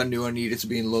reasons I knew I needed to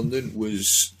be in London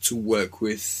was to work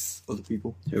with other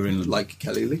people. Who were in London? Like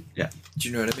Kelly Lee. Yeah. Do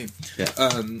you know what I mean? Yeah.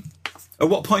 At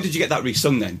what point did you get that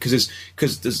resung then? Because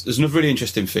there's another really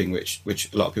interesting thing which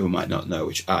a lot of people might not know,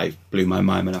 which I blew my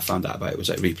mind when I found out about it, was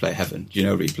like Replay Heaven. Do you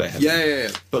know Replay Heaven?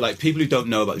 Yeah. But like people who don't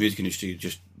know about the music industry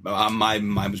just my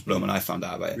mind was blown when I found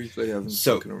out about it. Replay Heaven's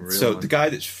So fucking unreal, man. the guy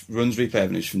that runs Replay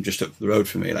Heaven is from just up the road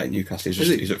from me, like Newcastle.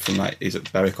 He's up from he's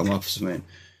at Berwick on Lough or something.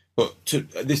 But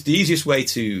the easiest way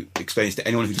to explain this to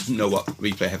anyone who doesn't know what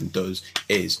Replay Heaven does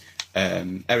is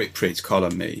Eric Prydz, Call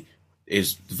on Me,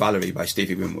 is Valerie by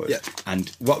Stevie Winwood. Yeah. And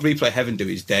what Replay Heaven do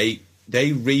is they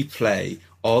replay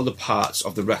all the parts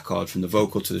of the record from the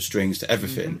vocal to the strings to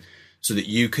everything, so that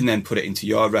you can then put it into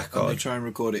your record. And they try and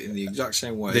record it in the exact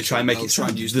same way. They try and make it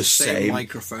sound use the same same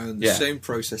microphone, the same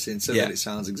processing, so that it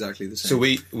sounds exactly the same. So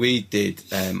we did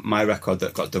my record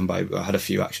that got done by, I had a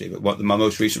few actually, but my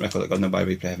most recent record that got done by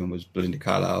Replay Heaven was Belinda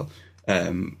Carlisle.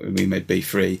 We made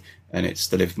B3, and it's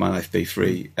the Live My Life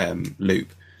B3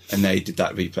 loop, and they did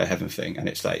that Replay Heaven thing, and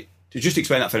it's like, to just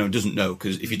explain that for anyone who doesn't know,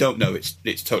 because if you don't know,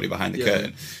 it's totally behind the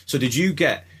curtain. So did you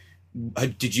get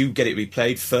it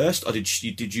replayed first, or did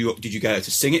you get her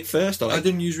to sing it first? Or like, I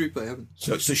didn't use Replay Heaven.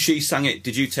 So she sang it.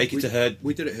 Did you take it to her?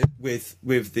 We did it here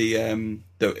with the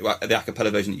a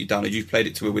cappella version that you downloaded. You played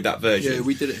it to her with that version. Yeah,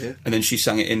 we did it here. And then she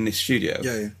sang it in this studio.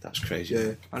 Yeah. That's crazy.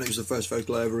 Yeah, and it was the first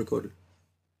vocal I ever recorded.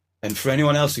 And for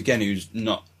anyone else, again, who's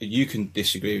not, you can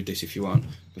disagree with this if you want,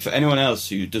 but for anyone else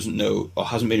who doesn't know or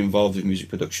hasn't been involved with music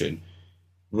production,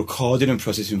 recording and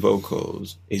processing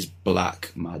vocals is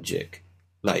black magic.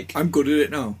 Like, I'm good at it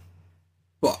now,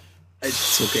 but it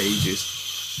took ages.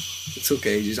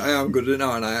 I am good at it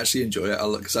now, and I actually enjoy it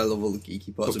because I love all the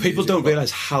geeky parts. But people don't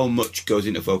realise how much goes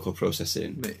into vocal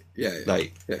processing.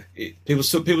 People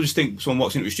just think someone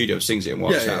walks into a studio, sings it, and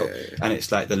walks out, and it's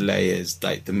like the layers,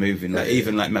 like the moving,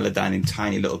 even like Melodyne in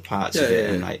tiny little parts of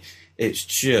it, and like it's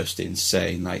just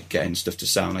insane, like getting stuff to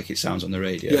sound like it sounds on the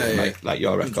radio, like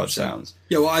your record 100%. Sounds.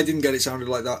 Yeah, well, I didn't get it sounded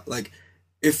like that. Like,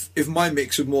 if my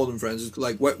mix of More Than Friends is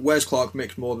like Wes Clark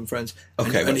mixed More Than Friends,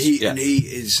 and he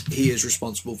is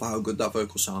responsible for how good that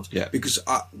vocal sounds. Yeah. Because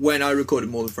when I recorded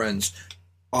More Than Friends,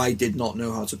 I did not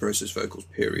know how to process vocals.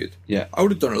 Period. Yeah. I would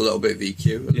have done a little bit of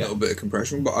EQ, a little bit of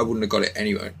compression, but I wouldn't have got it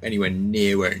anywhere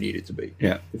near where it needed to be.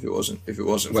 Yeah. If it wasn't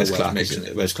Wes Clark mixing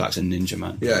it. Wes Clark's a ninja,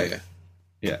 man.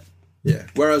 Yeah.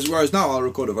 Whereas now I'll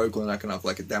record a vocal and I can have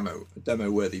like a demo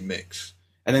worthy mix.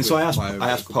 And then so I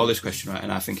asked Paul this question, right,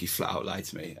 and I think he flat out lied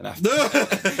to me. And after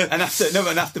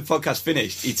the podcast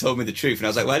finished, he told me the truth, and I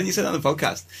was like, "Why didn't you say that on the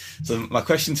podcast?" So my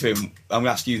question to him, I'm going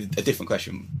to ask you a different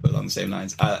question, but along the same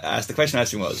lines. The question I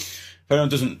asked him was, if anyone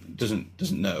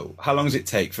doesn't know, how long does it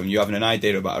take from you having an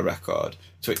idea about a record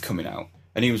to it coming out?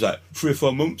 And he was like, 3 or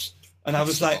 4 months. And I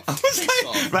was like,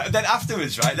 right. Then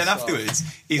afterwards,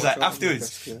 he's like,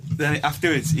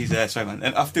 afterwards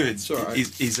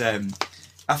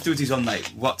he's on like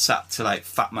WhatsApp to like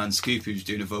Fat Man Scoop, who's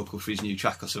doing a vocal for his new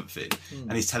track or something,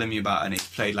 and he's telling me about it, and it's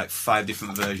played like 5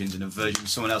 different versions and a version with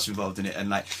someone else involved in it,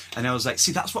 and I was like,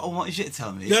 see, that's what I wanted you to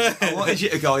tell me. I wanted you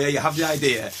to go, you have the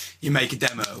idea, you make a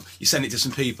demo, you send it to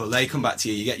some people, they come back to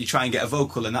you, you try and get a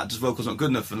vocal, and that vocal's not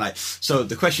good enough, and like, so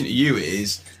the question to you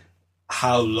is,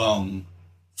 how long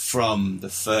from the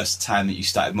first time that you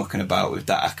started mucking about with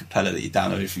that a cappella that you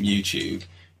downloaded from YouTube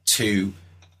to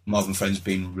More Than Friends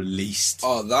being released?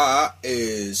 Oh, that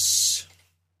is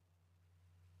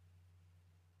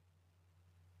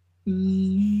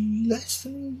less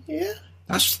than a year.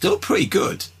 That's still pretty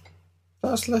good.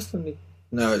 That's less than a...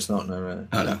 No, it's not. No.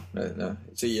 Oh, No.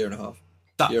 It's a year and a half.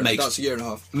 That's a year and a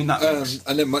half. I mean, that makes...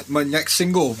 And then my next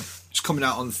single is coming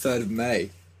out on the 3rd of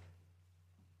May.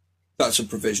 That's a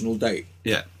provisional date.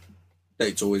 Yeah.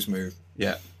 Dates always move.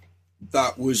 Yeah.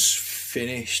 That was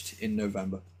finished in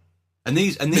November. And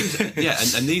these and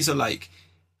these are like,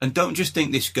 and don't just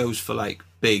think this goes for like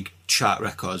big chart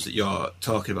records that you're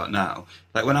talking about now.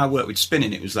 Like when I worked with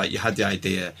Spinning, it was like you had the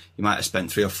idea, you might have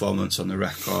spent 3 or 4 months on the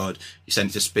record, you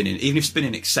send it to Spinning. Even if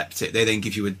Spinning accept it, they then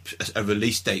give you a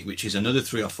release date, which is another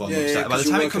 3 or 4 months. Yeah, by the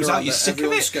time it comes out, you're sick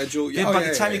of it. Schedule. By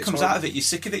the time it comes out of it, you're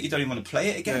sick of it. You don't even want to play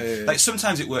it again. Yeah. Like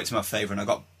sometimes it worked in my favour, and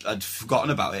I'd forgotten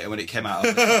about it, and when it came out,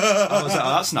 I was like,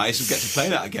 oh, that's nice. We get to play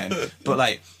that again. But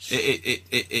like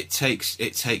it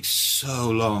takes so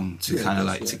long to kind of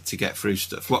like to get through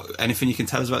stuff. Anything you can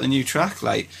tell us about the new track?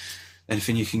 Like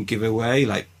anything you can give away?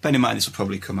 Like, bear in mind this will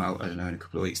probably come out, I don't know, in a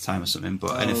couple of weeks' time or something,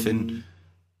 but anything...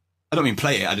 I don't mean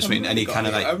play it, I just mean any kind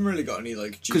of like... I haven't really got any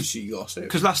like juicy gossip.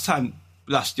 Because last time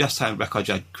record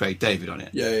you had Craig David on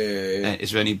it. Yeah.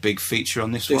 Is there any big feature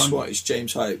on this one? This one is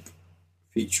James Hype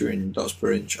featuring Dots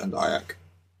Per Inch and Ayak.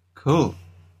 Cool.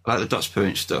 I like the Dots Per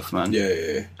Inch stuff, man.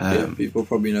 Yeah. People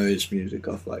probably know his music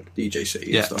off like DJ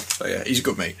City and stuff. So yeah, he's a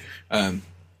good mate. And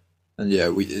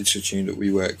yeah, it's a tune that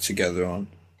we worked together on.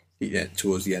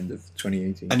 towards the end of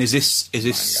 2018. And is this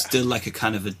still like a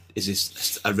kind of is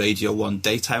this a Radio 1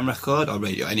 daytime record, or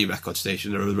any record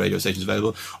station, or other radio stations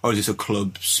available, or is this a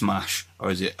club smash, or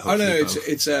is it? I know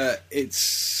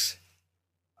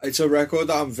it's a record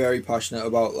that I'm very passionate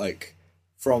about. Like,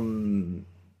 from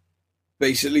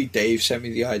basically Dave sent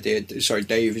me the idea. Sorry,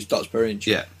 Dave is Dots Per Inch.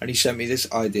 Yeah, and he sent me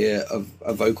this idea of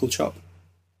a vocal chop,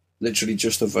 literally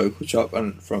just a vocal chop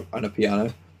and a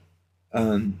piano,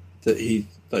 that he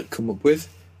come up with.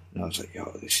 And I was like, yo,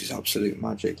 this is absolute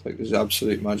magic. Like, there's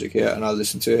absolute magic here. And I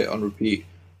listened to it on repeat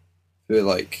for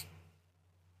like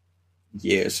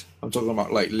years. I'm talking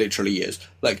about like literally years.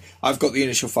 Like, I've got the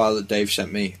initial file that Dave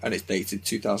sent me, and it's dated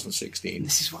 2016.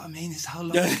 This is what I mean. It's how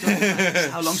long.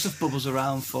 How long stuff bubbles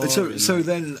around for. So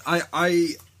then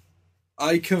I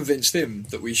convinced him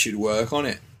that we should work on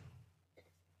it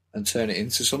and turn it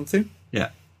into something.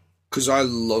 Yeah. Because I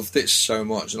loved it so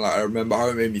much, and like, I remember how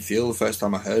it made me feel the first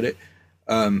time I heard it,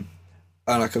 and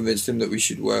I convinced him that we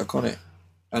should work on it.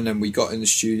 And then we got in the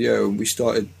studio and we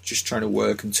started just trying to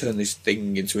work and turn this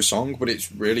thing into a song. But it's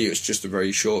just a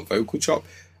very short vocal chop.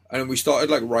 And then we started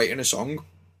like writing a song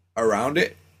around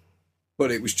it.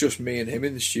 But it was just me and him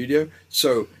in the studio.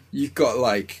 So you've got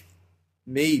like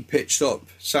me pitched up,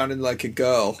 sounding like a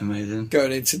girl. Amazing.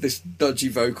 Going into this dodgy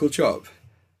vocal chop.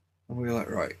 And we were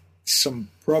like, right, some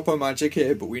proper magic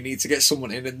here, but we need to get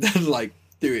someone in and then like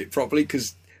do it properly,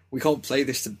 because we can't play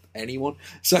this to anyone.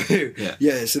 So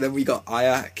so then we got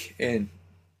Ayak in,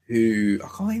 who I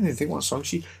can't even think what song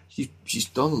she's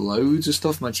done loads of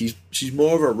stuff, man. She's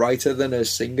more of a writer than a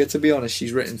singer, to be honest.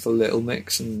 She's written for Little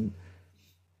Mix and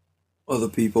other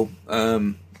people.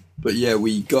 But yeah,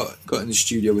 we got in the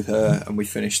studio with her and we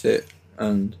finished it,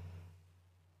 and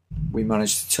we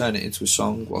managed to turn it into a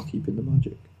song while keeping the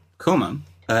magic. Cool, man.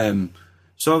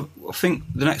 So I think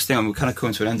the next thing, we're kind of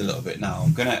coming to an end a little bit now.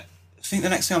 I think the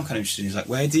next thing I'm kind of interested in is like,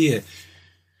 where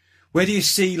do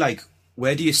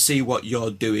you see what you're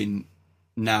doing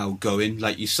now going?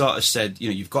 Like, you sort of said,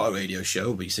 you've got a radio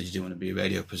show, but you said you didn't want to be a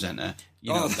radio presenter.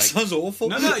 That sounds awful.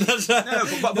 No,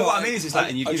 but what I mean is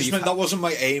like, and I just meant that wasn't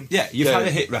my aim. Yeah, you've had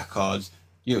a hit record.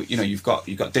 You've got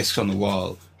discs on the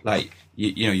wall. Like,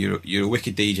 you're a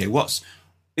wicked DJ.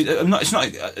 It's not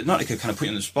like I kind of put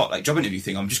you on the spot, like job interview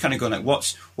thing. I'm just kind of going like,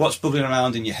 what's bubbling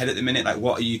around in your head at the minute? Like,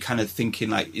 what are you kind of thinking?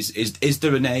 Like, is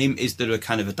there a name? Is there a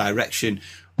kind of a direction?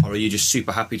 Or are you just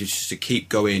super happy just to keep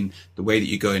going the way that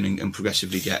you're going and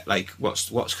progressively get like,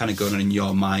 what's kind of going on in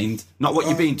your mind? Not what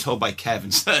you're being told by Kev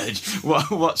and Serge.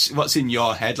 What's in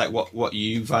your head? Like, what are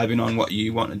you vibing on? What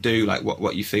you want to do? Like, what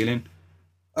are you feeling?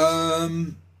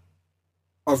 I'm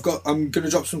going to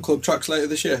drop some club tracks later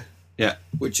this year. Yeah.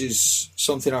 Which is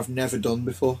something I've never done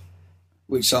before.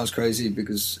 Which sounds crazy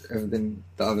because everything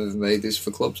that I've ever made is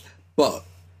for clubs. But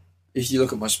if you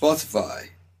look at my Spotify,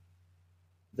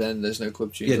 then there's no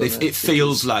club tunes. Yeah, it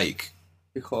feels like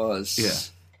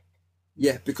because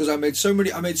because I made so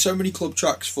many club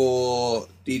tracks for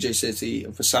DJ City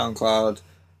and for SoundCloud,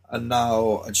 and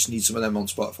now I just need some of them on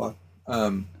Spotify,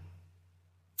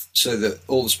 so that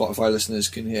all the Spotify listeners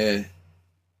can hear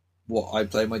what I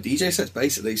play my DJ sets,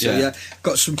 basically. So yeah,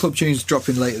 got some club tunes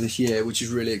dropping later this year, which is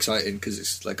really exciting because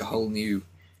it's like a whole new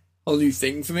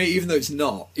thing for me, even though it's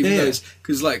not. Though it's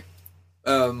because like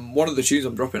one of the tunes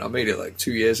I'm dropping, I made it like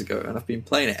 2 years ago, and I've been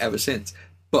playing it ever since.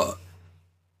 But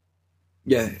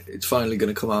yeah, it's finally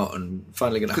going to come out and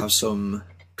finally going to have some.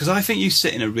 Because I think you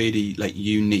sit in a really like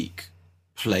unique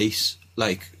place,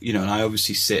 like and I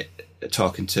obviously sit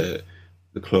talking to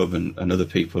the club and other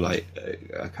people, like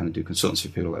I kind of do consultancy for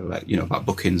people, like about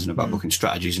bookings and about booking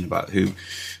strategies and about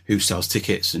who sells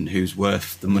tickets and who's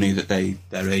worth the money that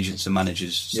their agents and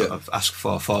managers sort of ask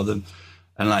for them.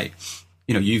 And like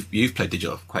you've played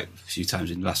digital quite a few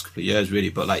times in the last couple of years, really,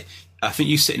 but like I think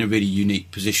you sit in a really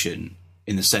unique position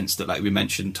in the sense that, like we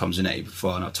mentioned Tom Zanetti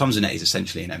before. Now Tom Zanetti is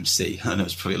essentially an MC. I know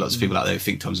there's probably lots of people out there who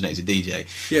think Tom Zanetti's a DJ.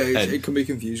 Yeah, it can be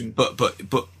confusing.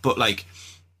 But like,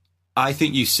 I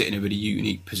think you sit in a really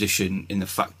unique position in the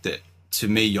fact that, to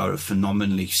me, you're a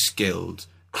phenomenally skilled,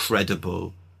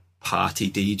 credible party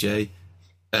DJ.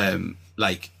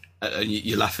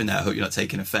 You're laughing there. I hope you're not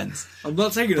taking offence. I'm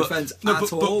not taking offence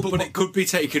at all, but it could be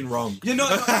taken wrong. No,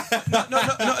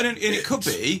 and it could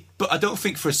be, but I don't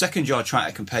think for a second you're trying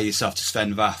to compare yourself to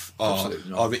Sven Vath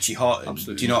or Richie Horton.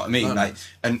 Absolutely. Do you know what I mean? No.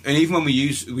 And even when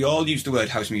we all use the word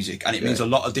house music, and it means a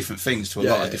lot of different things to a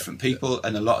lot of different people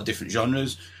and a lot of different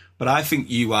genres. But I think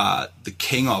you are the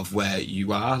king of where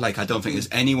you are. Like, I don't think there's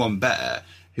anyone better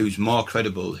who's more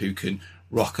credible, who can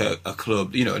rock a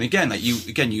club, you know. And again, like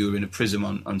you were in a Prism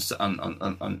on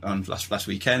last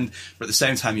weekend, but at the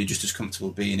same time, you're just as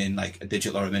comfortable being in like a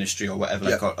Digital or a Ministry or whatever,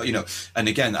 like, or, you know. And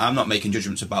again, I'm not making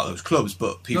judgments about those clubs,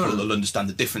 but people will understand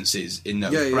the differences in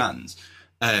those brands.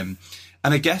 And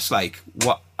I guess like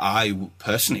what I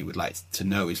personally would like to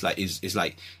know is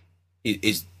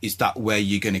that where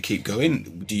you're going to keep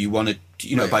going? Do you want to,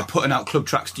 you know, by putting out club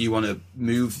tracks, do you want to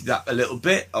move that a little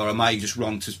bit, or am I just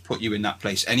wrong to put you in that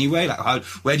place anyway? Like,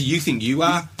 where do you think you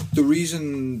are? The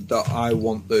reason that I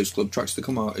want those club tracks to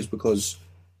come out is because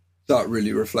that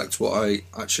really reflects what I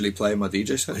actually play in my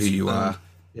DJ sets. Who you are.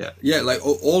 Yeah. Like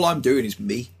all I'm doing is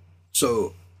me.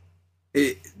 So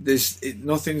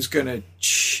nothing's gonna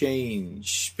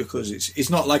change because it's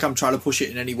not like I'm trying to push it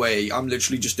in any way. I'm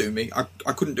literally just doing me.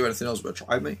 I couldn't do anything else but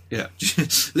try me. Yeah.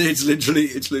 it's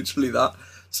literally that.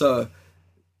 So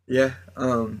yeah.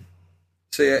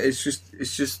 It's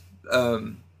just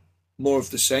more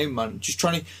of the same, man. Just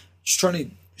trying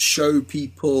to show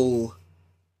people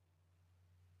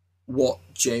what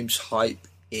James Hype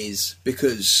is,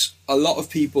 because a lot of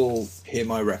people hear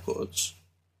my records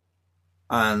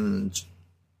and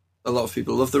a lot of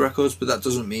people love the records, but that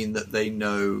doesn't mean that they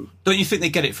know. Don't you think they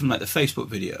get it from like the Facebook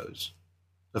videos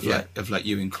of like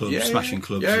you in clubs, smashing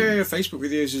clubs? Yeah. Facebook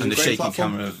videos is and a the great shaky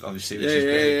platform. camera, obviously. Which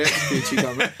is great. PT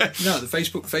camera. No, the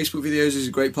Facebook videos is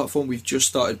a great platform. We've just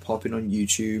started popping on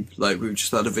YouTube. Like we've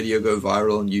just had a video go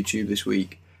viral on YouTube this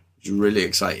week, which is really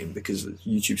exciting because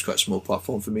YouTube's quite a small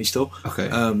platform for me still. Okay.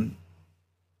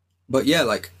 But yeah,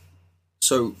 like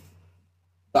so.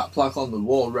 That plaque on the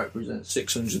wall represents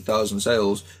 600,000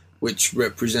 sales, which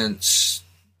represents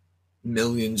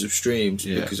millions of streams,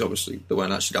 because obviously there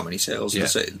weren't actually that many sales. Yeah.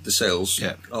 The sales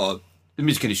are... The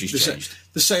music industry's changed.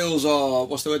 The sales are,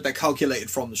 what's the word? They're calculated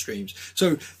from the streams.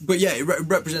 So, but yeah, it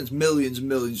represents millions and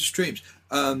millions of streams.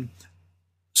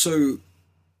 So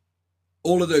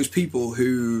all of those people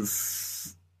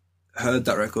who've heard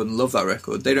that record and love that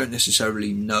record, they don't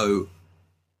necessarily know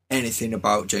anything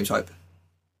about James Hype.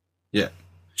 Yeah.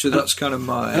 So that's kind of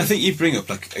my... And I think you bring up,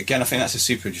 like, again, I think that's a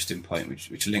super interesting point,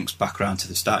 which links back around to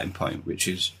the starting point, which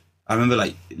is, I remember,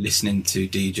 like, listening to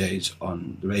DJs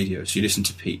on the radio. So you listen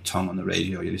to Pete Tong on the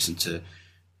radio, you listen to...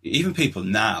 Even people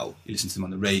now, you listen to them on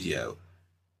the radio.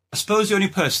 I suppose the only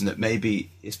person that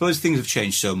maybe... I suppose things have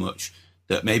changed so much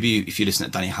that maybe if you listen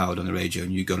to Danny Howard on the radio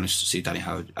and you go and see Danny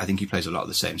Howard, I think he plays a lot of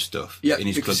the same stuff in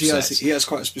his club sets. He has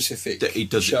quite a specific that he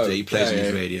does show. That he plays on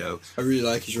his radio. I really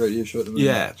like his radio show at the moment.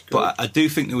 Yeah, but I do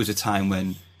think there was a time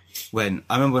when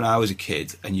I remember when I was a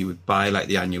kid and you would buy like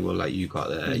the annual like you got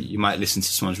there, you might listen to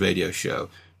someone's radio show.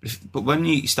 But when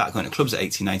you start going to clubs at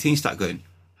 18, 19, you start going,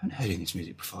 I haven't heard any of this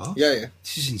music before. Yeah.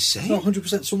 This is insane. No,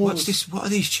 100%. What's this? What are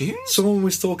these tunes? Someone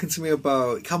was talking to me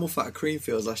about Camel Fat at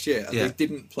Creamfields last year, and they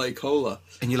didn't play Cola.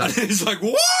 And you're like, it's like,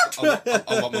 what?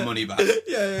 I want my money back.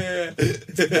 Yeah.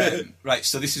 Right.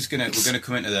 So we're gonna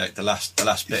come into the last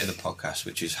bit of the podcast,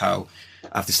 which is how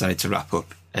I've decided to wrap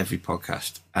up every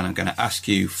podcast, and I'm going to ask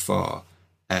you for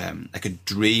like a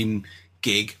dream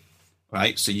gig.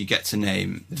 Right, so you get to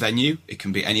name the venue. It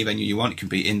can be any venue you want. It can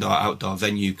be indoor, outdoor,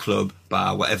 venue, club,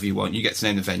 bar, whatever you want. You get to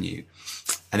name the venue.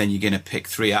 And then you're going to pick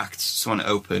 3 acts, someone to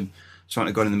open, someone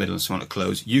to go in the middle, and someone to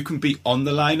close. You can be on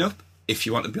the lineup if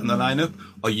you want to be on the lineup,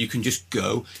 or you can just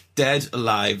go dead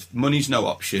alive. Money's no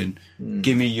option.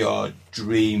 Give me your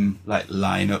dream like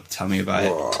lineup. Tell me about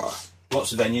it.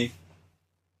 What's the venue?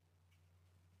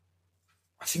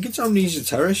 I think it's Amnesia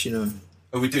Terrace, you know.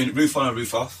 Are we doing roof on or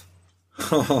roof off?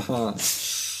 Well,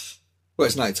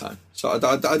 it's nighttime, so I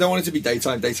don't want it to be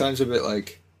daytime. Daytime's a bit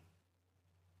like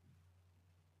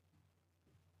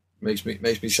makes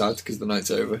me sad because the night's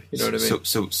over. You know what I mean?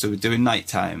 So we're doing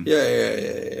nighttime.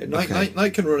 Yeah.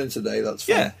 Night can run into day. That's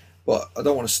fine. Yeah, but I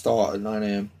don't want to start at 9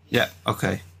 a.m. Yeah.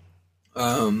 Okay.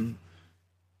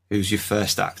 Who's your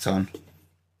first act on?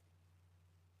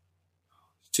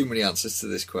 Too many answers to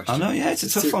this question. I know. Yeah, it's a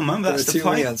tough one, man. That's the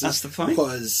point. That's the point.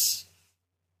 Because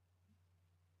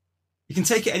you can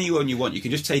take it anywhere you want. You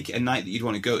can just take it a night that you'd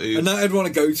want to go to. A night I'd want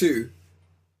to go to.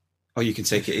 Or you can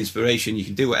take it inspiration. You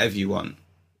can do whatever you want.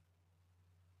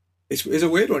 It's a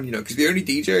weird one, you know, because the only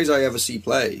DJs I ever see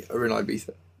play are in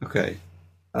Ibiza. Okay.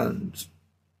 And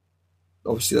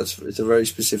obviously it's a very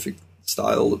specific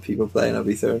style that people play in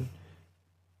Ibiza.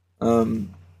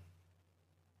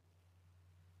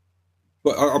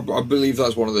 But I believe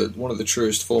that's one of the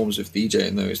truest forms of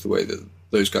DJing, though, is the way that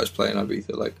those guys play in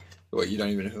Ibiza. Like, the way you don't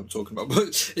even know who I'm talking about.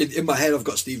 But in my head, I've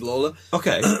got Steve Lawler.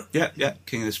 Okay. Yeah.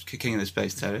 King of the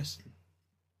Space Terrace.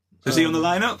 Is he on the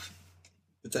lineup?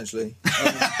 Potentially.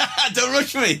 Don't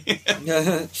rush me.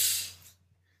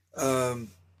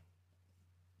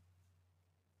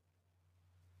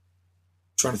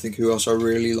 trying to think who else I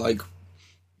really like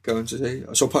going to see.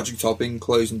 I saw Patrick Topping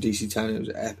close in DC10. It was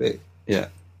epic. Yeah.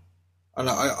 And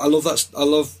I love that. I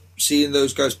love seeing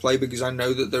those guys play because I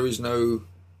know that there is no,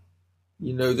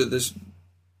 there's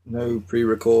no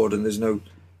pre-record and there's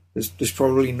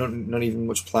probably not even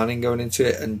much planning going into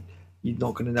it, and you're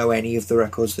not going to know any of the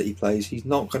records that he plays. He's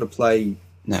not going to play.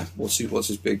 No. What's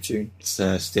his big tune? It's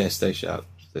Stay Sharp.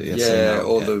 He's not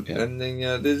going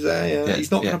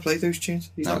to play those tunes.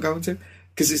 He's not going to,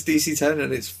 because it's DC10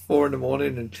 and it's 4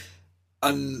 a.m.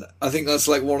 and I think that's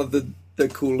like one of the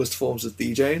coolest forms of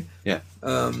DJing. Yeah.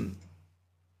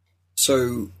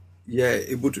 So yeah,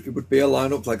 it would be a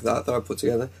lineup like that I put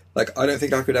together. Like, I don't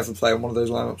think I could ever play on one of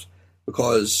those lineups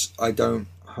because I don't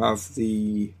have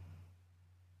the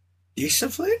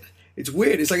discipline. It's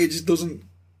weird. It's like it just doesn't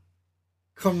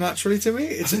come naturally to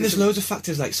me. I think there's loads of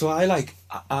factors. Like, so I was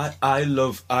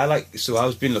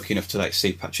been lucky enough to like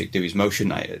see Patrick do his Motion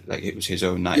night. Like, it was his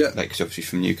own night. Like, cause obviously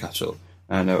from Newcastle.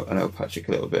 I know Patrick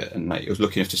a little bit, and like I was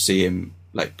lucky enough to see him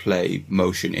like play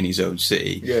Motion in his own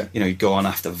city. Yeah, he'd go on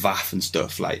after VAF and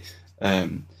stuff. Like,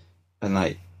 and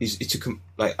like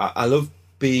I love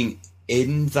being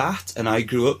in that, and I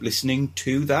grew up listening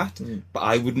to that, but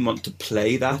I wouldn't want to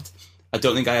play that. I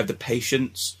don't think I have the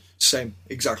patience. Same,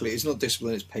 exactly. It's not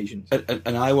discipline; it's patience.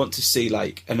 And I want to see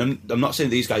like, and I'm not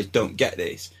saying these guys don't get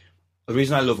this. The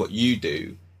reason I love what you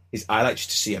do is I like to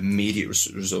see immediate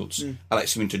results. I like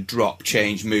something to drop,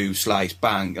 change, move, slice,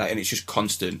 bang, like, and it's just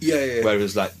constant. Yeah.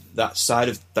 Whereas like that side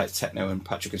of like techno and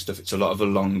Patrick and stuff, it's a lot of a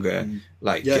longer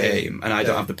game, and I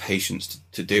don't have the patience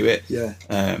to do it. Yeah.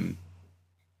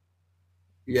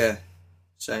 Yeah.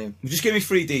 Same. Just give me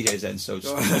 3 DJs then. So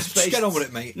just get on with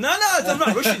it, mate. No, I'm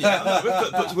not rushing you.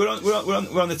 But we're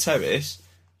on the terrace.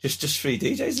 Just 3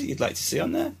 DJs that you'd like to see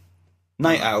on there.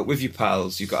 Night out with your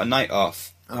pals. You've got a night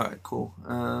off. All right, cool.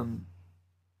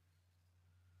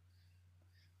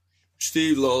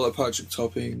 Steve Lawler, Patrick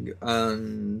Topping,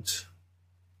 and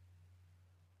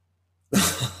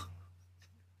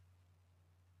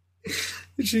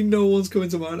actually, no one's coming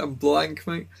to mind. I'm blank,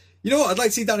 mate. You know what? I'd like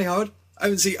to see Danny Howard. I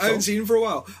haven't seen him for a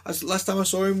while. Last time I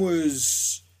saw him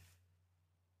was.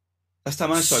 Last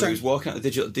time I saw him, he was walking out the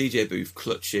digital DJ booth,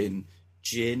 clutching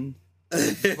gin. He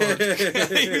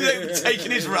was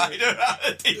taking his rider out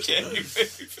of the DJ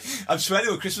booth. I'm swear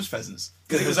they were Christmas presents.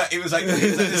 Because it was like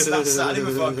this last Saturday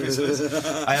before Christmas.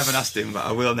 I haven't asked him, but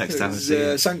I will next time I see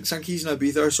him. Sankey's in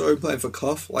Ibiza. I saw him playing for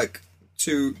Cuff like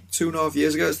 2.5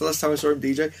 years ago. It's the last time I saw him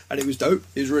DJ, and it was dope.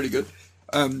 It was really good.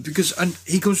 Because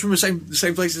he comes from the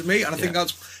same place as me, and I think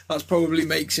that's probably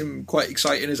makes him quite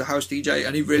exciting as a house DJ,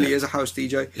 and he really is a house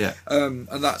DJ. Yeah. And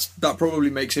that probably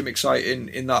makes him exciting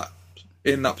in that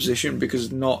position,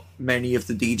 because not many of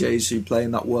the DJs who play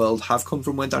in that world have come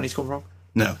from where Danny's come from.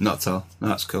 No, not at all. No,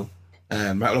 that's cool.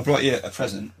 Right, well, I brought you a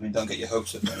present. I mean, don't get your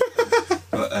hopes up.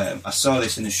 But I saw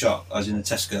this in the shop. I was in a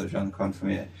Tesco around the corner from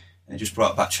here, and it just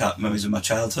brought back memories of my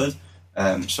childhood.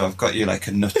 So I've got you like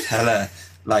a Nutella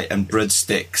and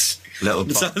breadsticks little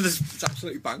box. It's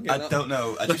absolutely banging. I don't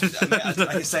know. Like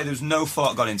I say, there's no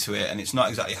thought gone into it, and it's not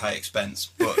exactly high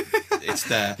expense, but it's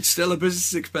there. It's still a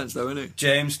business expense, though, isn't it?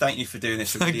 James, thank you for doing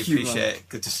this. I really appreciate it.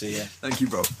 Good to see you. Thank you,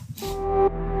 bro.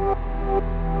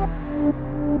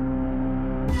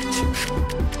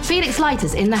 Felix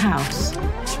Leiter's in the house.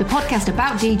 The podcast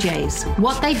about DJs,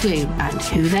 what they do, and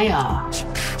who they are.